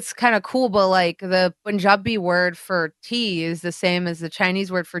think it's kind of cool, but, like, the Punjabi word for tea is the same as the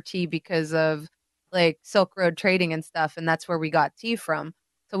Chinese word for tea because of, like, Silk Road trading and stuff, and that's where we got tea from.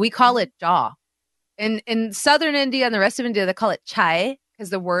 So we call it jaw. In southern India and the rest of India, they call it chai because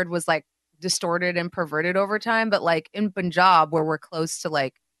the word was, like, distorted and perverted over time. But, like, in Punjab, where we're close to,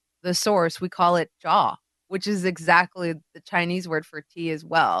 like, the source, we call it jaw, which is exactly the Chinese word for tea as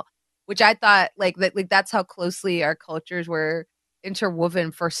well. Which I thought, like that's how closely our cultures were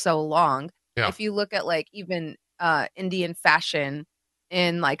interwoven for so long. Yeah. If you look at, like, even Indian fashion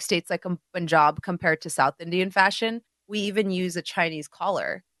in, like, states like Punjab compared to South Indian fashion, we even use a Chinese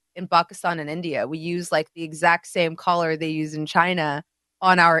collar. In Pakistan and India, we use, like, the exact same collar they use in China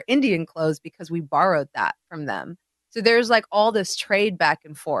on our Indian clothes because we borrowed that from them. So there's, like, all this trade back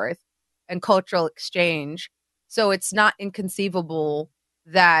and forth and cultural exchange. So it's not inconceivable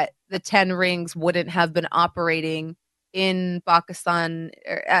that the 10 rings wouldn't have been operating in Pakistan.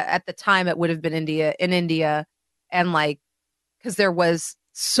 At the time, it would have been in India. And, like, because there was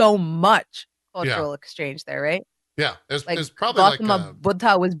so much cultural exchange there, right? Yeah, it's probably Gautama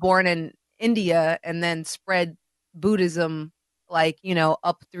Buddha was born in India and then spread Buddhism, like,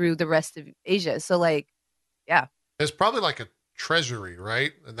 up through the rest of Asia. So, like, yeah. It's probably like a treasury,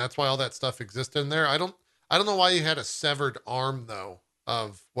 right? And that's why all that stuff existed in there. I don't know why you had a severed arm, though,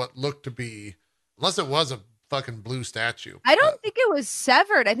 of what looked to be, unless it was a fucking blue statue. I don't think it was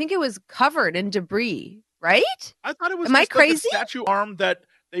severed. I think it was covered in debris, right? I thought it was Am I crazy? Like a statue arm that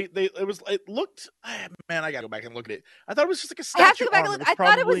it looked, man, I gotta go back and look at it. I thought it was just like a statue. I have to go back and look. I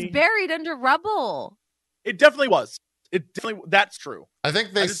thought it was buried under rubble. It definitely was. That's true. I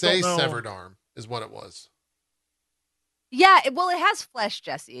think they say severed arm is what it was. Yeah, it has flesh,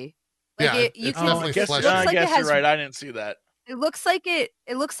 Jesse. Like, it's definitely flesh. I guess you're right. I didn't see that. It looks like it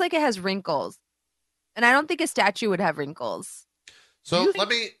has wrinkles, and I don't think a statue would have wrinkles. So let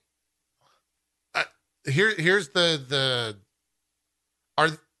me. Here's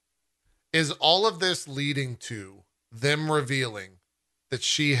is all of this leading to them revealing that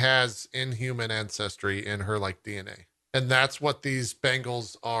she has inhuman ancestry in her, like, DNA, and that's what these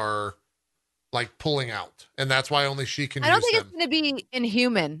bangles are, like, pulling out, and that's why only she can use them. I don't think it's going to be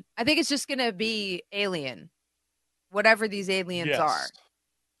inhuman. I think it's just going to be alien, whatever these aliens are.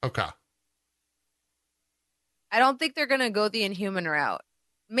 Okay. I don't think they're going to go the inhuman route.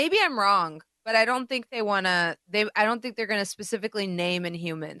 Maybe I'm wrong, but I don't think they want to. I don't think they're going to specifically name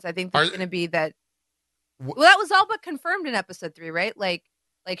Inhumans. I think there's going to be that. Well, that was all but confirmed in episode 3, right? Like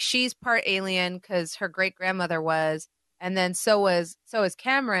she's part alien because her great grandmother was, and then so is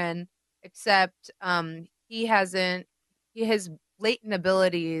Cameron. Except he has latent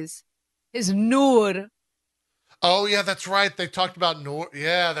abilities. His Noor. Oh yeah, that's right. They talked about Noor.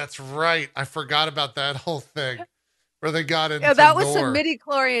 Yeah, that's right. I forgot about that whole thing. Where they got into that was some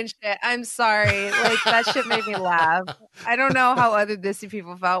midi-chlorian shit. I'm sorry. Like, that shit made me laugh. I don't know how other Disney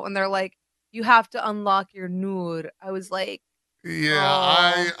people felt when they're like, you have to unlock your Noor. I was like, yeah,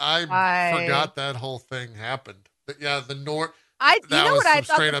 I forgot that whole thing happened. But yeah, the Noor. You know what I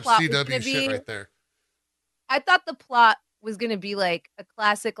thought straight the up plot CW was gonna shit be? right there. I thought the plot was going to be like a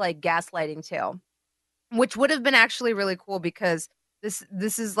classic, like, gaslighting tale, which would have been actually really cool because this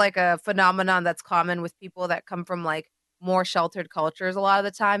is like a phenomenon that's common with people that come from, like, more sheltered cultures. A lot of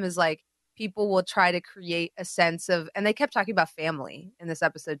the time is, like, people will try to create a sense of, and they kept talking about family in this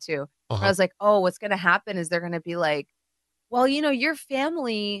episode too. I was like, oh, what's going to happen is they're going to be like, well, your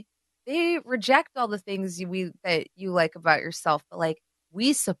family they reject all the things that you like about yourself, but like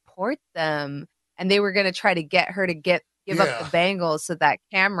we support them. And they were going to try to get her to give up the bangles so that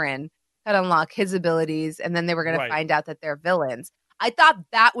Cameron could unlock his abilities, and then they were going to find out that they're villains. I thought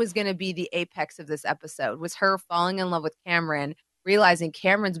that was going to be the apex of this episode, was her falling in love with Cameron, realizing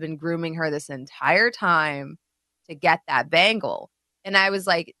Cameron's been grooming her this entire time to get that bangle. And I was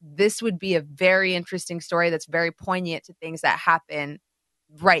like, this would be a very interesting story that's very poignant to things that happen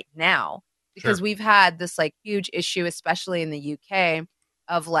right now. Because we've had this like huge issue, especially in the UK,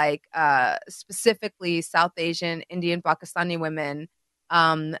 of like specifically South Asian, Indian, Pakistani women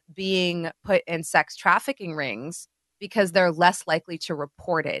being put in sex trafficking rings because they're less likely to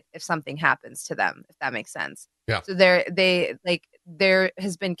report it if something happens to them, if that makes sense. Yeah. So there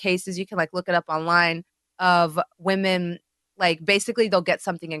has been cases, you can like look it up online, of women, like basically they'll get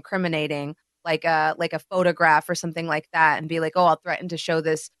something incriminating, like a photograph or something like that, and be like, oh, I'll threaten to show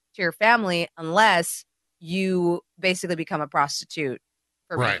this to your family unless you basically become a prostitute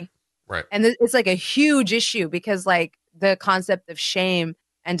for me. Right. And it's like a huge issue because like the concept of shame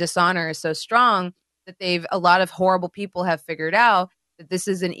and dishonor is so strong that a lot of horrible people have figured out that this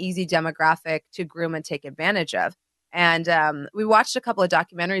is an easy demographic to groom and take advantage of. And we watched a couple of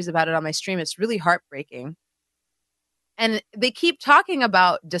documentaries about it on my stream. It's really heartbreaking. And they keep talking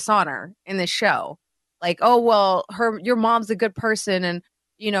about dishonor in this show. Like, oh, well, your mom's a good person, and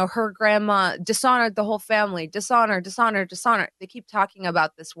you know, her grandma dishonored the whole family. Dishonor. They keep talking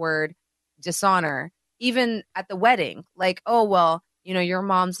about this word dishonor, even at the wedding. Like, oh, well, you know, your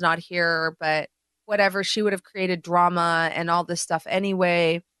mom's not here, but whatever, she would have created drama and all this stuff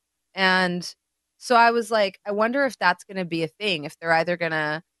anyway. And so I was like, I wonder if that's going to be a thing, if they're either going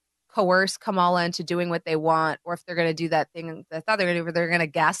to coerce Kamala into doing what they want, or if they're going to do that thing I thought they were going to do, where they're going to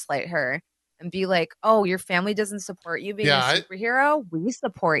gaslight her and be like, oh, your family doesn't support you being a superhero? We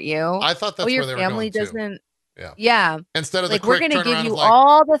support you. I thought that's your where they family were going doesn't. To. Yeah. Instead of like, the quick we're going to give turnaround you of like,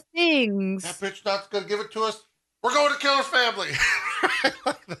 all the things. That bitch not going to give it to us. We're going to kill her family.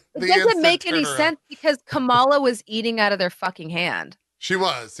 It doesn't make any sense because Kamala was eating out of their fucking hand. She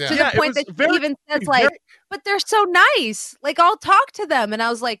was, yeah. To the point that she even says, like, but they're so nice. Like, I'll talk to them. And I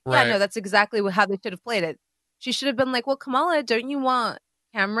was like, yeah, no, that's exactly how they should have played it. She should have been like, well, Kamala, don't you want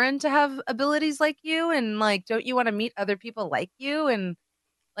Cameron to have abilities like you? And, like, don't you want to meet other people like you? And,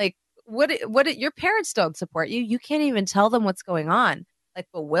 like, what your parents don't support you. You can't even tell them what's going on. Like,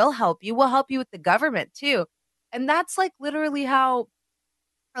 but we'll help you. We'll help you with the government, too. And that's, like, literally how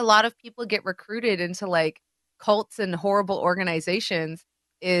a lot of people get recruited into, like, cults and horrible organizations,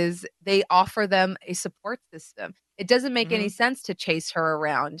 is they offer them a support system. It doesn't make any sense to chase her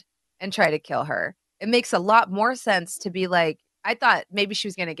around and try to kill her. It makes a lot more sense to be like, I thought maybe she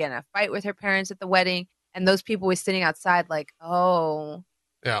was going to get in a fight with her parents at the wedding, and those people were sitting outside like, oh,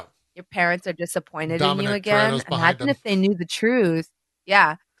 yeah, your parents are disappointed Dominic in you again. Imagine if they knew the truth.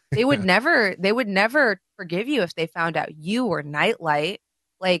 Yeah. They would never forgive you if they found out you were Nightlight.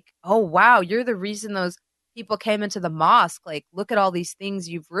 Like, oh, wow, you're the reason those people came into the mosque. Like, look at all these things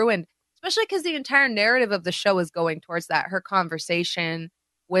you've ruined, especially because the entire narrative of the show is going towards that. Her conversation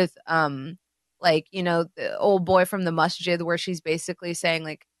with, like, you know, the old boy from the masjid, where she's basically saying,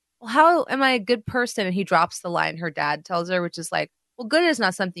 like, well, how am I a good person? And he drops the line her dad tells her, which is like, well, good is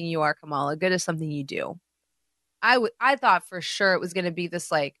not something you are, Kamala. Good is something you do. I thought for sure it was going to be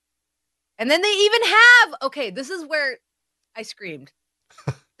this, like, and then they even have, okay, this is where I screamed.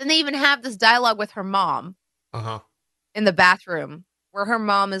 Then they even have this dialogue with her mom in the bathroom, where her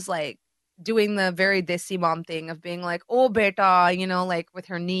mom is like doing the very desi mom thing of being like, oh, beta, you know, like with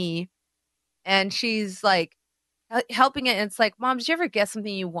her knee. And she's like helping it. And it's like, Mom, did you ever get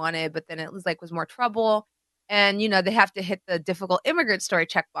something you wanted, but then it was more trouble? And, you know, they have to hit the difficult immigrant story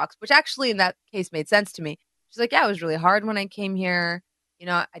checkbox, which actually in that case made sense to me. She's like, yeah, it was really hard when I came here. You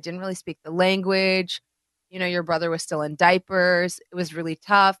know, I didn't really speak the language. You know, your brother was still in diapers. It was really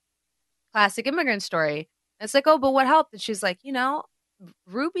tough. Classic immigrant story. And it's like, oh, but what helped? And she's like, you know,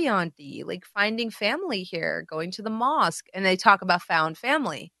 Ruby auntie, like finding family here, going to the mosque. And they talk about found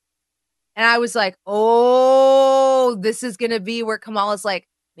family. And I was like, oh, this is going to be where Kamala's like,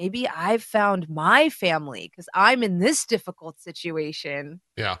 maybe I've found my family because I'm in this difficult situation.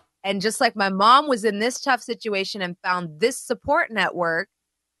 Yeah. And just like my mom was in this tough situation and found this support network,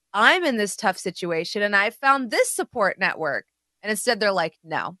 I'm in this tough situation and I found this support network. And instead they're like,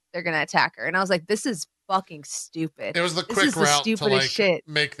 no, they're going to attack her. And I was like, this is fucking stupid. It was the quick route to like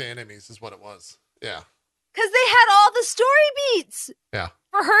make the enemies is what it was. Yeah. Because they had all the story beats. Yeah.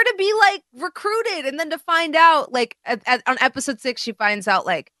 For her to be like recruited and then to find out like on episode 6, she finds out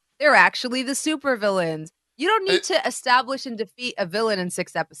like they're actually the supervillains. You don't need to establish and defeat a villain in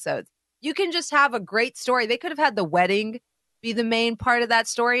 6 episodes. You can just have a great story. They could have had the wedding be the main part of that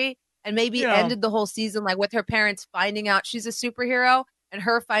story and maybe ended the whole season like with her parents finding out she's a superhero and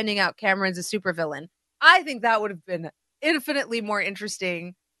her finding out Cameron's a supervillain. I think that would have been infinitely more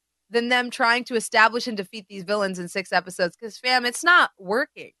interesting than them trying to establish and defeat these villains in 6 episodes. Because, fam, it's not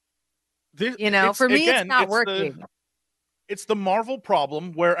working. For me, it's not working. It's the Marvel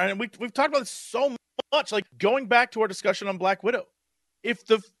problem where, and we've talked about this so much, like going back to our discussion on Black Widow. If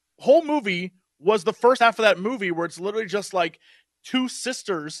the whole movie was the first half of that movie where it's literally just like two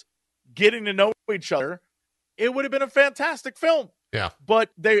sisters getting to know each other, it would have been a fantastic film. Yeah.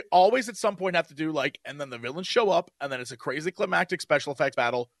 But they always at some point have to do like, and then the villains show up, and then it's a crazy climactic special effects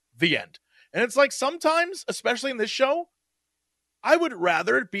battle, the end. And it's like sometimes, especially in this show, I would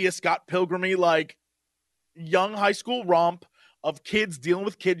rather it be a Scott Pilgrim-y, like, young high school romp of kids dealing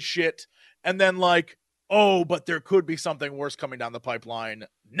with kid shit, and then like, oh, but there could be something worse coming down the pipeline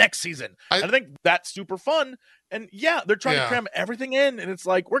next season. I think that's super fun. And yeah, they're trying to cram everything in, and it's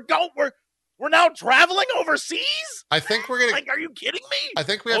like we're now traveling overseas. I think we're gonna like, are you kidding me? I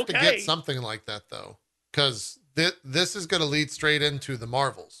think we have to get something like that though, because this is going to lead straight into the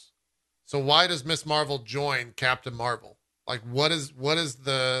Marvels. So why does Miss Marvel join Captain Marvel? Like, what is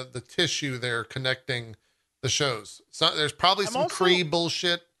the tissue there connecting the shows? So there's probably some Kree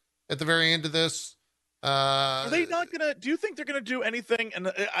bullshit at the very end of this. Are they not gonna? Do you think they're gonna do anything?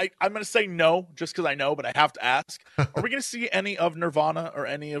 And I'm gonna say no, just because I know, but I have to ask. Are we gonna see any of Nirvana or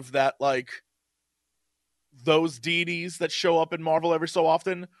any of that, like those deities that show up in Marvel every so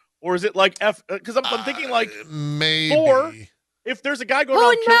often, or is it like because I'm thinking like maybe Thor. If there's a guy going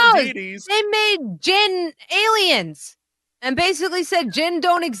around killing deities, they made Jinn aliens. And basically said Jinn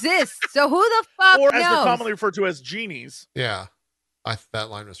don't exist. So who the fuck knows? Or as they're commonly referred to as genies. Yeah.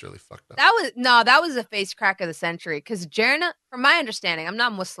 That line was really fucked up. That was a face crack of the century. Because Jinn, from my understanding, I'm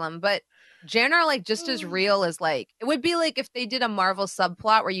not Muslim, but Jinn are like just as real as like, it would be like if they did a Marvel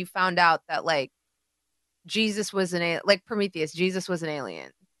subplot where you found out that like Jesus was like Prometheus, Jesus was an alien.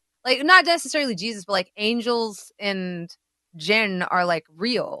 Like not necessarily Jesus, but like angels and Jinn are like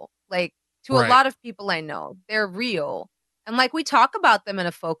real. Like to a lot of people I know, they're real. And like we talk about them in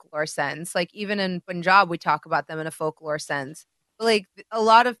a folklore sense, like even in Punjab, we talk about them in a folklore sense. But like a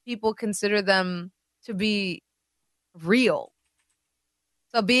lot of people consider them to be real.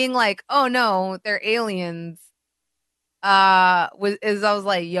 So being like, oh no, they're aliens, I was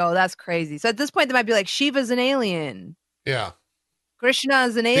like, yo, that's crazy. So at this point, they might be like, Shiva's an alien. Yeah. Krishna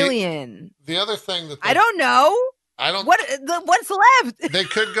is an alien. The other thing that I don't know. What's left? They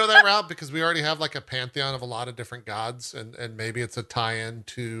could go that route because we already have like a pantheon of a lot of different gods, and maybe it's a tie-in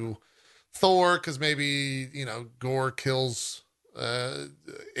to Thor because maybe Gore kills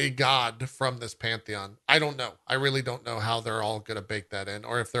a god from this pantheon. I don't know. I really don't know how they're all going to bake that in,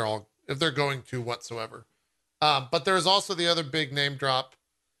 or if they're going to whatsoever. But there is also the other big name drop,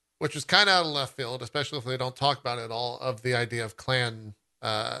 which is kind of out of left field, especially if they don't talk about it at all, of the idea of clandestine,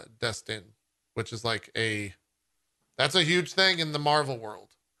 which is like that's a huge thing in the Marvel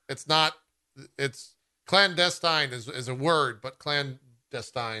world. It's clandestine is a word, but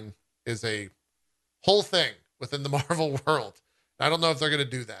clandestine is a whole thing within the Marvel world. I don't know if they're going to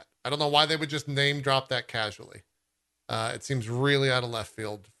do that. I don't know why they would just name drop that casually. It seems really out of left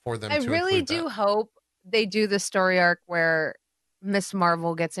field for them. I really do hope they do the story arc where Miss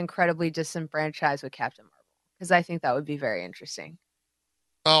Marvel gets incredibly disenfranchised with Captain Marvel, because I think that would be very interesting.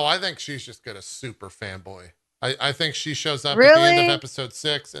 Oh, I think she's just got a super fanboy. I think she shows up at the end of episode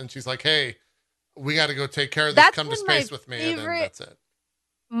 6 and she's like, hey, we got to go take care of this. Come to space with me. And then that's it.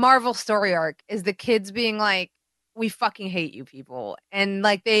 Marvel story arc is the kids being like, we fucking hate you people. And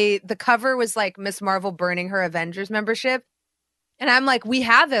like the cover was like Miss Marvel burning her Avengers membership. And I'm like, we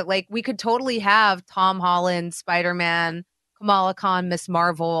have it. Like we could totally have Tom Holland, Spider-Man, Kamala Khan, Miss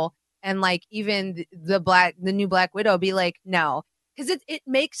Marvel, and like even the new Black Widow be like, no, because it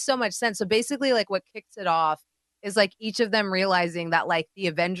makes so much sense. So basically like what kicks it off is like each of them realizing that like the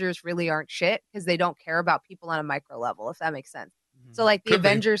Avengers really aren't shit because they don't care about people on a micro level, if that makes sense. Mm-hmm. So like the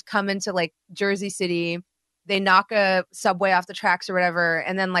Avengers come into like Jersey City, they knock a subway off the tracks or whatever,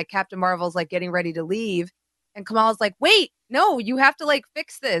 and then like Captain Marvel's like getting ready to leave, and Kamala's like, wait, no, you have to like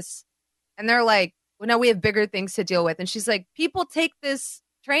fix this. And they're like, well, no, we have bigger things to deal with. And she's like, people take this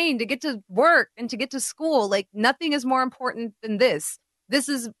train to get to work and to get to school. Like nothing is more important than this. This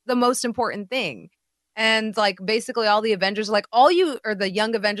is the most important thing. And like basically all the Avengers are like, the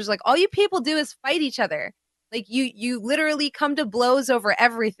young Avengers are like, all you people do is fight each other. Like you literally come to blows over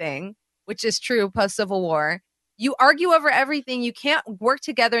everything, which is true post Civil War. You argue over everything. You can't work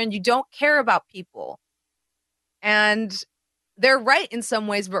together and you don't care about people. And they're right in some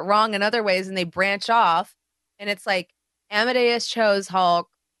ways, but wrong in other ways. And they branch off. And it's like Amadeus chose Hulk,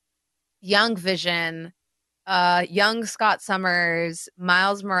 young Vision, young Scott Summers,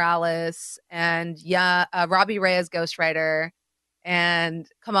 Miles Morales, and Robbie Reyes Ghost Rider, and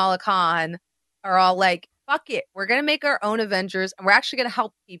Kamala Khan are all like, fuck it. We're going to make our own Avengers, and we're actually going to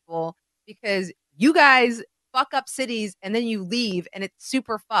help people because you guys fuck up cities and then you leave and it's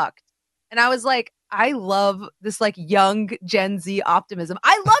super fucked. And I was like, I love this like young Gen Z optimism.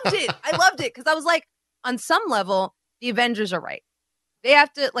 I loved it. I loved it because I was like, on some level, the Avengers are right. They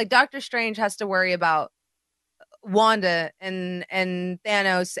have to, like, Doctor Strange has to worry about Wanda and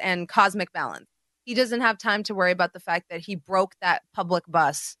Thanos and cosmic balance. He doesn't have time to worry about the fact that he broke that public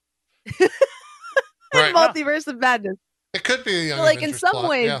bus in Multiverse of Madness. It could be a young like Avengers in some plot.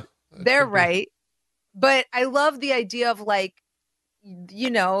 ways, they're right. But I love the idea of like, you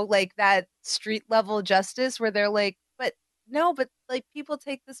know, like that street level justice where they're like, but like people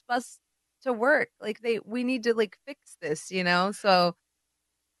take this bus to work. Like we need to like fix this, you know? So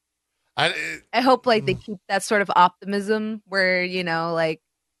I hope like they keep that sort of optimism where, you know, like,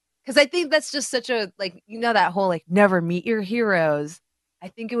 because I think that's just such a, like, you know, that whole like never meet your heroes. I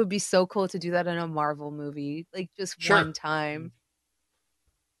think it would be so cool to do that in a Marvel movie, like just one time.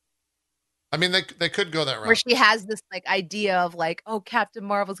 I mean, they could go that route. Where she has this like idea of like, oh, Captain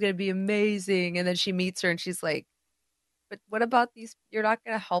Marvel's going to be amazing. And then she meets her and she's like, but what about these? You're not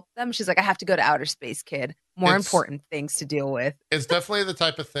going to help them? She's like, I have to go to outer space, kid. More important things to deal with. It's definitely the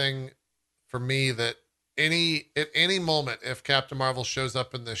type of thing for me that at any moment, if Captain Marvel shows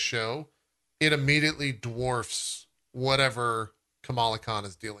up in this show, it immediately dwarfs whatever Kamala Khan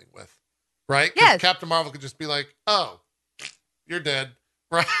is dealing with. Right? Yes. Captain Marvel could just be like, oh, you're dead.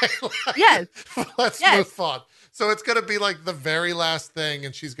 Right? Like, yes. Let's move on. So it's going to be like the very last thing.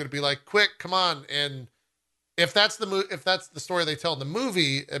 And she's going to be like, quick, come on. And if that's the story they tell in the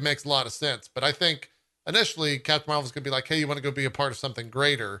movie, it makes a lot of sense. But I think initially Captain Marvel's going to be like, hey, you want to go be a part of something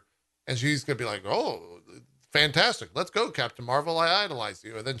greater? And she's going to be like, oh, fantastic. Let's go, Captain Marvel. I idolize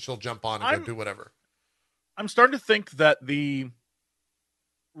you. And then she'll jump on and go do whatever. I'm starting to think that the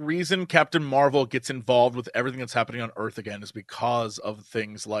reason Captain Marvel gets involved with everything that's happening on Earth again is because of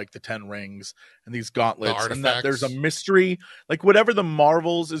things like the 10 rings and these gauntlets, and that there's a mystery, like whatever the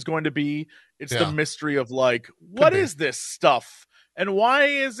Marvels is going to be, it's the mystery of like, what is this stuff and why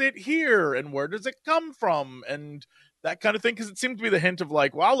is it here and where does it come from and that kind of thing, because it seemed to be the hint of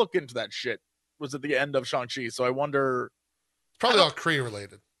like, well, I'll look into that shit was at the end of Shang-Chi, so I wonder. It's probably all Kree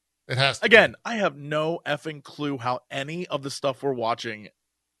related. It has to again be. I have no effing clue how any of the stuff we're watching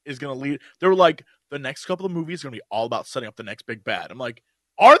is going to lead. They were like, the next couple of movies are going to be all about setting up the next big bad. I'm like,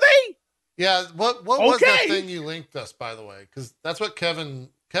 are they? Yeah. What was that thing you linked us, by the way? Because that's what Kevin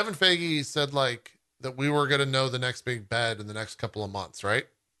Feige said, like, that we were going to know the next big bad in the next couple of months, right?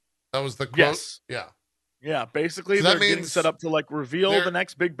 That was the quote. Yes. Yeah. Yeah. Basically, so they're getting set up to like reveal the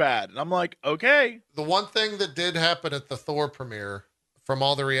next big bad. And I'm like, okay. The one thing that did happen at the Thor premiere, from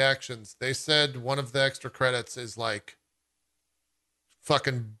all the reactions, they said one of the extra credits is like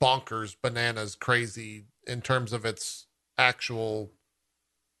fucking bonkers, bananas, crazy in terms of its actual,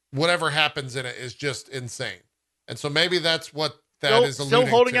 whatever happens in it is just insane. And so maybe that's what that is alluding to.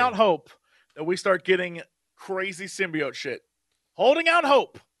 Still holding out hope that we start getting crazy symbiote shit. Holding out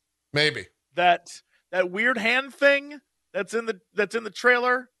hope. Maybe. That weird hand thing that's in the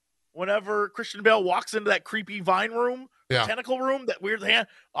trailer whenever Christian Bale walks into that creepy vine room, tentacle room, that weird hand.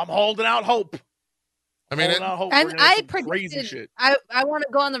 I'm holding out hope. I mean, and I predicted. I want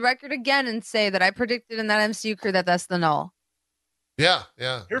to go on the record again and say that I predicted in that MCU crew that's the null. Yeah.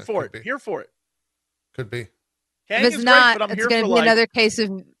 Here for it. Here for it. Could be. If it's not, it's going to be another case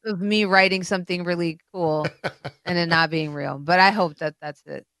of me writing something really cool and it not being real. But I hope that's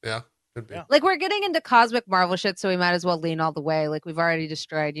it. Yeah, could be. Like, we're getting into cosmic Marvel shit, so we might as well lean all the way. Like, we've already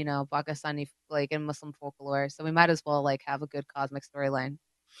destroyed, you know, Pakistani like and Muslim folklore, so we might as well like have a good cosmic storyline.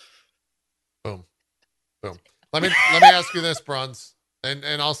 Boom. Let me ask you this, Bronze,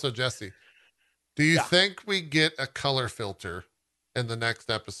 and also Jesse. Do you think we get a color filter in the next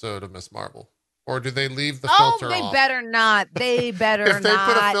episode of Miss Marvel? Or do they leave the filter off? Oh, they better not. They better not. If they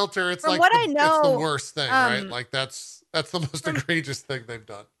put a filter, it's From like what I know, it's the worst thing, right? Like that's the most egregious thing they've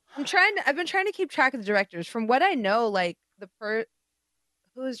done. I've been trying to keep track of the directors. From what I know, like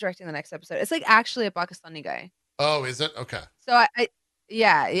who is directing the next episode? It's like actually a Pakistani guy. Oh, is it? Okay. So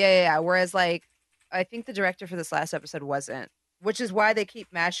yeah. Whereas like I think the director for this last episode wasn't, which is why they keep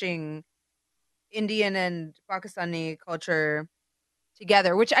mashing Indian and Pakistani culture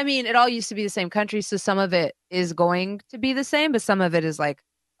together, which, I mean, it all used to be the same country, so some of it is going to be the same, but some of it is like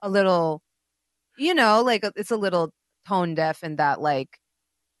a little, like it's a little tone deaf in that like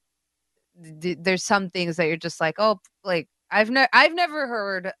there's some things that you're just like, oh, like I've never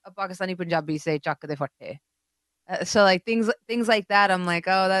heard a Pakistani Punjabi say chak de fatte. So like things like that, I'm like,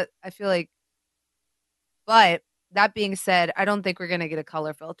 oh, that I feel like. But that being said, I don't think we're gonna get a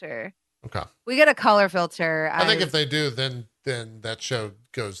color filter. Okay. We get a color filter. I think if they do, then that show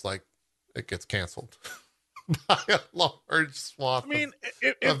goes like it gets canceled by a large swath. I mean,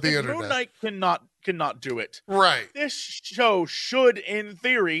 of the if internet. Moon Knight cannot do it, right? This show should, in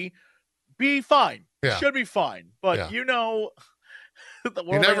theory, be fine. Yeah. Should be fine. But Yeah. the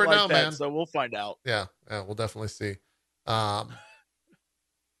world you never ain't like know, that, man. so we'll find out. Yeah, we'll definitely see.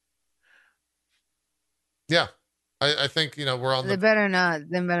 Yeah, I think we're on. They better not.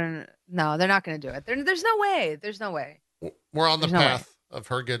 No, they're not going to do it. There's no way. There's no way. We're on the path of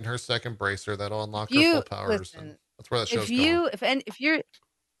her getting her second bracer that'll unlock her full powers. Listen, and that's where the show's going. If you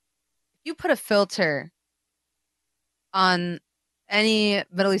put a filter on any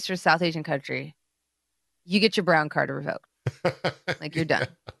Middle Eastern, South Asian country, you get your brown card revoked. Like you're done.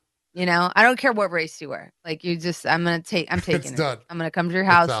 I don't care what race you are. Like I'm taking it. Done. I'm gonna come to your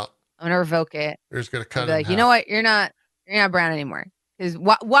house. I'm gonna revoke it. You're just gonna cut it. Like, you know what? You're not brown anymore. Because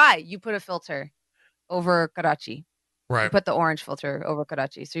why? You put a filter over Karachi. Right. You put the orange filter over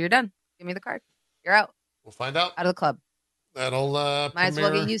Karachi. So you're done. Give me the card. You're out. We'll find out. Out of the club. That'll might as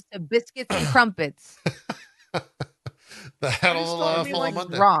well get used to biscuits and crumpets. That'll fall on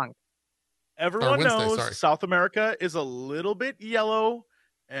Monday. Wrong. Everyone knows South America is a little bit yellow,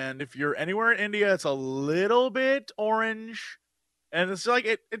 and if you're anywhere in India, it's a little bit orange, and it's like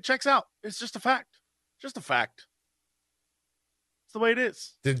it checks out. It's just a fact. Just a fact. It's the way it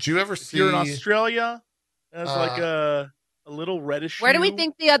is. Did you ever see? If you're in Australia, it's like a little reddish. Where do we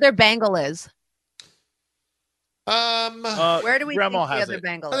think the other bangle is? Where do we Grandma think the other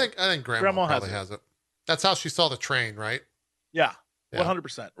bangle is? I think Grandma probably has it. That's how she saw the train, right? Yeah.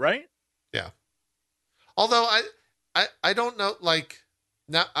 100%, right? Yeah. Although I don't know, like,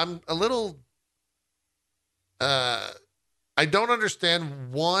 now I'm a little I don't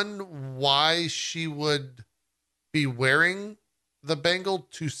understand why she would be wearing the bangle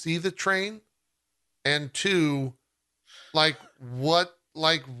to see the train, and two, why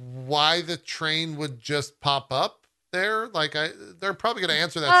the train would just pop up there. Like they're probably going to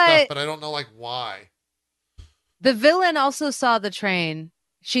answer that stuff, but I don't know why. The villain also saw the train.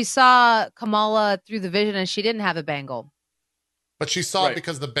 She saw Kamala through the vision, and she didn't have a bangle. But she saw it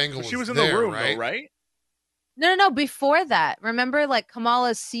because the bangle was there, she was in the room, right? Though, right? No. Before that, remember, like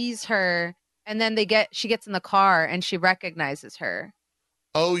Kamala sees her, and then she gets in the car, and she recognizes her.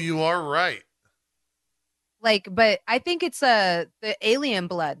 Oh, you are right. But I think it's the alien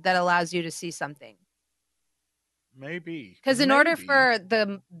blood that allows you to see something. Maybe. Because in order for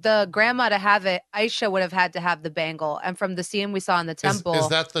the grandma to have it, Aisha would have had to have the bangle. And from the scene we saw in the temple, is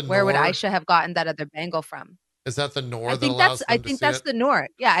that the where would Aisha have gotten that other bangle from? Is that the Noor I think that's the Noor.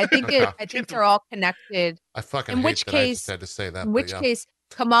 Yeah, I think I think they're all connected. I fucking hate that I just had to say that. In which case,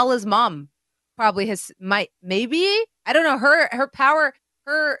 Kamala's mom probably maybe, I don't know, her power,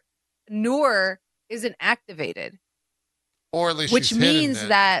 her Noor isn't activated. Or at least which means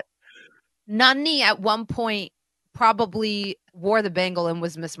that Nani at one point probably wore the bangle and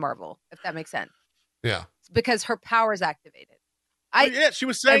was Miss Marvel, if that makes sense. Yeah. Because her power's activated. She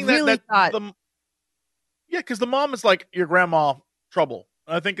was saying because the mom is like your grandma trouble.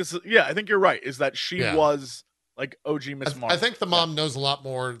 I think I think you're right. Is that she was like OG Miss Marvel. I think the mom knows a lot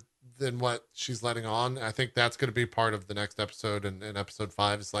more than what she's letting on. I think that's going to be part of the next episode, and in episode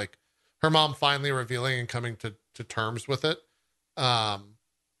 5 is like her mom finally revealing and coming to terms with it. And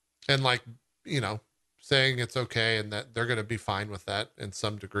saying it's okay and that they're going to be fine with that in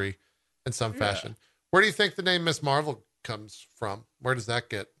some degree, in some fashion. Where do you think the name Miss Marvel comes from? Where does that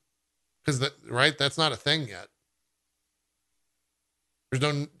get? Because that's not a thing yet.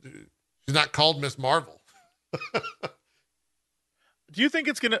 She's not called Miss Marvel. Do you think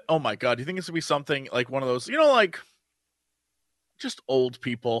it's going to, oh my God, do you think it's going to be something like one of those, just old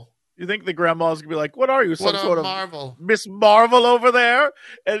people? You think the grandma's going to be like, what are you? Some sort of Marvel. Miss Marvel over there?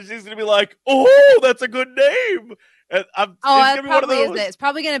 And she's going to be like, oh, that's a good name. And it's probably one of those. It's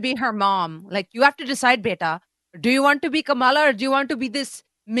probably going to be her mom. Like, you have to decide, beta. Do you want to be Kamala or do you want to be this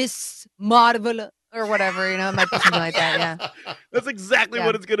Miss Marvel or whatever? It might be something like that. Yeah. That's exactly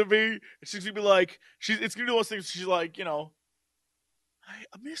what it's going to be. She's going to be like, it's going to do those things. She's like,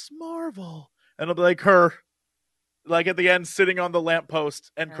 Miss Marvel. And it'll be like her, like at the end, sitting on the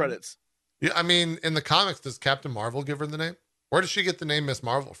lamppost, end credits. Yeah, I mean, in the comics, does Captain Marvel give her the name? Where does she get the name Miss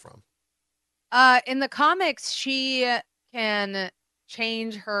Marvel from? In the comics, she can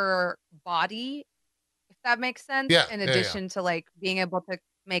change her body that makes sense. Yeah. In addition to like being able to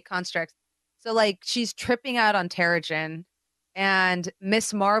make constructs. So like she's tripping out on Terrigen, and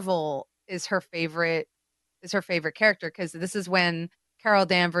Miss Marvel is her favorite character, because this is when Carol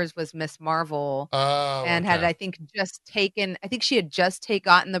Danvers was Miss Marvel. And had I think she had just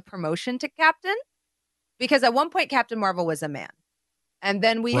gotten the promotion to Captain, because at one point Captain Marvel was a man. And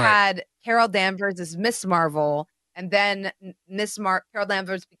then we had Carol Danvers as Miss Marvel, and then Carol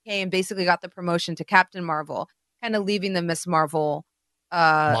Danvers basically got the promotion to Captain Marvel, kind of leaving the Miss Marvel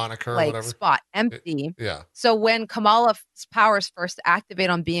moniker, like whatever, spot empty. Yeah. So when Kamala's powers first activate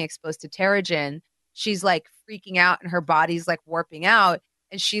on being exposed to Terrigen, she's like freaking out and her body's like warping out,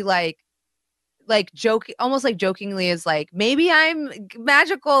 and she almost like jokingly is like, maybe I'm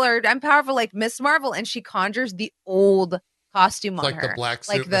magical or I'm powerful like Miss Marvel, and she conjures the old costume on her, the black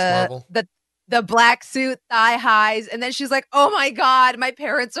suit, like the black suit, thigh highs, and then she's like, oh my god, my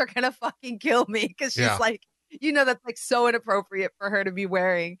parents are gonna fucking kill me, because she's like, that's like so inappropriate for her to be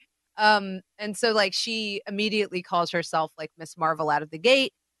wearing. And so like she immediately calls herself like Miss Marvel out of the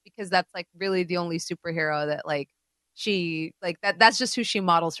gate, because that's like really the only superhero that like she like that's just who she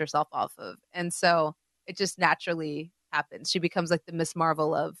models herself off of. And so it just naturally happens. She becomes like the Miss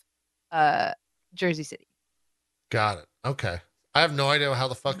Marvel of Jersey City. Got it. Okay. I have no idea how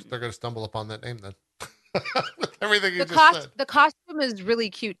the fuck they're going to stumble upon that name then. With everything you just said. The costume is really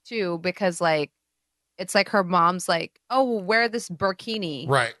cute too, because like it's like her mom's like, oh, wear this burkini.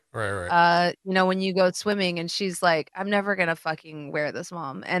 Right. When you go swimming, and she's like, I'm never going to fucking wear this,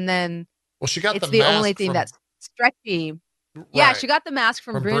 Mom. And then she got it's the only thing that's stretchy. Right. Yeah, she got the mask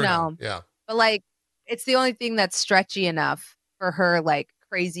from Bruno. Yeah. But like it's the only thing that's stretchy enough for her like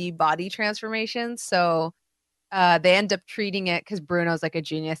crazy body transformation. So they end up treating it, because Bruno's like a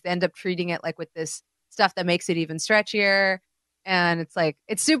genius, they end up treating it like with this stuff that makes it even stretchier. And it's like,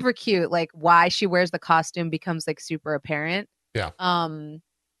 it's super cute. Like why she wears the costume becomes like super apparent. Yeah.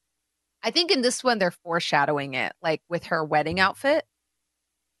 I think in this one they're foreshadowing it, like with her wedding outfit.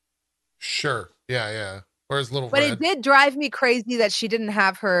 Sure. Yeah. Where's Little But Red? It did drive me crazy that she didn't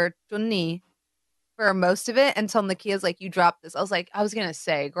have her chunni for most of it until Nakia's like, you dropped this. I was going to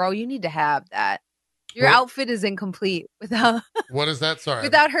say, girl, you need to have that. Your outfit is incomplete without. What is that? Sorry.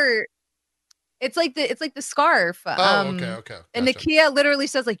 Without her. It's like the scarf. Okay. Gotcha. And Nakia literally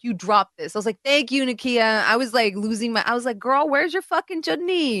says like, you dropped this. I was like, thank you, Nakia. I was like I was like, girl, where's your fucking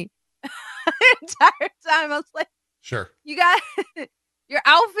chutney? The entire time I was like, sure. You got your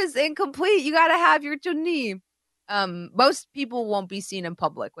outfit's incomplete. You got to have your chutney. Most people won't be seen in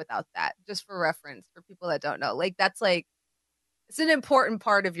public without that, just for reference for people that don't know. Like that's like, it's an important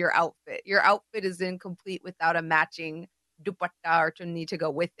part of your outfit. Your outfit is incomplete without a matching dupatta or chutney to go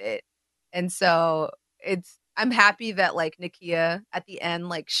with it. And so I'm happy that like Nakia at the end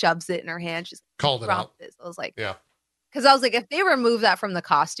like shoves it in her hand. She's like, called it out. This. I was like, yeah. Because I was like, if they remove that from the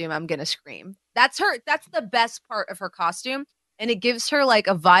costume, I'm gonna scream. That's the best part of her costume, and it gives her like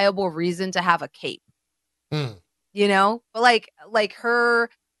a viable reason to have a cape. But like her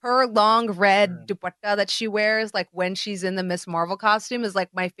long red dupatta that she wears, like when she's in the Miss Marvel costume, is like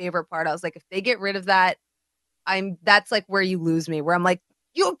my favorite part. I was like, if they get rid of that, that's like where you lose me. Where I'm like,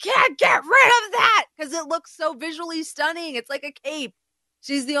 you can't get rid of that because it looks so visually stunning. It's like a cape.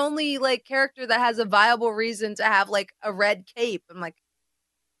 She's the only like character that has a viable reason to have like a red cape. I'm like,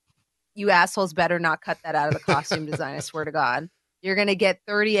 you assholes better not cut that out of the costume design. I swear to God. You're going to get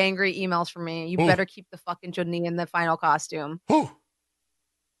 30 angry emails from me. You better keep the fucking chutney in the final costume. We'll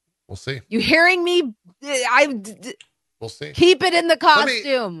see. You hearing me? We'll see. Keep it in the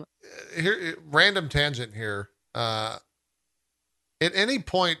costume. Here, random tangent here. At any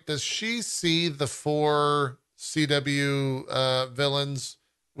point, does she see the 4 CW villains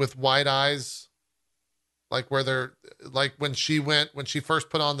with white eyes? Like where they're like when she first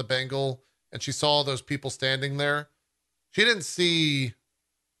put on the bangle and she saw those people standing there, she didn't see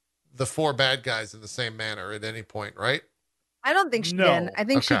the 4 bad guys in the same manner at any point, right? I don't think she did. I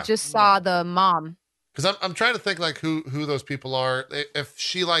think she just saw the mom. Because I'm trying to think like who those people are. If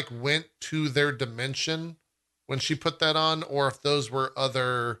she like went to their dimension when she put that on, or if those were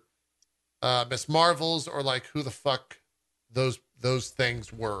other Miss Marvels, or like who the fuck those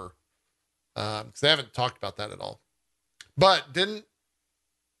things were. Because they haven't talked about that at all. But didn't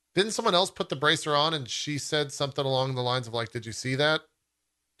someone else put the bracer on and she said something along the lines of like, did you see that?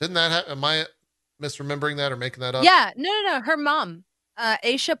 Didn't that happen? Am I misremembering that or making that up? Yeah, no. Her mom,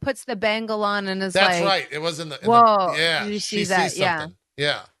 Aisha, puts the bangle on and is That's like, right. It was in the did you see that?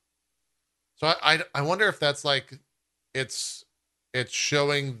 Yeah. So I wonder if that's like, it's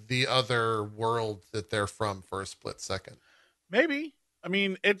showing the other world that they're from for a split second. Maybe. I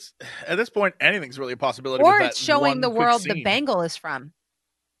mean, it's at this point anything's really a possibility. Or with it's that showing one the quick world scene. the bangle is from.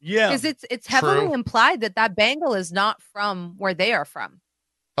 Yeah, because it's heavily True. implied that bangle is not from where they are from.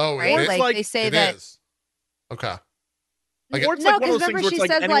 Oh, right? It's Like they say it that. is. Okay. Or it's No, like one of because those things remember where it's she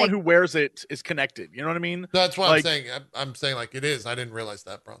like says anyone like who wears it is connected. You know what I mean? That's what Like- I'm saying. I'm saying like it is. I didn't realize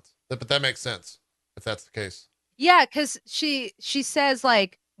that, Bronze. But that makes sense if that's the case. yeah, because she says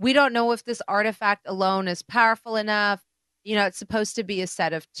like we don't know if this artifact alone is powerful enough. You know, it's supposed to be a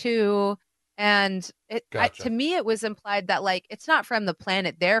set of two, and Gotcha. to me it was implied that like it's not from the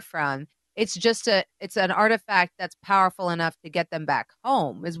planet they're from. It's just it's an artifact that's powerful enough to get them back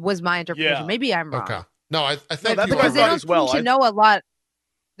home. Was my interpretation. Yeah. Maybe I'm wrong. Okay. No, I think that's you what I are Because they thought right. don't as well. seem to know a lot.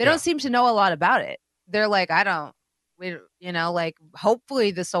 They Yeah. don't seem to know a lot about it. They're like, like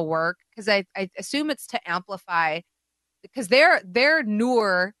hopefully this will work because I assume it's to amplify because their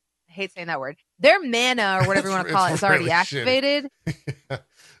newer. I hate saying that word. Their mana or whatever you want to call it is already really activated.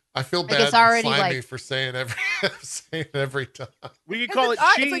 I feel Like, bad it's already, slimy like- for saying every time. We could call it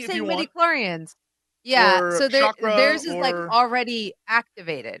chi It's like if saying you want. midi-chlorians. Yeah, Or so chakra, theirs is like or- already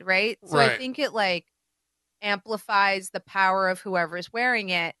activated, right? So I Right. think it like amplifies the power of whoever's wearing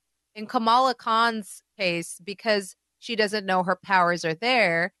it. In Kamala Khan's case, because she doesn't know her powers are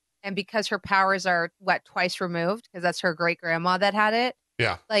there, and because her powers are twice removed, because that's her great grandma that had it.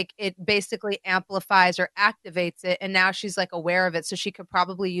 Yeah. Like it basically amplifies or activates it, and now she's like aware of it, so she could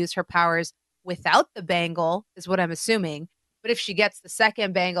probably use her powers without the bangle, is what I'm assuming. But if she gets the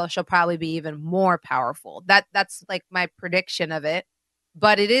second bangle, she'll probably be even more powerful. That's like my prediction of it.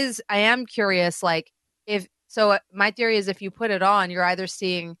 But I am curious, like my theory is if you put it on, you're either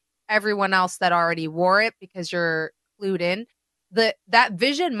seeing everyone else that already wore it because you're clued in. That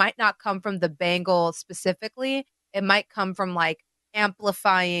vision might not come from the bangle specifically. It might come from like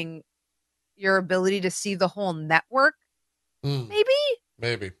amplifying your ability to see the whole network.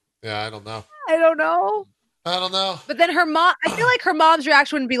 Maybe. Yeah, I don't know. I don't know. But then her mom, I feel like her mom's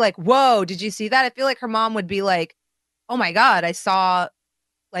reaction wouldn't be like, whoa, did you see that? I feel like her mom would be like, oh my God, I saw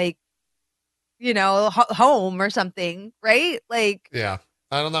like, home or something, right? Like, Yeah,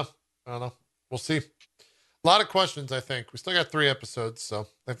 I don't know. We'll see. A lot of questions, I think. We still got 3 episodes, so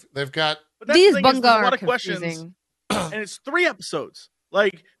they've got. But that's these the thing is, bunga there's a are lot of confusing. questions, and it's 3 episodes.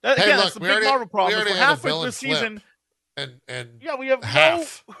 Like that Hey, again, look, that's the we big already- Marvel we problem. Is already we're had a halfway through villain the season. flip. And Yeah, we have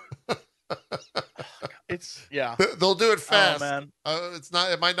half. It's yeah. They'll do it fast. Oh man. It's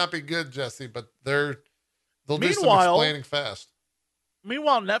not. It might not be good, Jesse, but they'll do some Meanwhile- explaining fast.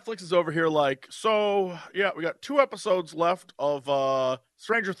 Meanwhile, Netflix is over here like, so yeah, we got 2 episodes left of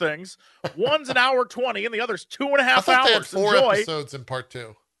Stranger Things. One's an hour 20, and the other's 2.5 I thought they had hours. 4 Enjoy. episodes in part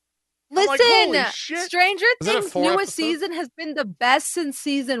 2. I'm like, listen, holy shit. Stranger Is it a Things 4 newest episode? season has been the best since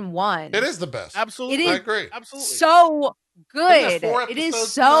season 1. It is the best. Absolutely. It I is agree. Absolutely. so good. Isn't it 4 It is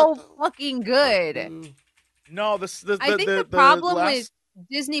episodes so about fucking good. No, the I think the problem last- with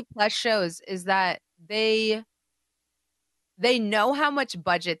Disney Plus shows is that they know how much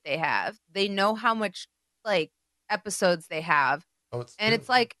budget they have. They know how much like episodes they have. And it's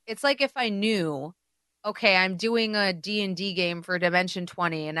like if I knew, okay, I'm doing a D&D game for Dimension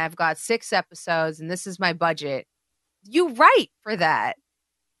 20 and I've got 6 episodes and this is my budget. You write for that.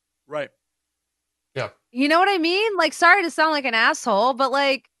 right. Yeah. You know what I mean? Like, sorry to sound like an asshole, but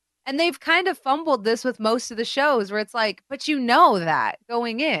like, and they've kind of fumbled this with most of the shows where it's like, but you know that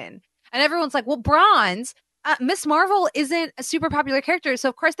going in. And everyone's like, well, Bronze, Miss Marvel isn't a super popular character. So,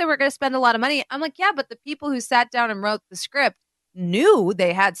 of course, they were going to spend a lot of money. I'm like, yeah, but the people who sat down and wrote the script knew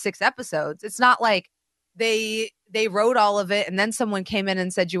they had 6 episodes. It's not like they wrote all of it and then someone came in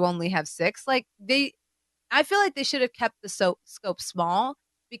and said you only have 6. Like, I feel like they should have kept the scope small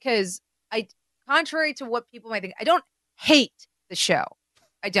because contrary to what people might think, I don't hate the show.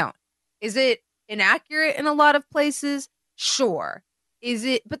 I don't. Is it inaccurate in a lot of places? Sure. Is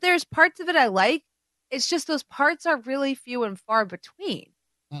it? But there's parts of it I like. It's just those parts are really few and far between.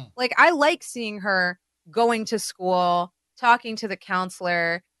 Like, I like seeing her going to school, talking to the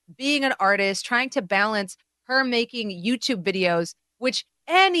counselor, being an artist, trying to balance her making YouTube videos, which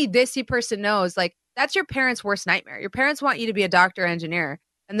any Desi person knows, like, that's your parents' worst nightmare. Your parents want you to be a doctor or engineer.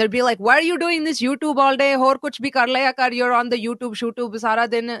 And they'd be like, why are you doing this YouTube all day? Aur kuch bhi kar liya kar. You're on the YouTube sara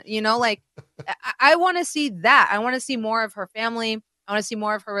din. Like, I want to see that. I want to see more of her family. I want to see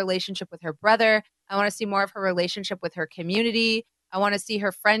more of her relationship with her brother. I want to see more of her relationship with her community. I want to see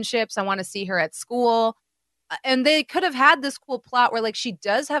her friendships. I want to see her at school. And they could have had this cool plot where like she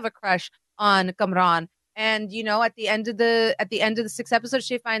does have a crush on Kamran. And at the end of the 6th episode,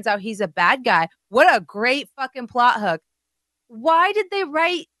 she finds out he's a bad guy. What a great fucking plot hook. Why did they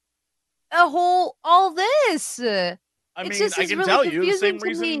write all this? I mean, I can tell you the same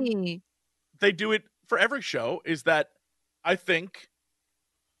reason they do it for every show is that I think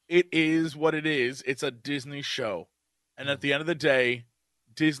it is what it is. It's a Disney show. And at the end of the day,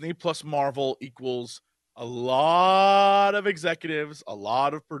 Disney plus Marvel equals a lot of executives, a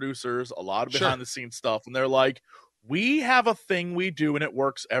lot of producers, a lot of behind the scenes stuff. And they're like, we have a thing we do and it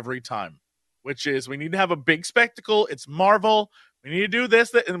works every time, which is we need to have a big spectacle. It's Marvel. We need to do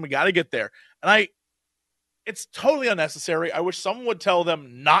this, that, and we got to get there. And it's totally unnecessary. I wish someone would tell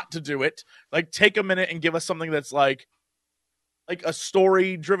them not to do it. Like, take a minute and give us something that's like a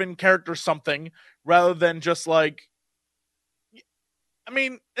story-driven character something, rather than just like, I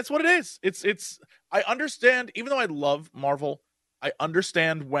mean, it's what it is. It's. I understand, even though I love Marvel, I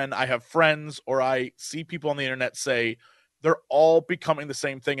understand when I have friends or I see people on the internet say they're all becoming the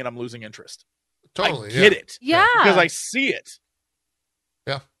same thing and I'm losing interest. Totally, I get it. Yeah. Because I see it.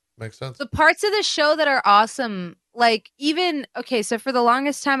 Yeah, makes sense. The parts of the show that are awesome, like even, okay, so for the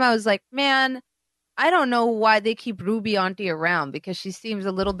longest time I was like, man, I don't know why they keep Ruby Auntie around, because she seems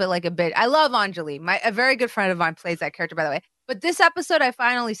a little bit like a bitch. I love Anjali. A very good friend of mine plays that character, by the way. But this episode, I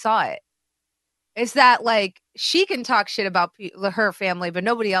finally saw it. It's that, like, she can talk shit about her family, but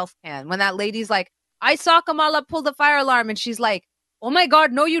nobody else can. When that lady's like, I saw Kamala pull the fire alarm, and she's like, oh my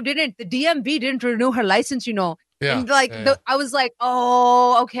God, no, you didn't. The DMV didn't renew her license, you know. Yeah, and like, I was like,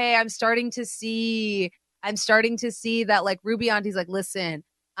 oh, okay, I'm starting to see that, like, Ruby Auntie's like, listen,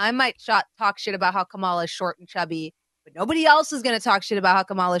 I might talk shit about how Kamala is short and chubby, but nobody else is going to talk shit about how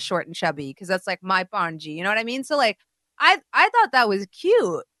Kamala is short and chubby, because that's like my Bonji. You know what I mean? So, like, I thought that was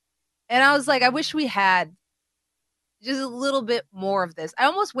cute. And I was like, I wish we had just a little bit more of this. I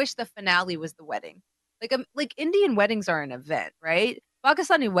almost wish the finale was the wedding. Like Indian weddings are an event, right?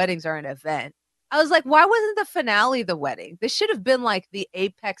 Pakistani weddings are an event. I was like, why wasn't the finale the wedding? This should have been like the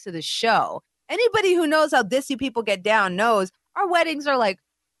apex of the show. Anybody who knows how Desi people get down knows our weddings are like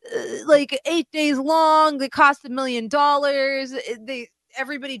 8 days long. They cost $1 million.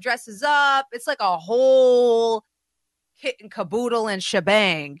 Everybody dresses up. It's like a whole kit and caboodle and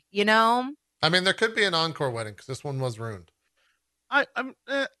shebang, you know? I mean, there could be an encore wedding because this one was ruined. This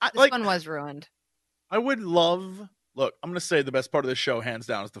one was ruined. I would love. Look, I'm going to say the best part of this show, hands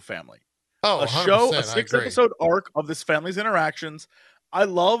down, is the family. Oh, a 6-episode arc of this family's interactions. I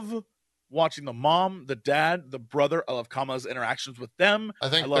love watching the mom, the dad, the brother. I love Kamala's interactions with them.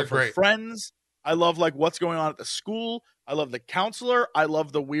 I love her great. friends. I love like what's going on at the school. I love the counselor. I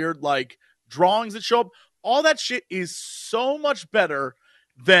love the weird like drawings that show up. All that shit is so much better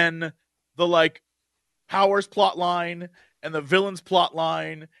than the like Powers plot line and the villains plot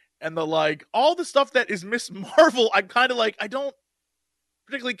line and the like all the stuff that is Miss Marvel. I'm kind of like, I don't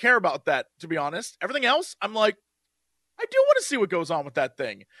particularly care about that, to be honest. Everything else, I'm like, I do want to see what goes on with that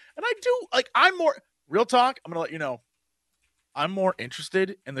thing. And I do, like, I'm more, real talk, I'm going to let you know, I'm more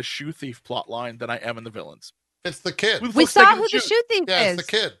interested in the shoe thief plot line than I am in the villains. It's the kid. We saw who the shoe thief is. Yeah, it's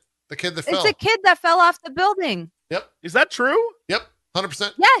the kid. The kid that fell. It's a kid that fell off the building. Yep. Is that true? Yep.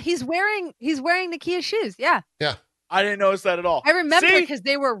 100%. Yeah, he's wearing the Kia shoes. Yeah. Yeah. I didn't notice that at all. I remember because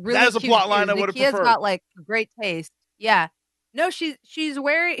they were really that is a cute plot line shoes. I would have Kia's preferred. got like great taste. Yeah. No, he's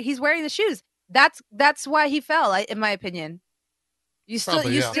wearing the shoes. That's why he fell, in my opinion. You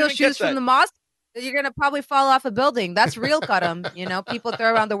steal shoes from the mosque, you're gonna probably fall off a building. That's real karam. You know, people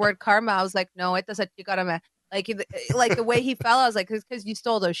throw around the word karma. I was like, no, it doesn't. You gotta like the way he fell. I was like, because you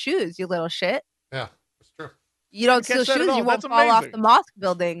stole those shoes, you little shit. Yeah, it's true. You don't steal shoes, you won't fall off the mosque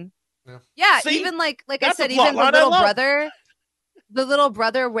building. Yeah, See, even like I said, even the little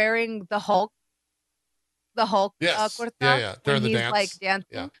brother wearing the Hulk yes. kurta during the dance, like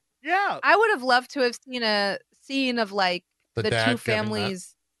dancing. Yeah. I would have loved to have seen a scene of like the two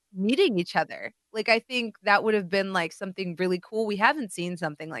families meeting each other. Like, I think that would have been like something really cool. We haven't seen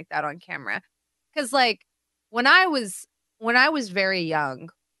something like that on camera. Because like when I was very young,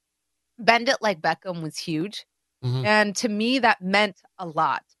 Bend It Like Beckham was huge. Mm-hmm. And to me, that meant a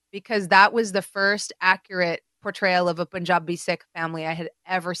lot because that was the first accurate portrayal of a Punjabi Sikh family I had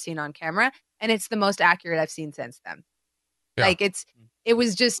ever seen on camera. And it's the most accurate I've seen since then. Yeah. Like it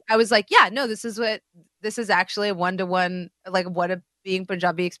was just, I was like, yeah, no, this is actually a 1-to-1, like what a being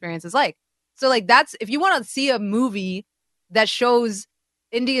Punjabi experience is like. So like if you want to see a movie that shows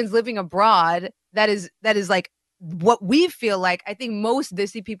Indians living abroad, that is like what we feel like, I think most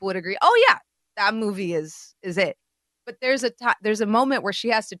Desi people would agree. Oh yeah, that movie is it. But there's a moment where she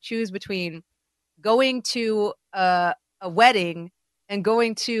has to choose between going to a wedding and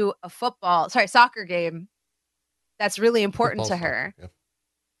going to a soccer game that's really important to her.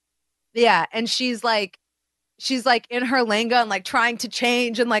 Yeah, and she's like in her lenga and like trying to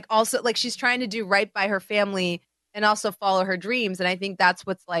change and like also like she's trying to do right by her family and also follow her dreams. And I think that's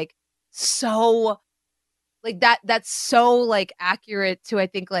what's like so like that's so like accurate to I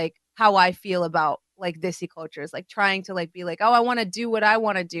think like how I feel about like Dissy culture is like trying to like be like, oh, I want to do what I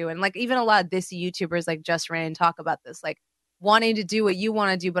want to do. And like even a lot of Dissy YouTubers like Just Rain talk about this, like wanting to do what you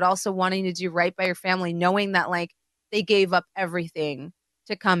want to do, but also wanting to do right by your family, knowing that like they gave up everything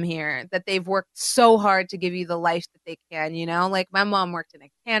to come here, that they've worked so hard to give you the life that they can, you know? Like my mom worked in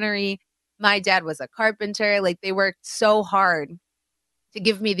a cannery, my dad was a carpenter, like they worked so hard to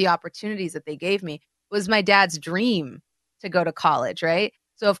give me the opportunities that they gave me. It was my dad's dream to go to college, right?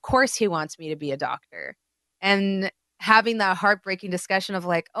 So of course he wants me to be a doctor. And having that heartbreaking discussion of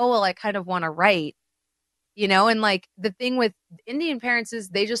like, oh, well, I kind of want to write, you know? And like the thing with Indian parents is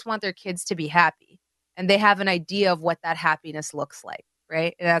they just want their kids to be happy. And they have an idea of what that happiness looks like,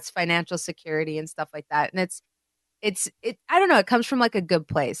 right? And that's financial security and stuff like that. And it's I don't know, it comes from like a good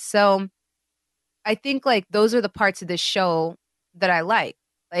place. So I think like those are the parts of this show that I like.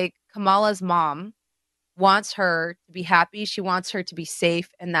 Like Kamala's mom wants her to be happy. She wants her to be safe.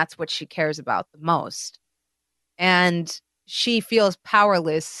 And that's what she cares about the most. And she feels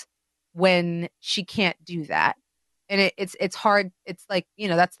powerless when she can't do that. And it's hard. It's like, you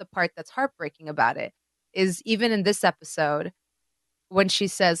know, that's the part that's heartbreaking about it is even in this episode when she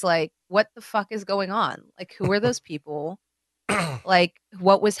says like, what the fuck is going on? Like, who are those people? Like,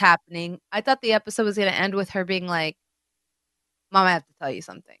 what was happening? I thought the episode was going to end with her being like, Mom, I have to tell you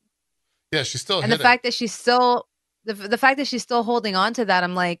something. Yeah, she's still and the fact that she's still the fact that she's still holding on to that,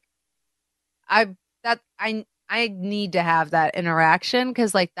 I'm like, I need to have that interaction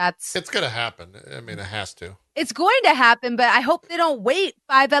because like it's gonna happen. I mean, it has to. It's going to happen, but I hope they don't wait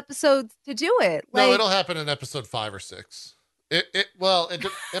 5 episodes to do it. Like, no, it'll happen in episode 5 or 6. It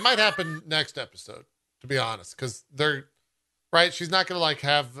might happen next episode, to be honest, because they're right. She's not gonna like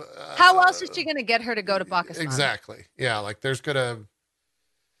have. How else is she gonna get her to go to Pakistan? Exactly. Yeah, like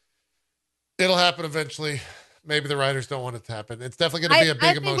it'll happen eventually. Maybe the writers don't want it to happen. It's definitely going to be a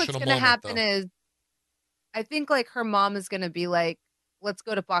big emotional moment. What's going to happen is, I think like her mom is going to be like, let's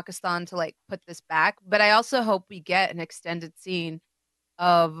go to Pakistan to like put this back. But I also hope we get an extended scene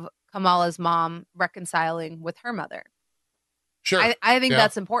of Kamala's mom reconciling with her mother. Sure. I think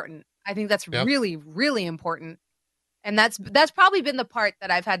that's important. I think that's really, really important. And that's probably been the part that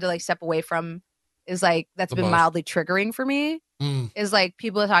I've had to like step away from is like, that's been mildly triggering for me is like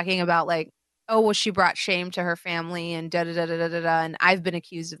people talking about like, oh, well, she brought shame to her family and da-da-da-da-da-da. And I've been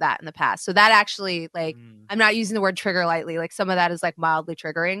accused of that in the past. So that actually, like, I'm not using the word trigger lightly. Like, some of that is, like, mildly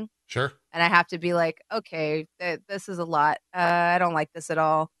triggering. Sure. And I have to be like, okay, this is a lot. I don't like this at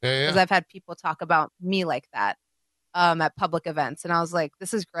all. Because I've had people talk about me like that at public events. And I was like,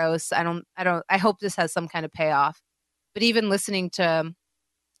 this is gross. I hope this has some kind of payoff. But even listening to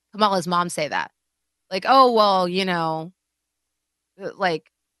Kamala's mom say that, like, oh, well, you know, like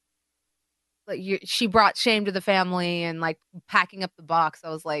she brought shame to the family and like packing up the box. I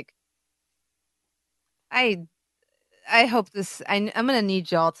was like, I hope this. I'm gonna need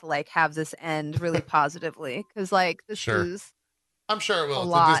y'all to like have this end really positively because like this is. I'm sure it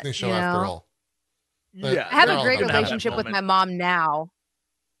will. It's a Disney show after all. Yeah, I have a great relationship with my mom now.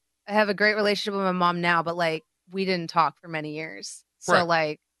 But like we didn't talk for many years, so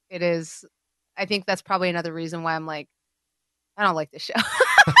like it is. I think that's probably another reason why I'm like, I don't like this show.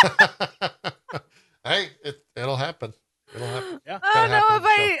 Hey, it'll happen. It'll happen. Yeah. I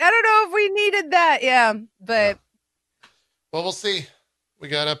don't know if we needed that. Yeah, but well, we'll see. We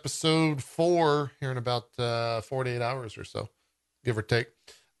got episode 4 here in about 48 hours or so, give or take.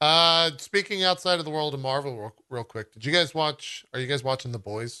 Speaking outside of the world of Marvel, real quick, are you guys watching The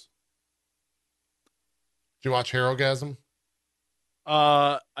Boys? Did you watch Herogasm?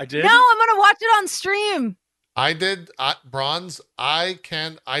 I did. No, I'm gonna watch it on stream. I did. Bronze. I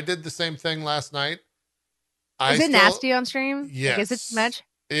did the same thing last night. Is it nasty on stream? Yes. Like, is it too much?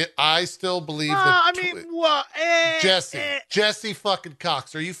 I still believe that. I mean, what? Jesse fucking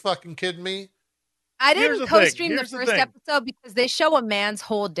Cox. Are you fucking kidding me? I didn't co-stream the first episode because they show a man's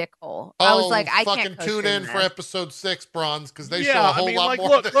whole dick hole. I was like, I can't tune in for episode 6, Bronze, because they show a whole lot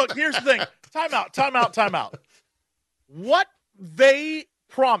more. Look, here's the thing. Time out. What they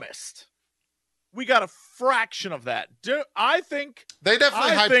promised, we got a fraction of that. I think they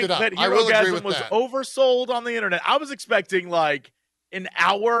definitely hyped it up. That Herogasm was oversold on the internet. I was expecting like an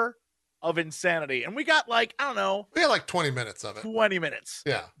hour of insanity, and we got like, I don't know, we had like 20 minutes of it. 20 minutes.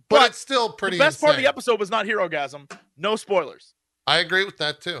 Yeah, but it's still pretty. The best part of the episode was not Herogasm. No spoilers. I agree with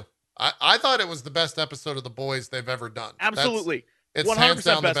that too. I thought it was the best episode of The Boys they've ever done. Absolutely. It's hands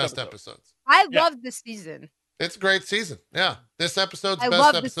down the best episodes. I loved this season. It's a great season. Yeah. This episode's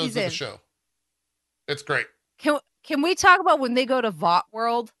best episodes of the show. It's great. Can we talk about when they go to Vought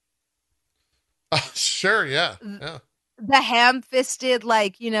World? Sure, yeah. The ham-fisted,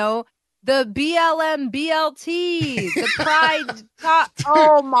 like, the BLM BLT, the Pride top.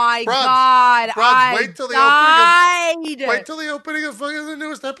 Oh my God. Wait till the opening of fucking the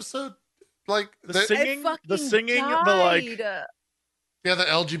newest episode. Like the singing, the LGBT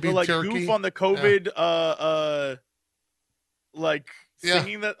the, like, turkey. Goof on the COVID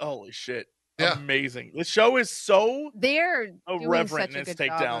singing that. Holy shit. Yeah. Amazing. The show is so irreverent in its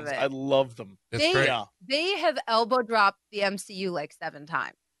takedowns. I love them. They have elbow dropped the MCU like 7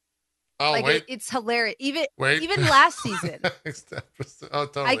 times. Oh, wait. It's hilarious. Even last season.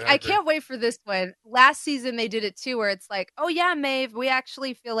 Totally. I can't wait for this one. Last season they did it too, where it's like, oh yeah, Maeve, we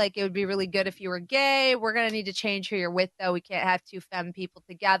actually feel like it would be really good if you were gay. We're gonna need to change who you're with, though. We can't have 2 femme people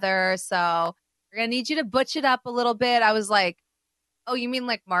together, so we're gonna need you to butch it up a little bit. I was like, oh, you mean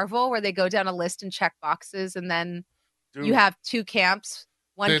like Marvel, where they go down a list and check boxes, and then you have 2 camps.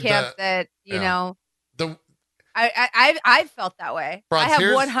 One camp that I felt that way. I have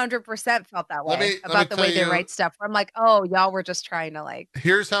 100% felt that way about the way they write stuff. I'm like, oh, y'all were just trying to like.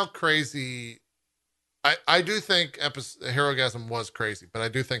 Here's how crazy. I do think Herogasm was crazy, but I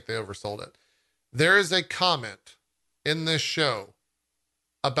do think they oversold it. There is a comment in this show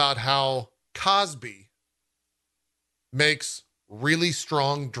about how Cosby makes really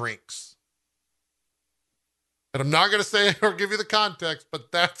strong drinks. And I'm not going to say or give you the context,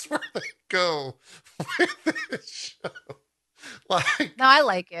 but that's where they go with this show. No, I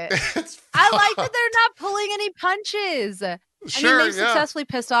like it. I like that they're not pulling any punches. Sure, they've successfully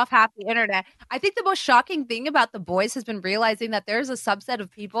pissed off half the internet. I think the most shocking thing about The Boys has been realizing that there's a subset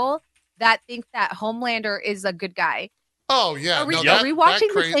of people that think that Homelander is a good guy. Oh, yeah. Are we watching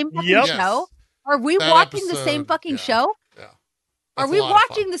the same fucking show? Are we watching the same fucking show? Yeah. Are we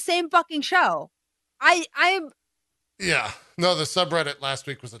watching the same fucking show? I am. Yeah. No, the subreddit last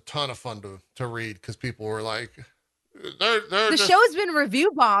week was a ton of fun to read because people were like, the show has been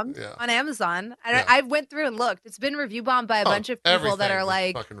review bombed on Amazon. I went through and looked. It's been review bombed by a bunch of people that are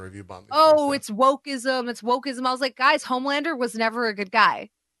like, fucking review bombed. Oh, it's wokeism. It's wokeism. I was like, guys, Homelander was never a good guy.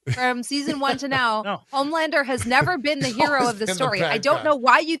 From season 1 to now, no. Homelander has never been the hero of the story. I don't know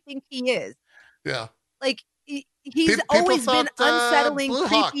why you think he is. Yeah. Like, he's always been unsettling,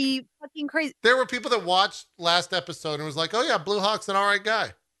 creepy, fucking crazy. There were people that watched last episode and was like, oh yeah, Blue Hawk's an all right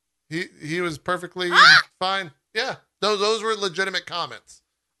guy. He was perfectly fine. Yeah. Those were legitimate comments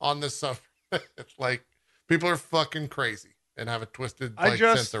on this stuff. Like, people are fucking crazy and have a twisted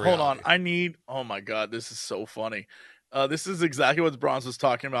sense of reality. Hold on. Oh my God, this is so funny. This is exactly what Bronze was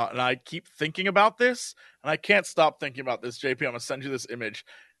talking about, and I keep thinking about this, and I can't stop thinking about this. JP, I'm gonna send you this image.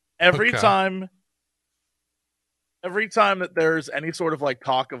 Every time that there's any sort of like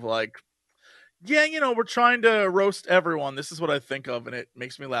talk of like, yeah, we're trying to roast everyone, this is what I think of, and it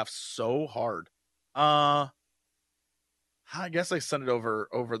makes me laugh so hard. I guess I sent it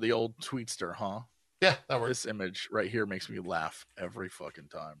over the old Tweetster, huh? Yeah, that works. This image right here makes me laugh every fucking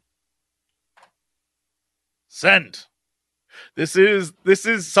time. Send. This is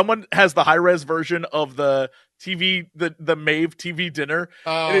someone has the high res version of the TV, the Maeve TV dinner.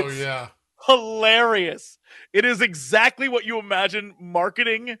 Oh yeah. Hilarious. It is exactly what you imagine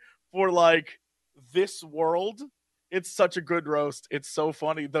marketing for like this world. It's such a good roast. It's so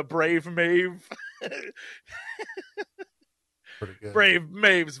funny. The brave Maeve. Pretty good. Brave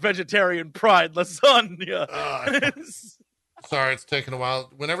Maeve's vegetarian pride lasagna. Sorry, it's taken a while.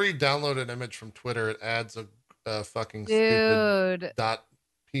 Whenever you download an image from Twitter, it adds a fucking stupid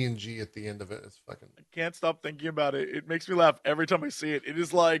 .png at the end of it. It's fucking. I can't stop thinking about it. It makes me laugh every time I see it. It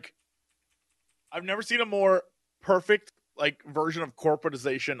is like, I've never seen a more perfect like version of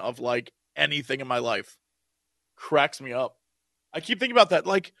corporatization of like anything in my life. Cracks me up. I keep thinking about that.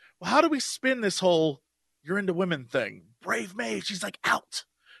 Like, well, how do we spin this whole "you're into women" thing? Brave Maeve, she's like out.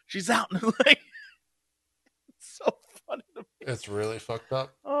 She's out. Like, it's so funny to me. It's really fucked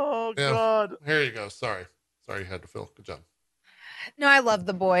up. Oh God. Here you go. Sorry you had to feel. Good job. No, I love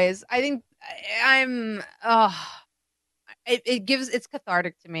The Boys. I think it's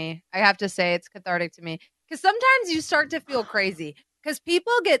cathartic to me. I have to say it's cathartic to me. Because sometimes you start to feel crazy. Because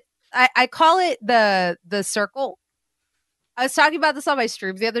people get, I call it the circle. I was talking about this on my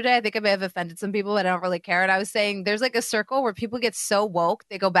streams the other day. I think I may have offended some people, but I don't really care. And I was saying there's like a circle where people get so woke,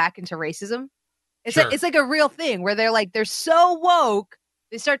 they go back into racism. It's like a real thing where they're so woke,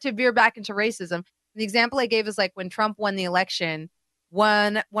 they start to veer back into racism. The example I gave is like when Trump won the election,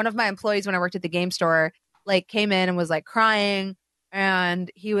 one of my employees when I worked at the game store like came in and was like crying And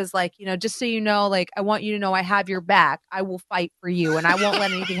he was like, just so you know, like, I want you to know I have your back. I will fight for you and I won't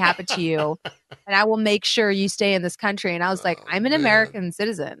let anything happen to you. And I will make sure you stay in this country. And I was like, I'm an American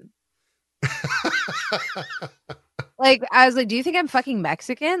citizen. Like, I was like, do you think I'm fucking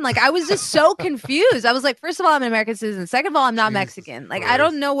Mexican? Like, I was just so confused. I was like, first of all, I'm an American citizen. Second of all, I'm not Mexican. Like, I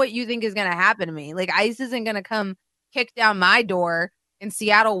don't know what you think is going to happen to me. Like, ICE isn't going to come kick down my door in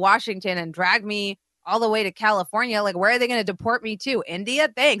Seattle, Washington and drag me all the way to California. Like, where are they going to deport me to? India?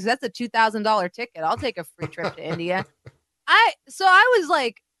 Thanks. That's a $2,000 ticket. I'll take a free trip to India. I was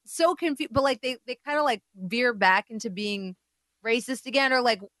like so confused, but like they kind of like veer back into being racist again, or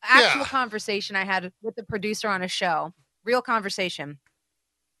like actual conversation I had with the producer on a show, real conversation.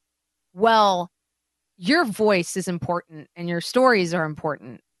 Well, your voice is important and your stories are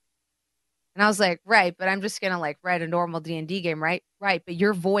important. And I was like, right, but I'm just going to like write a normal D&D game, right? Right, but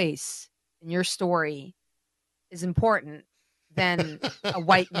your voice and your story is important than a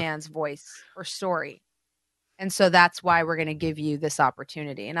white man's voice or story. And so that's why we're going to give you this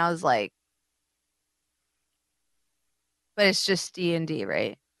opportunity. And I was like, but it's just D&D,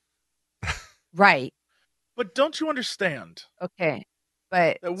 right? Right. But don't you understand? Okay.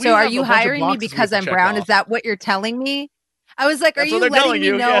 But so are you hiring me because I'm brown? Is that what you're telling me? I was like, are you letting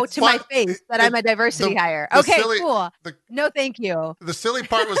me know to my face that I'm a diversity hire? Okay, cool. No, thank you. The silly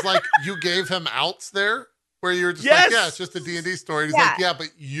part was like, you gave him outs there where you're just like, yeah, it's just a D&D story. And he's like, yeah, but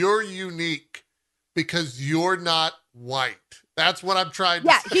you're unique because you're not white. That's what I'm trying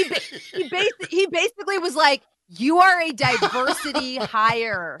to say. He basically was like, you are a diversity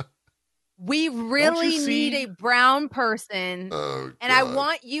hire. We really need a brown person. And I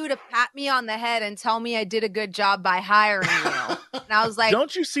want you to pat me on the head and tell me I did a good job by hiring you. And I was like,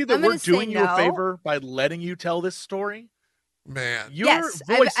 don't you see that we're doing you a favor by letting you tell this story? Man. Your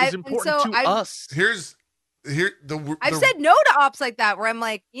voice is important to us. I've said no to ops like that where I'm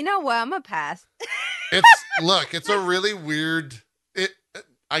like, you know what? I'm going to pass. It's a really weird,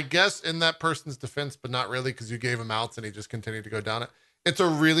 I guess in that person's defense, but not really because you gave him outs and he just continued to go down it. It's a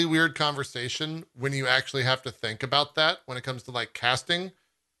really weird conversation when you actually have to think about that when it comes to like casting,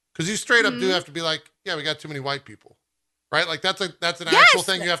 because you straight up do have to be like, yeah, we got too many white people, right? Like that's an actual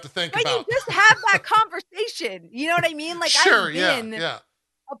thing you have to think about. You just have that conversation. You know what I mean? Like sure, I've been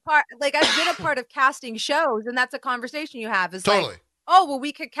a part of casting shows, and that's a conversation you have. Is totally. Like, oh well,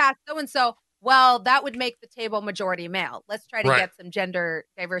 we could cast so and so. Well, that would make the table majority male. Let's try to get some gender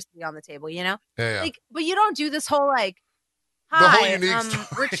diversity on the table. You know, like, but you don't do this whole like. Hi,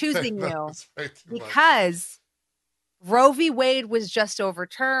 we're choosing you because Roe v. Wade was just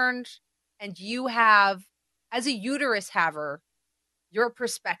overturned, and you have, as a uterus haver, your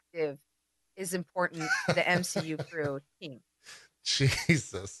perspective is important to the MCU crew team.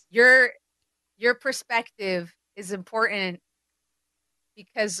 Jesus, your perspective is important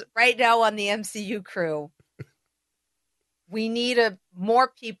because right now on the MCU crew, we need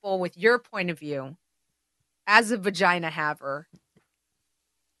more people with your point of view. As a vagina haver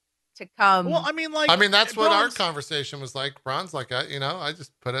to come. Well, that's what our conversation was like. Ron's like, I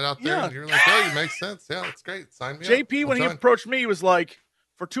just put it out there and you're like, oh, you make sense. Yeah, that's great. Sign me up. JP, when he approached me, he was like,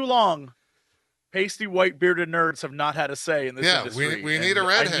 for too long, pasty white bearded nerds have not had a say in this industry. Yeah, we need a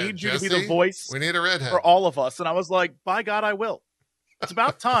redhead. I need you Jesse, to be the voice. We need a redhead for all of us. And I was like, by God, I will. It's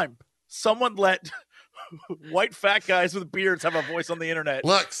about time someone let white fat guys with beards have a voice on the internet.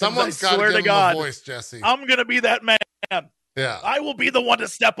 Look, someone's got to give them a voice, Jesse. I'm going to be that man. Yeah. I will be the one to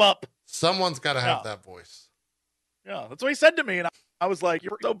step up. Someone's got to have that voice. Yeah, that's what he said to me. And I was like,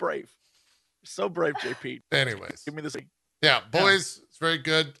 you're so brave. You're so brave, JP. Anyways. Give me this. Yeah, boys, it's very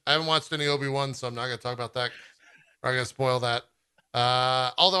good. I haven't watched any Obi-Wan, so I'm not going to talk about that. I'm going to spoil that.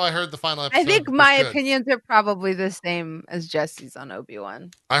 Although I heard the final episode. I think my opinions are probably the same as Jesse's on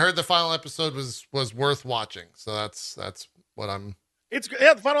Obi-Wan. I heard the final episode was worth watching, so that's what I'm.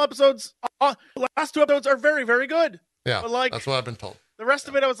 The final episodes, the last two episodes are very, very good. Yeah, but that's what I've been told. The rest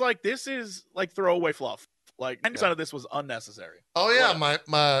of it, I was like, this is like throwaway fluff. Like 90% of this was unnecessary. Oh yeah,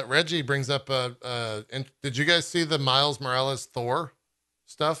 my Reggie brings up did you guys see the Miles Morales Thor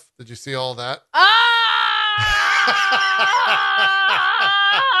stuff? Did you see all that?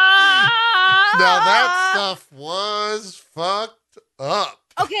 Now that stuff was fucked up.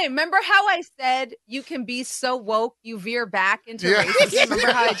 Okay, remember how I said you can be so woke you veer back into racism?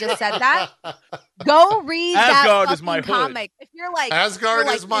 Remember how I just said that? Go read Asgard that is my comic. If you're like Asgard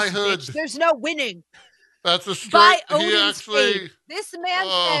is my hood. Bitch, there's no winning. That's a straight. By Odin's fade. This man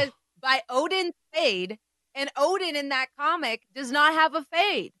says by Odin's fade, and Odin in that comic does not have a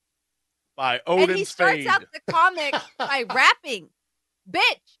fade. By Odin's fade. And he starts out the comic by rapping.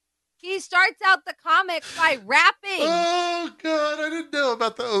 Bitch, He starts out the comic by rapping. Oh God, I didn't know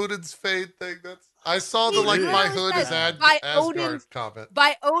about the Odin's Fade thing. I saw the my hood is Asgard comment.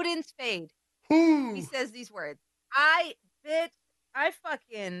 By Odin's Fade. Ooh. He says these words. I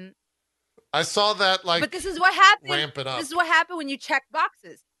saw that But this is what happened. Ramp it up. This is what happened when you check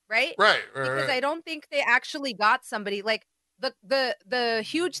boxes, right? Right. Because I don't think they actually got somebody like the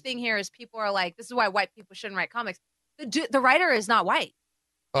huge thing here is people are like, this is why white people shouldn't write comics. The writer is not white.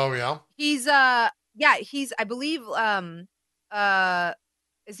 Oh yeah. He's I believe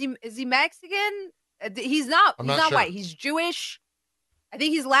is he Mexican? He's not sure. White. He's Jewish. I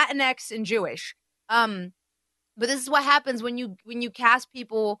think he's Latinx and Jewish. But this is what happens when you cast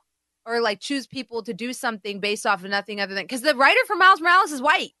people or like choose people to do something based off of nothing other than because the writer for Miles Morales is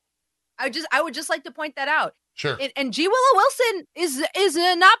white. I would just like to point that out. Sure. And G. Willow Wilson is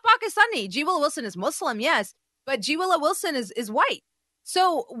not Pakistani. G. Willow Wilson is Muslim, yes, but G. Willow Wilson is white.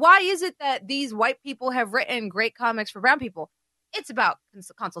 So why is it that these white people have written great comics for brown people? It's about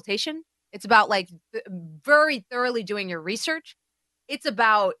consultation. It's about like very thoroughly doing your research. It's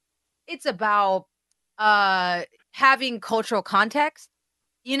about having cultural context.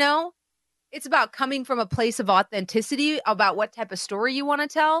 You know, it's about coming from a place of authenticity about what type of story you want to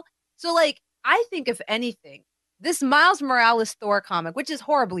tell. So like, I think if anything, this Miles Morales Thor comic, which is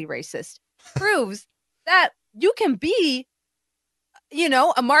horribly racist, proves that you can be, you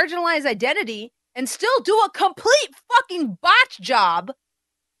know, a marginalized identity and still do a complete fucking botch job of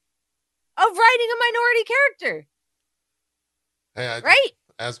writing a minority character. Hey, right?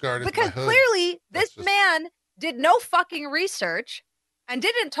 Asgard is because my hood. Clearly this man did no fucking research and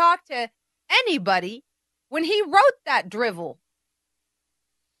didn't talk to anybody when he wrote that drivel.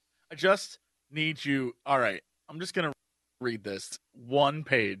 I just need you. All right. I'm just going to read this one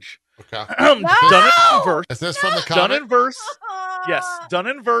page. Okay. Done in verse. Is this from the comic? Done in verse. Yes. Done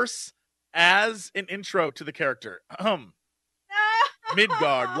in verse as an intro to the character.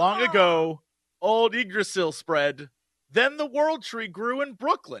 Midgard, long ago, old Yggdrasil spread. Then the world tree grew in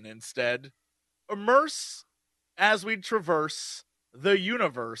Brooklyn instead. Immerse as we traverse the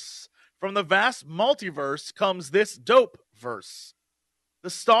universe. From the vast multiverse comes this dope verse. The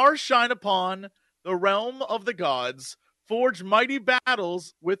stars shine upon the realm of the gods, forge mighty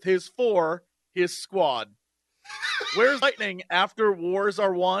battles with his squad. Where's lightning after wars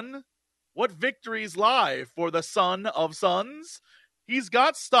are won? What victories lie for the son of sons? He's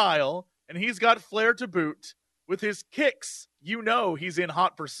got style, and he's got flair to boot. With his kicks, you know he's in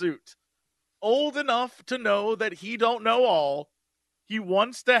hot pursuit. Old enough to know that he don't know all. He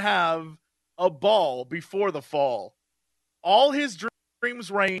wants to have a ball before the fall. All his dreams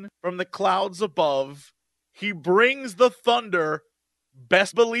rain from the clouds above. He brings the thunder.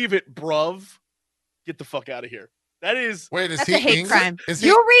 Best believe it, bruv. Get the fuck out of here. That is... Wait, is that's he a hate English? crime.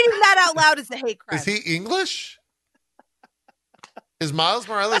 You reading that out loud is a hate crime. Is he English? Is Miles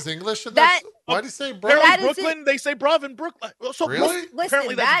Morales English in this? Why do you say bruv? Brooklyn, they say bruv in Brooklyn. So really? Listen,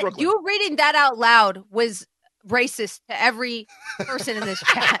 you reading that out loud was racist to every person in this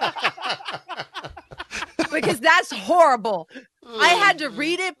chat. Because that's horrible. I had to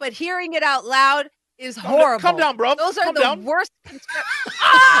read it, but hearing it out loud is horrible. Calm down, bro. Those are the worst.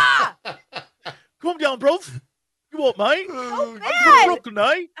 Calm down, bro. You what, mate? So bad. I'm from Brooklyn,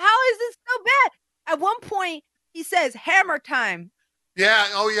 eh? How is this so bad? At one point, he says hammer time. Yeah.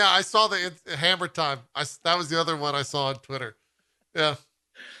 Oh, yeah. I saw the hammer time. That was the other one I saw on Twitter. Yeah.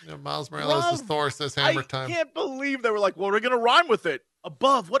 Miles Morales' Thor says hammer time. I can't believe they were like, well, we're going to rhyme with it.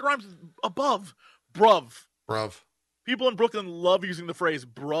 Above. What rhymes with above? Bruv. People in Brooklyn love using the phrase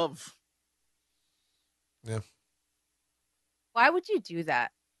bruv. Yeah. Why would you do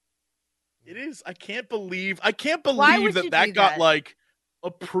that? It is. I can't believe that got like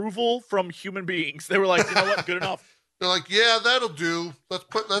approval from human beings. They were like, you know what? Good enough. They're like, yeah, that'll do. Let's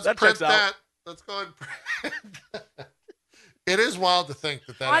print that. Let's go ahead and print that. It is wild to think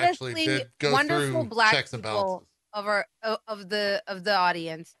that honestly, actually did go wonderful through black checks and balances. Of the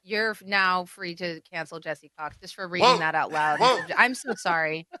audience. You're now free to cancel Jesse Cox just for reading that out loud. Whoa. I'm so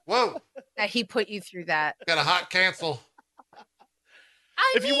sorry. Whoa. That he put you through that. Got a hot cancel.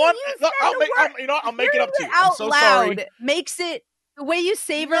 If you want, I'll make it up to you. I'm so loud sorry. Makes it the way you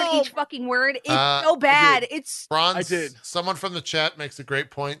savored each fucking word. It's so bad. It's Bronze. I did. Someone from the chat makes a great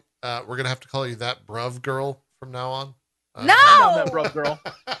point. We're gonna have to call you that bruv girl from now on. No, that bruv girl.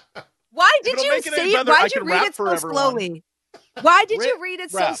 Why did you say it? Why did you read it so slowly? Why did you read it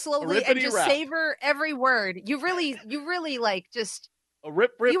so slowly and just savor every word? You really like just.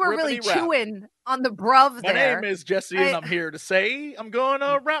 You were really chewing on the bruv there. My name is Jesse, and I'm here to say I'm going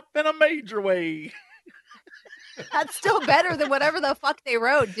to rap in a major way. That's still better than whatever the fuck they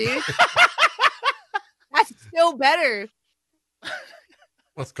wrote, dude. That's still better.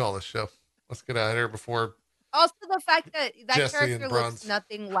 Let's call this show. Let's get out of here before. Also, the fact that Jesse character looks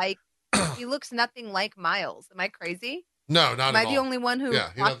nothing like he looks nothing like Miles. Am I crazy? No, not Am at I the all. only one who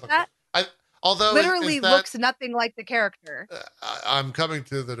thought that? Although literally looks nothing like the character. I'm coming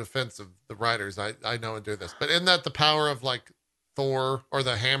to the defense of the writers. I know and do this, but isn't that the power of like Thor or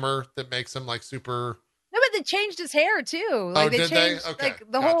the hammer that makes him like super? No, but they changed his hair too. Like did they? Okay,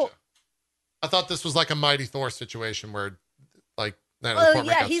 like the whole. I thought this was like a Mighty Thor situation where, like,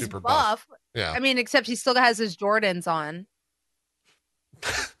 he's super buff. Yeah, I mean, except he still has his Jordans on.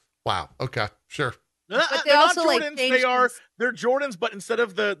 Wow. Okay. Sure. But they also not Jordans. They're Jordans, but instead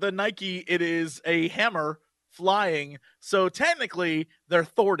of the Nike, it is a hammer flying. So technically, they're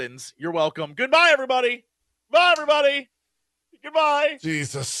Thordans. You're welcome. Goodbye, everybody. Bye, everybody. Goodbye.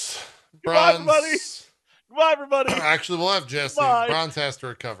 Jesus. Goodbye, everybody. Goodbye, everybody. Actually, we'll have Jesse. Goodbye. Bronze has to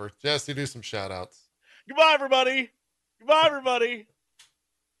recover. Jesse, do some shout outs. Goodbye, everybody. Goodbye, everybody.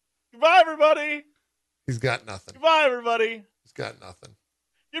 Goodbye, everybody. He's got nothing. Goodbye, everybody. He's got nothing.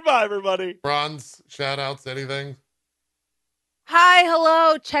 Goodbye, everybody. Bronze, shout outs, anything? Hi,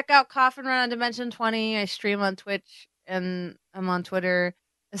 hello. Check out Coffin Run on Dimension 20. I stream on Twitch and I'm on Twitter.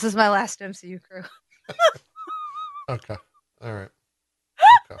 This is my last MCU crew. Okay. All right.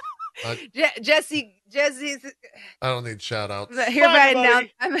 Okay. Jesse's. I don't need shout outs. I'm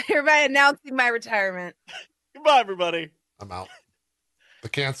hereby announcing my retirement. Goodbye, everybody. I'm out. The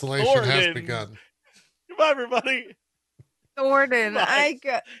cancellation has begun. Goodbye, everybody. Thornton.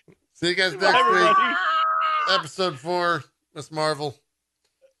 See you guys next week. Episode 4, Miss Marvel.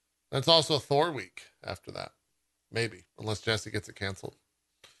 That's also Thor week after that. Maybe. Unless Jesse gets it canceled.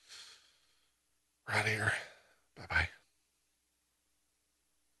 We're out of here. Bye-bye.